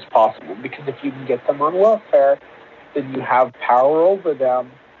welfare as possible, because if you can get them on welfare, then you have power over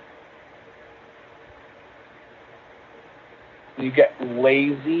them. You get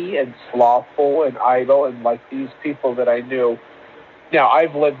lazy and slothful and idle, and like these people that I knew. Now,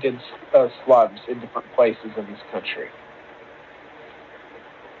 I've lived in slums in different places in this country.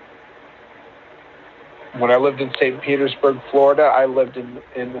 When I lived in St. Petersburg, Florida, I lived in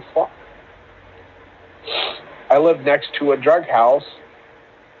the slum. I lived next to a drug house.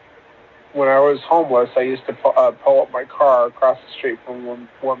 When I was homeless, I used to pull up my car across the street from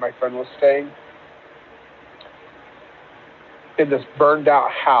where my friend was staying in this burned out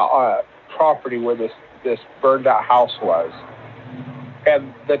property where this this burned out house was.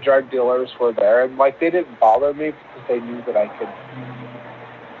 And the drug dealers were there, and like they didn't bother me because they knew that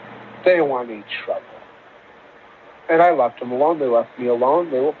they didn't want any trouble. And I left them alone. They left me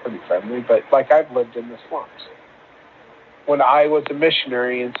alone. They were pretty friendly, but like I've lived in the slums. When I was a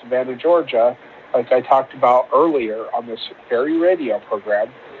missionary in Savannah, Georgia, like I talked about earlier on this very radio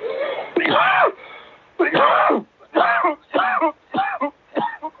program,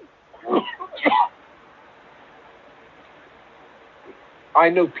 I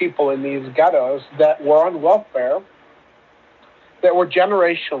knew people in these ghettos that were on welfare, that were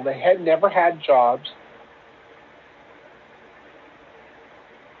generational. They had never had jobs.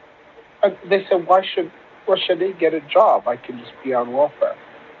 And they said, why should they get a job? I can just be on welfare.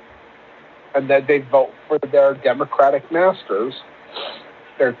 And then they vote for their Democratic masters,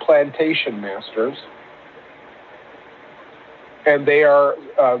 their plantation masters. And they are,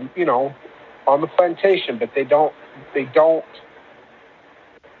 on the plantation, but they're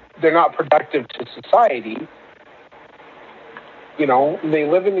not productive to society. They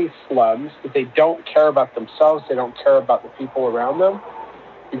live in these slums, but they don't care about themselves. They don't care about the people around them.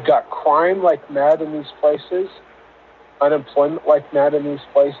 You've got crime like mad in these places, unemployment like mad in these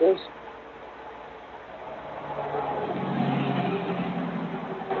places.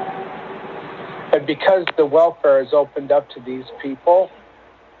 And because the welfare is opened up to these people,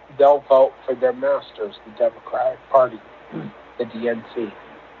 they'll vote for their masters, the Democratic Party, the DNC.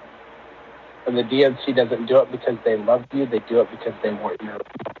 And the DNC doesn't do it because they love you. They do it because they want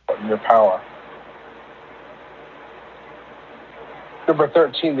your power. Number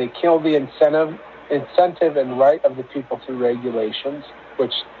 13, they kill the incentive and right of the people through regulations,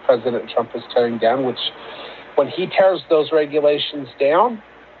 which President Trump is tearing down, which when he tears those regulations down,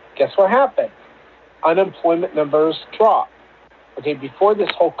 guess what happened? Unemployment numbers drop. Okay, before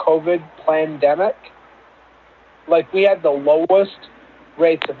this whole COVID pandemic, like we had the lowest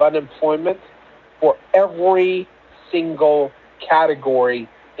rates of unemployment for every single category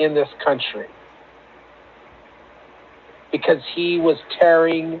in this country, because he was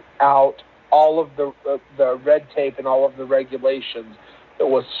tearing out all of the red tape and all of the regulations that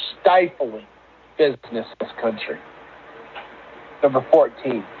was stifling business in this country. Number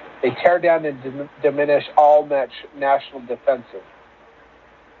 14, they tear down and diminish all national defenses.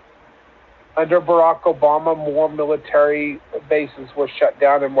 Under Barack Obama, more military bases were shut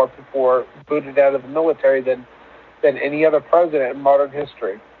down and more people were booted out of the military than any other president in modern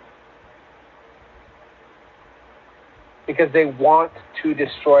history. Because they want to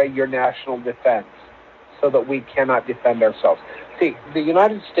destroy your national defense so that we cannot defend ourselves. See, the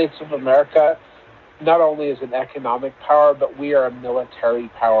United States of America not only is an economic power, but we are a military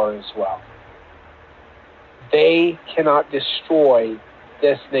power as well. They cannot destroy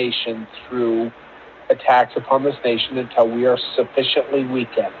this nation through attacks upon this nation until we are sufficiently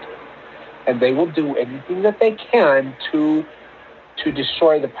weakened. And they will do anything that they can to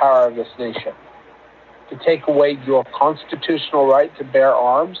destroy the power of this nation, to take away your constitutional right to bear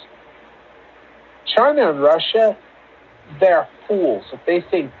arms. China and Russia, they're fools if they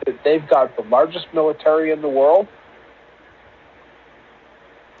think that they've got the largest military in the world.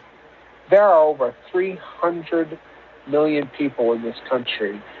 There are over 300 million people in this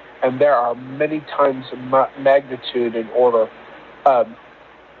country, and there are many times magnitude and order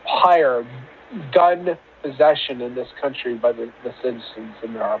higher gun possession in this country by the citizens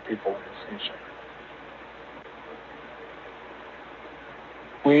than there are people in this nation.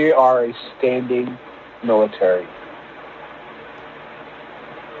 We are a standing military.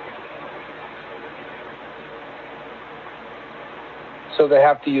 So they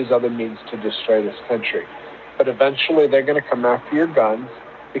have to use other means to destroy this country. But eventually they're going to come after your guns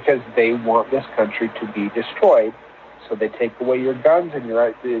because they want this country to be destroyed. So they take away your guns and your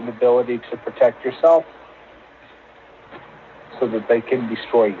ability to protect yourself so that they can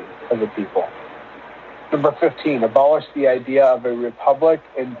destroy you as a people. Number 15, abolish the idea of a republic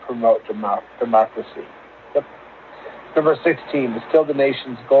and promote democracy. Yep. Number 16, distill the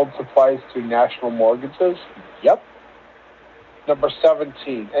nation's gold supplies through national mortgages. Yep. Number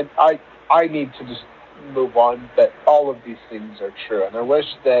 17, and I need to just move on, but all of these things are true. And I wish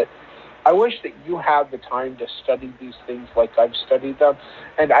that you had the time to study these things like I've studied them.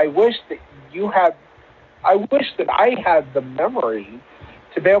 And I wish that I had the memory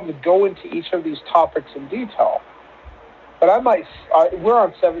to be able to go into each of these topics in detail. But we're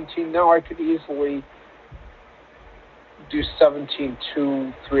on 17 now. I could easily do 17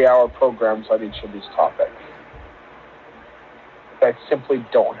 2-3 hour programs on each of these topics. But I simply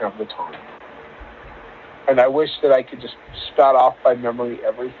don't have the time. And I wish that I could just spout off by memory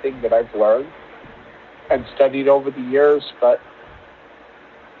everything that I've learned. and studied over the years, but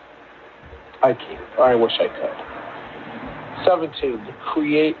I can't. I wish I could. 17, to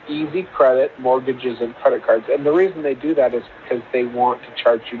create easy credit, mortgages, and credit cards. And the reason they do that is because they want to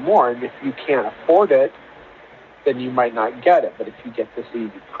charge you more. And if you can't afford it, then you might not get it. But if you get this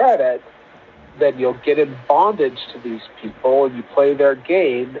easy credit, then you'll get in bondage to these people and you play their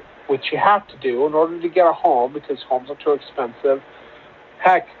game, which you have to do in order to get a home because homes are too expensive.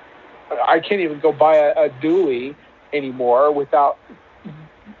 Heck, I can't even go buy a dually anymore without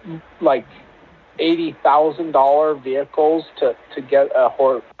like $80,000 vehicles to get a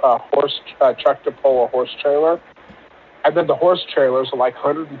horse truck to pull a horse trailer. And then the horse trailers are like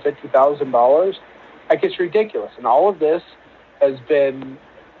 $150,000. Like, it's ridiculous. And all of this has been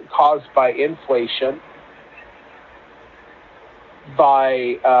caused by inflation,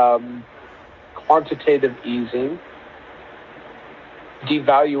 by quantitative easing,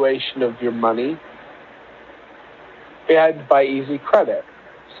 devaluation of your money, and by easy credit.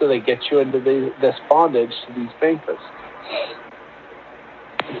 So they get you into this bondage to these bankers.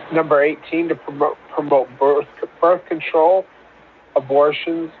 Number 18, to promote birth control,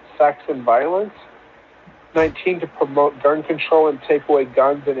 abortions, sex, and violence. 19, to promote gun control and take away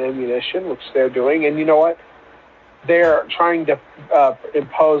guns and ammunition, which they're doing. And you know what? They're trying to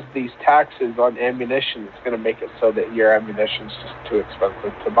impose these taxes on ammunition. It's going to make it so that your ammunition is just too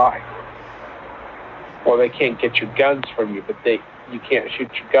expensive to buy. Well, they can't get your guns from you, but you can't shoot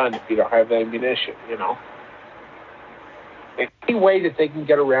your gun if you don't have ammunition, you know. Any way that they can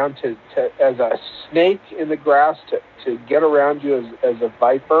get around to as a snake in the grass, to get around you as a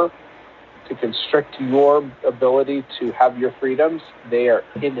viper, to constrict your ability to have your freedoms, they are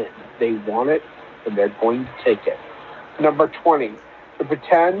in it. They want it, and they're going to take it. Number 20, to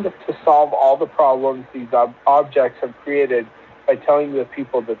pretend to solve all the problems these objects have created by telling the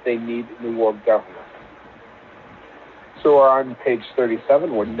people that they need New World government. So we're on page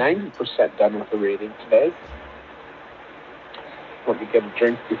 37. We're 90% done with the reading today. Let me get a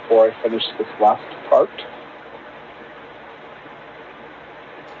drink before I finish this last part.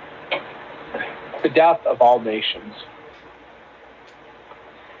 The death of all nations.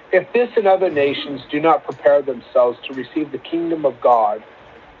 If this and other nations do not prepare themselves to receive the kingdom of God,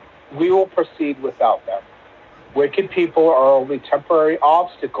 we will proceed without them. Wicked people are only temporary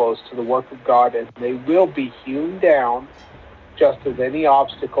obstacles to the work of God, and they will be hewn down just as any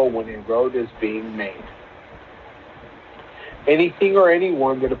obstacle when a road is being made. Anything or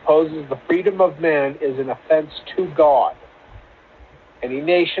anyone that opposes the freedom of man is an offense to God. Any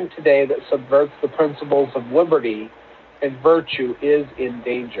nation today that subverts the principles of liberty and virtue is in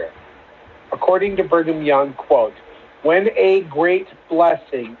danger. According to Brigham Young, quote, when a great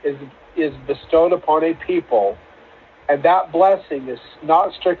blessing is bestowed upon a people, and that blessing is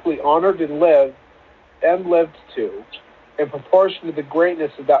not strictly honored and lived to, in proportion to the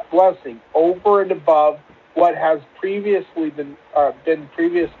greatness of that blessing, over and above what has previously been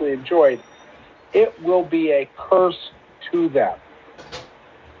previously enjoyed, it will be a curse to them.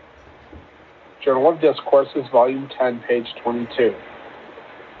 Journal of Discourses, Volume 10, page 22.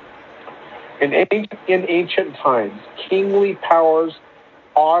 In ancient times, kingly powers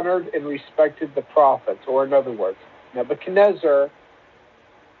honored and respected the prophets, or in other words, Nebuchadnezzar,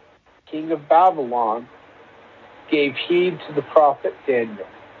 king of Babylon, gave heed to the prophet Daniel.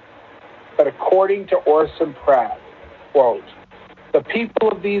 But according to Orson Pratt, quote, the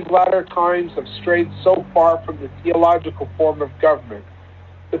people of these latter times have strayed so far from the theological form of government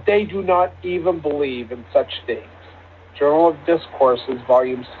that they do not even believe in such things. Journal of Discourses,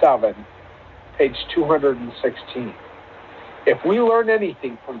 Volume 7, page 216. If we learn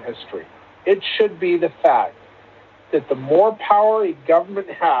anything from history, it should be the fact that the more power a government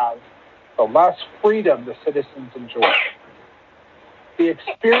has, the less freedom the citizens enjoy. The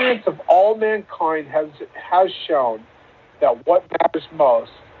experience of all mankind has shown that what matters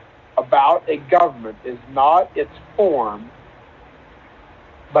most about a government is not its form,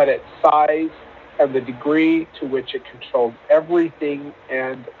 but its size and the degree to which it controls everything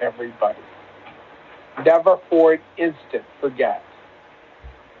and everybody. Never for an instant forget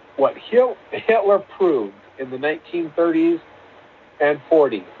what Hitler proved in the 1930s and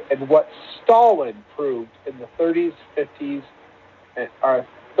 40s, and what Stalin proved in the 30s, 40s, and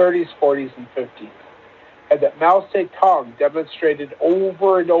 50s, and that Mao Zedong demonstrated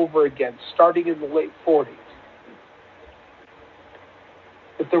over and over again, starting in the late 40s,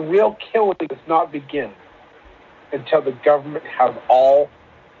 that the real killing does not begin until the government has all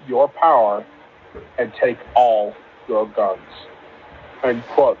your power and take all your guns.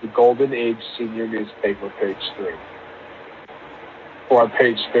 Unquote. The Golden Age Senior Newspaper, page 3. We're on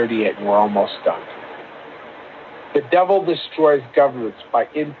page 38, and we're almost done. The devil destroys governments by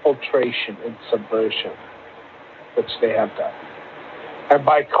infiltration and subversion, which they have done, and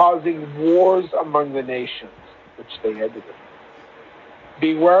by causing wars among the nations, which they had to do.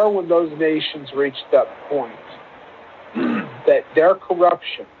 Beware when those nations reach that point, that in their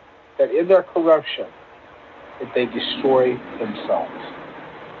corruption, that they destroy themselves.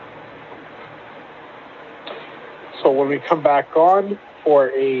 So when we come back on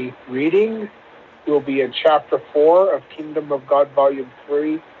for a reading, we'll be in chapter 4 of Kingdom of God, volume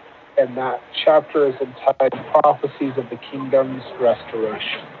 3, and that chapter is entitled Prophecies of the Kingdom's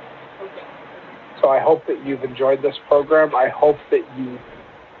Restoration. So I hope that you've enjoyed this program. I hope that you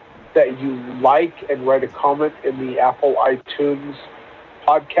like and write a comment in the Apple iTunes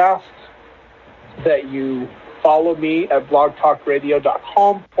podcast, that you follow me at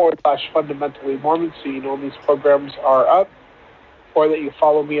blogtalkradio.com/fundamentally Mormon so you know these programs are up, or that you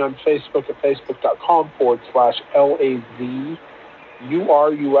follow me on Facebook at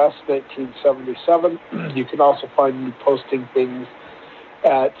facebook.com/LAZURUS1977. You can also find me posting things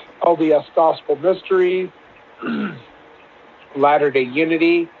at LDS Gospel Mystery, Latter-day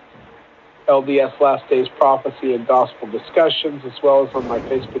Unity, LDS Last Days Prophecy and Gospel Discussions, as well as on my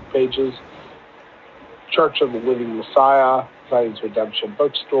Facebook pages, Church of the Living Messiah, Zion's Redemption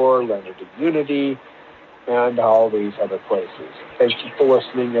Bookstore, Latter-day Unity, and all these other places. Thank you for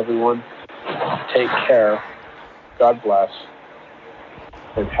listening, everyone. Take care. God bless.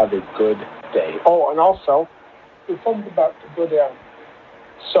 And have a good day. Oh, and also, the sun's about to go down.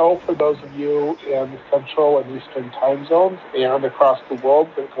 So for those of you in the Central and Eastern time zones and across the world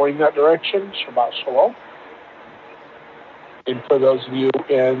that are going that direction, Shabbat Shalom. And for those of you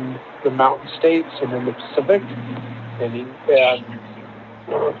in the Mountain States and in the Pacific, and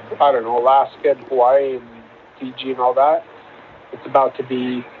I don't know, Alaska and Hawaii and Fiji and all that, it's about to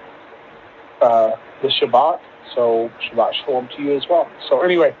be the Shabbat. So Shabbat Shalom to you as well. So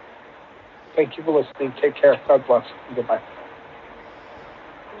anyway, thank you for listening. Take care. God bless. Goodbye.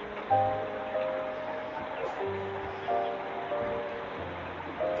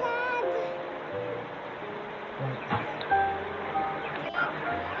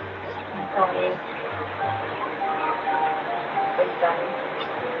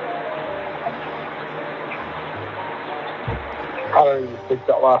 I don't even think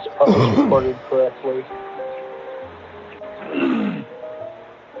that last part was recorded correctly.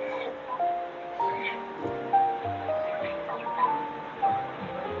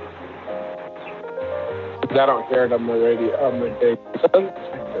 I don't hear it on the radio. On the day.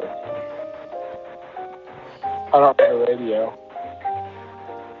 I don't hear the radio.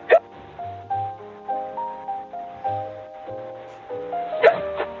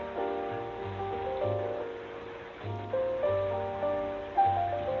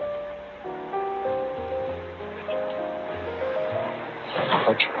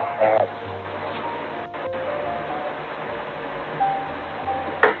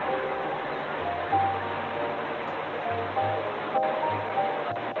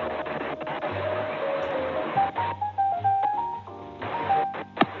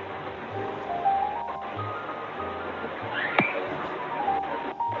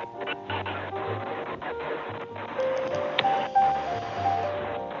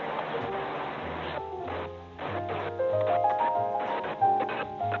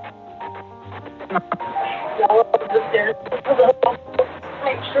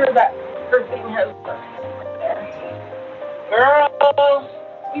 Make sure that everything has there. Girl,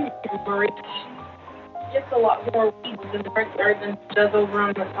 you rich. Gets a lot more weeds in the front yard than she does over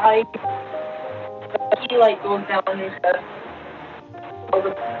on the side. But he goes down and says all the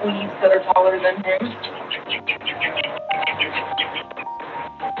weeds that are taller than him.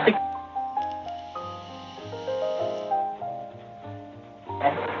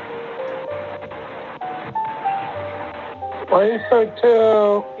 Why are you so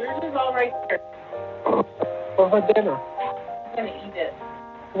too? Yours is all right there. What for dinner? I'm going to eat it.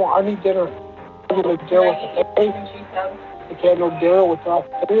 Well, I need dinner. I need dinner with the steak. I can't have dinner without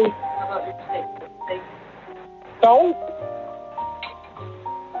steak. How about your steak? No.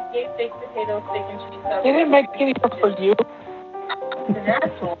 You gave baked potato, steak, and cheese salad. They didn't make any for you. The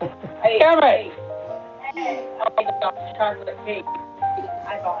natural. Damn it. Hey, I got chocolate cake.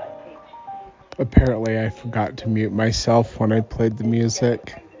 I bought it. Apparently, I forgot to mute myself when I played the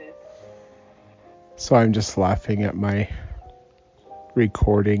music. So I'm just laughing at my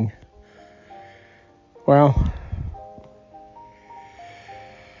recording. Well,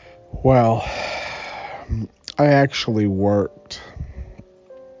 I actually worked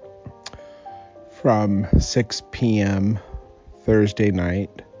from 6 p.m. Thursday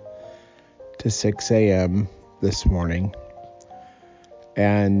night to 6 a.m. this morning,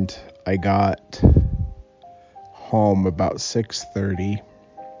 and I got home about 6:30,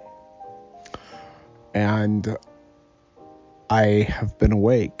 and I have been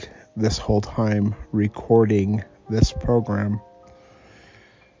awake this whole time recording this program,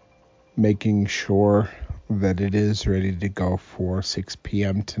 making sure that it is ready to go for 6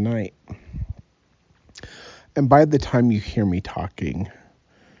 p.m. tonight. And by the time you hear me talking,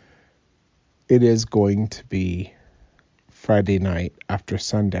 it is going to be Friday night after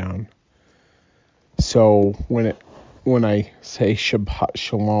sundown. So when I say Shabbat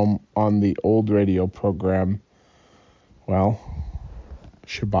Shalom on the old radio program, well,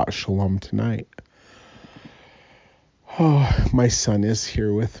 Shabbat Shalom tonight. Oh, my son is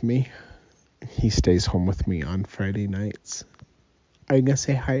here with me. He stays home with me on Friday nights. Are you gonna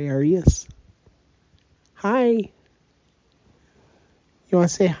say hi, Arius? Hi. You wanna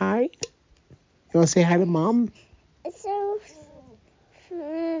say hi? You wanna say hi to Mom? So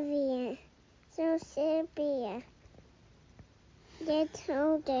Sylvia. You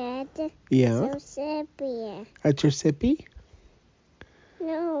told Dad. Yeah. So Sylvia. That's your sippy?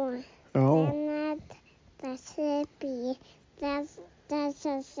 No. Oh. I'm not the sippy. That's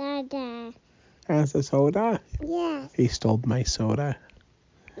a soda. That's a soda? Yes. He stole my soda.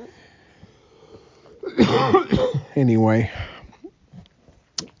 Anyway.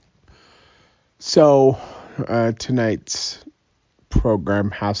 So, tonight's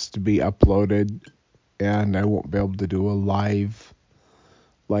program has to be uploaded, and I won't be able to do a live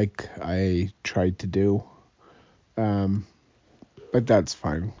like I tried to do. But that's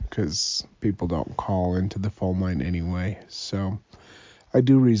fine, because people don't call into the phone line anyway. So I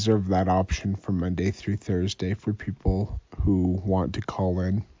do reserve that option for Monday through Thursday for people who want to call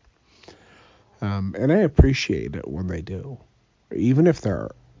in. And I appreciate it when they do. Even if they're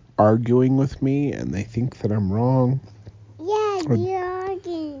arguing with me and they think that I'm wrong. Yeah, you're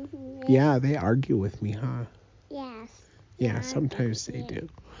arguing. Yeah, they argue with me, huh? Yes. Yeah, sometimes they do.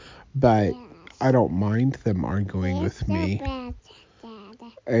 But I don't mind them arguing with me. Bad,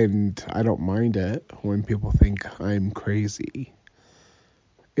 Dad. And I don't mind it when people think I'm crazy.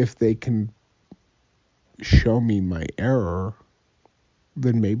 If they can show me my error,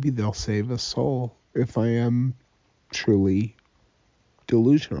 then maybe they'll save a soul if I am truly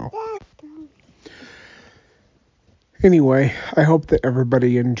delusional. Anyway, I hope that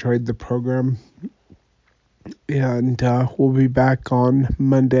everybody enjoyed the program. And we'll be back on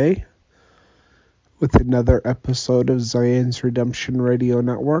Monday with another episode of Zion's Redemption Radio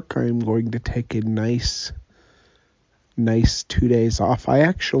Network. I'm going to take a nice 2 days off. I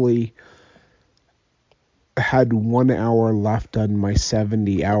actually had 1 hour left on my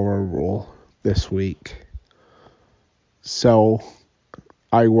 70-hour rule this week. So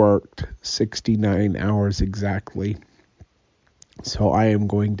I worked 69 hours exactly. So I am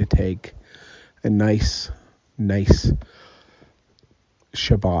going to take a nice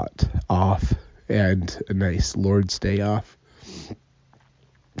Shabbat off and a nice Lord's Day off.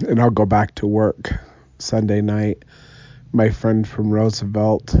 And I'll go back to work Sunday night. My friend from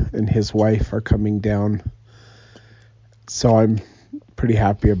Roosevelt and his wife are coming down. So I'm pretty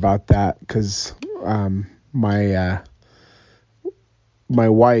happy about that, because my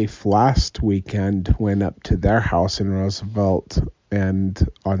wife last weekend went up to their house in Roosevelt, and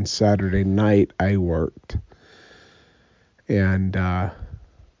on Saturday night I worked. And I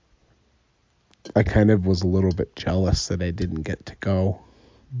kind of was a little bit jealous that I didn't get to go.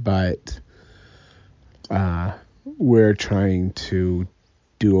 But we're trying to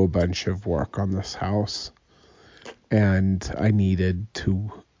do a bunch of work on this house, and I needed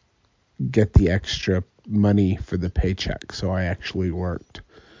to get the extra money for the paycheck, so I actually worked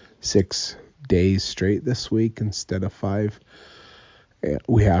 6 days straight this week instead of 5.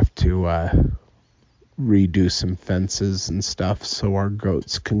 We have to redo some fences and stuff so our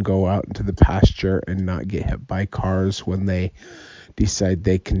goats can go out into the pasture and not get hit by cars when they decide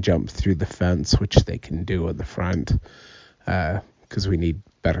they can jump through the fence, which they can do at the front, because we need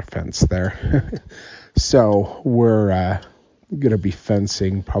better fence there. So we're going to be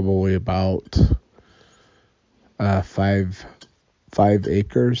fencing probably about 5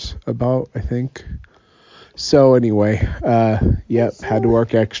 acres about, I think. So anyway, had to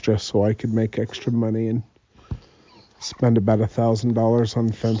work extra so I could make extra money and spend about $1,000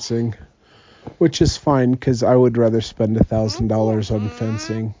 on fencing, which is fine, because I would rather spend $1,000 on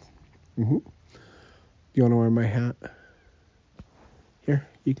fencing. Mm-hmm. You want to wear my hat? Here,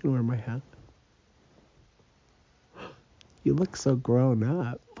 you can wear my hat. You look so grown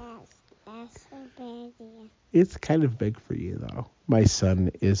up. That's so bad. It's kind of big for you, though. My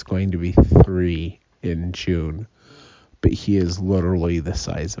son is going to be 3 in June, but he is literally the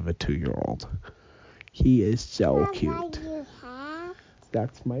size of a 2-year-old. He is so cute.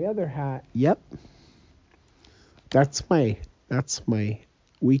 That's my other hat. Yep. That's my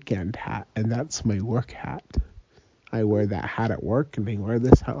weekend hat, and that's my work hat. I wear that hat at work, and I wear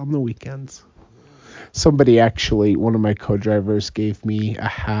this hat on the weekends. Somebody actually, one of my co-drivers gave me a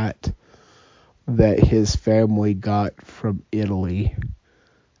hat that his family got from Italy,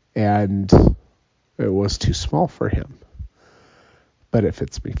 and it was too small for him, but it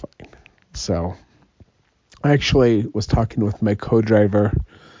fits me fine. So I actually was talking with my co-driver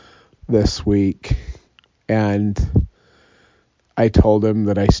this week, and I told him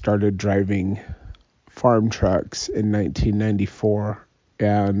that I started driving farm trucks in 1994,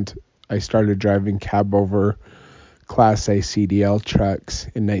 and I started driving cab over Class A CDL trucks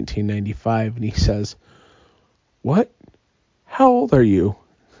in 1995, and he says, "What? How old are you?"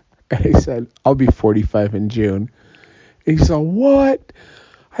 And I said, "I'll be 45 in June." And he said, "What?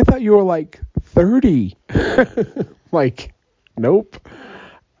 I thought you were like 30. Like, nope.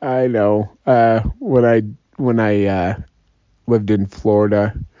 I know. When I lived in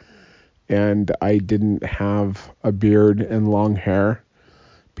Florida and I didn't have a beard and long hair,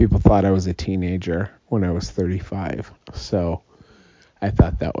 people thought I was a teenager when I was 35. So I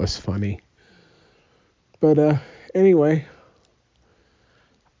thought that was funny. But anyway,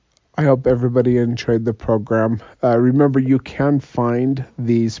 I hope everybody enjoyed the program. Remember, you can find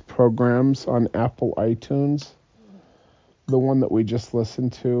these programs on Apple iTunes. The one that we just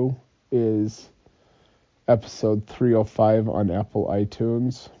listened to is episode 305 on Apple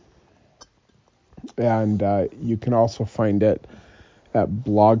iTunes. And you can also find it at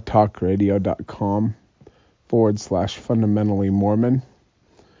blogtalkradio.com/fundamentally Mormon.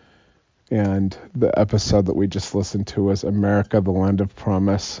 And the episode that we just listened to was America, the Land of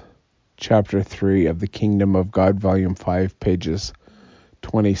Promise, Chapter 3 of the Kingdom of God, Volume 5, pages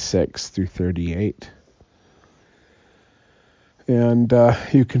 26 through 38. And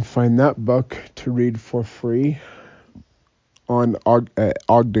you can find that book to read for free on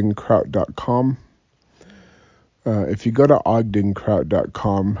ogdenkraut.com. If you go to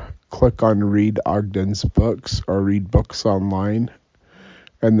ogdenkraut.com, click on Read Ogden's Books or Read Books Online,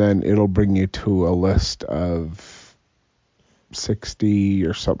 and then it'll bring you to a list of 60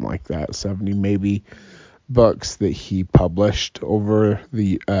 or something like that, 70 maybe, books that he published over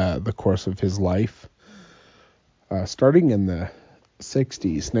the course of his life, starting in the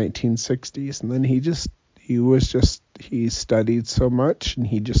 1960s, and then he studied so much, and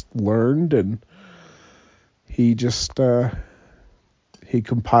he just learned, and he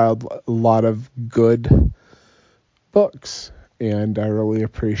compiled a lot of good books, and I really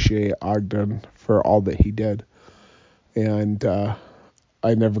appreciate Ogden for all that he did. And I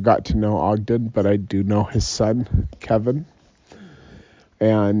never got to know Ogden, but I do know his son, Kevin.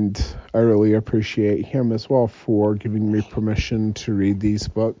 And I really appreciate him as well for giving me permission to read these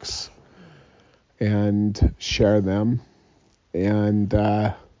books and share them. And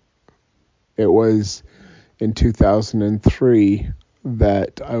it was in 2003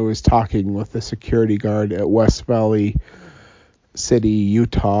 that I was talking with the security guard at West Valley City,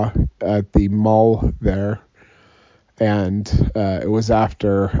 Utah, at the mall there. And it was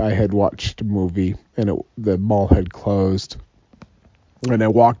after I had watched a movie, and the mall had closed. And I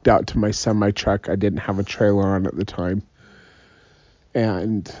walked out to my semi-truck. I didn't have a trailer on at the time.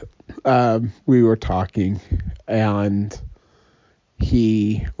 And we were talking, and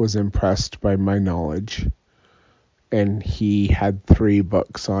he was impressed by my knowledge. And he had 3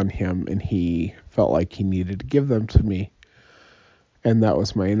 books on him, and he felt like he needed to give them to me. And that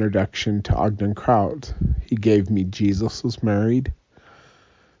was my introduction to Ogden Kraut. He gave me Jesus Was Married,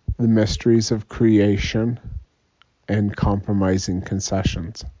 The Mysteries of Creation, and Compromising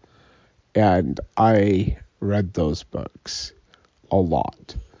Concessions. And I read those books a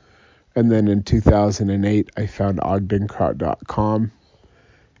lot. And then in 2008, I found ogdenkraut.com,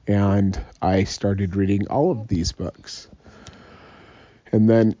 and I started reading all of these books. And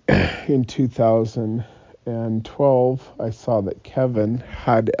then in 2012, I saw that Kevin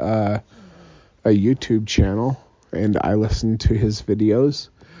had a YouTube channel, and I listened to his videos.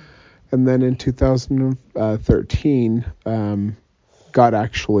 And then in 2013, God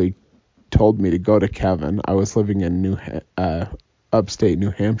actually told me to go to Kevin. I was living in upstate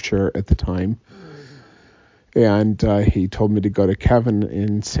New Hampshire at the time. And he told me to go to Kevin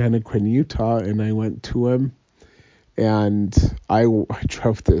in Santa Quinn, Utah, and I went to him. And I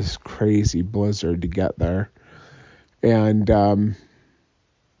drove this crazy blizzard to get there. And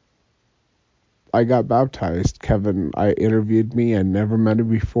I got baptized. Kevin, I interviewed me. I never met him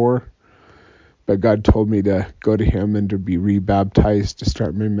before. But God told me to go to him and to be rebaptized to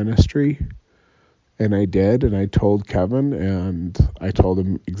start my ministry. And I did, and I told Kevin, and I told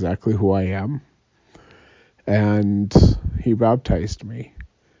him exactly who I am. And he baptized me.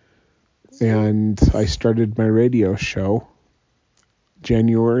 And I started my radio show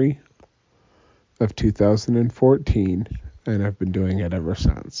January of 2014, and I've been doing it ever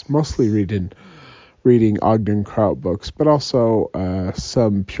since. Mostly reading Ogden Kraut books, but also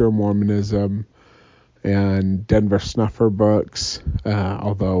some Pure Mormonism and Denver Snuffer books,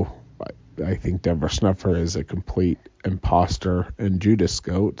 although I think Denver Snuffer is a complete imposter and Judas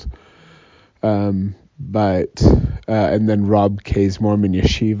goat. And then Rob K's Mormon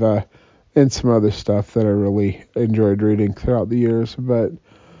Yeshiva and some other stuff that I really enjoyed reading throughout the years. But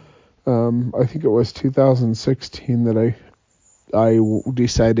I think it was 2016 that I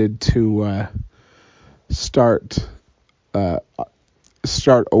decided to start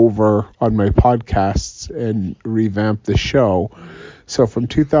over on my podcasts and revamp the show. So from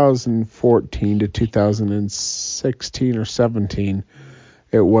 2014 to 2016 or 17,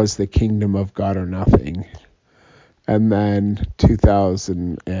 it was the Kingdom of God or Nothing. And then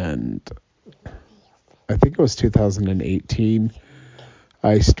 2018,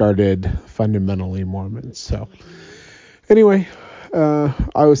 I started Fundamentally Mormon. So anyway,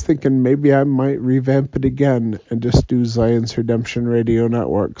 I was thinking maybe I might revamp it again and just do Zion's Redemption Radio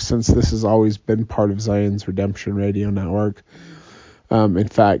Network, since this has always been part of Zion's Redemption Radio Network. In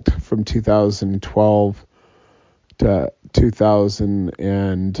fact, from 2012 to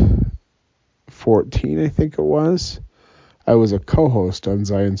 2014, I think it was, I was a co-host on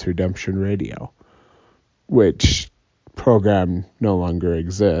Zion's Redemption Radio, which program no longer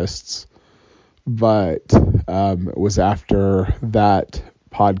exists. But it was after that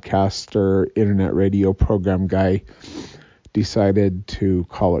podcaster, internet radio program guy decided to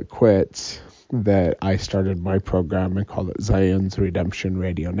call it quits that I started my program and called it Zion's Redemption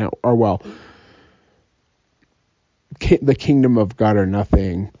Radio Network. Or, well, the Kingdom of God or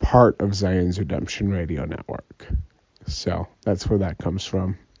Nothing, part of Zion's Redemption Radio Network. So that's where that comes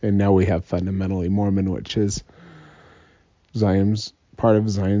from. And now we have Fundamentally Mormon, which is part of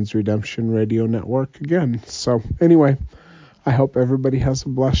Zion's Redemption Radio Network again. So anyway, I hope everybody has a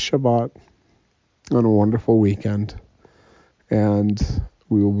blessed Shabbat and a wonderful weekend. And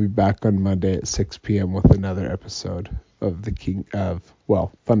we will be back on Monday at 6 p.m. with another episode of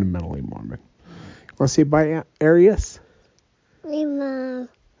Fundamentally Mormon. You want to say bye, Arius? Hey, Mom.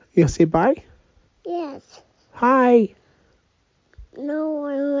 You want to say bye? Yes. Hi. No,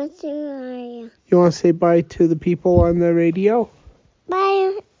 I want to say You want to say bye to the people on the radio?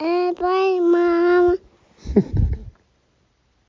 bye. Bye, Mom.